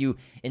be with you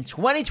in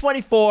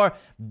 2024.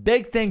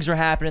 Big things are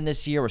happening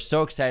this year. We're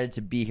so excited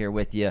to be here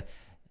with you.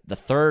 The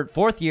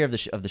fourth year of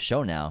the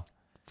show now.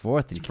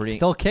 Fourth,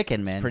 still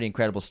kicking, man. It's pretty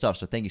incredible stuff.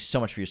 So thank you so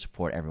much for your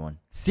support, everyone.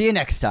 See you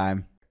next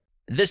time.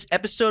 This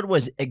episode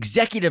was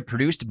executive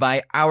produced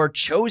by our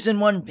chosen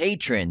one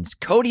patrons,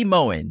 Cody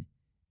Moen,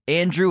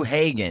 Andrew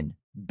Hagan,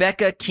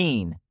 Becca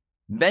Keene,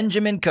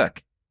 Benjamin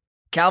Cook,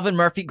 Calvin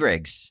Murphy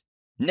Griggs,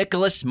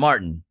 Nicholas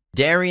Martin,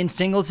 Darian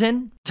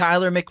Singleton,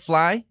 Tyler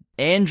McFly,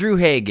 Andrew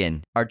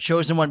Hagan. Our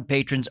chosen one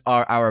patrons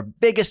are our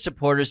biggest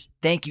supporters.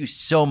 Thank you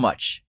so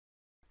much.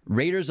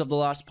 Raiders of the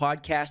Lost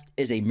Podcast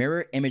is a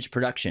mirror image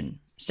production.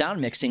 Sound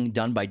mixing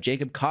done by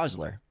Jacob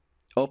Kosler.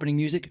 Opening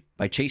music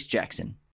by Chase Jackson.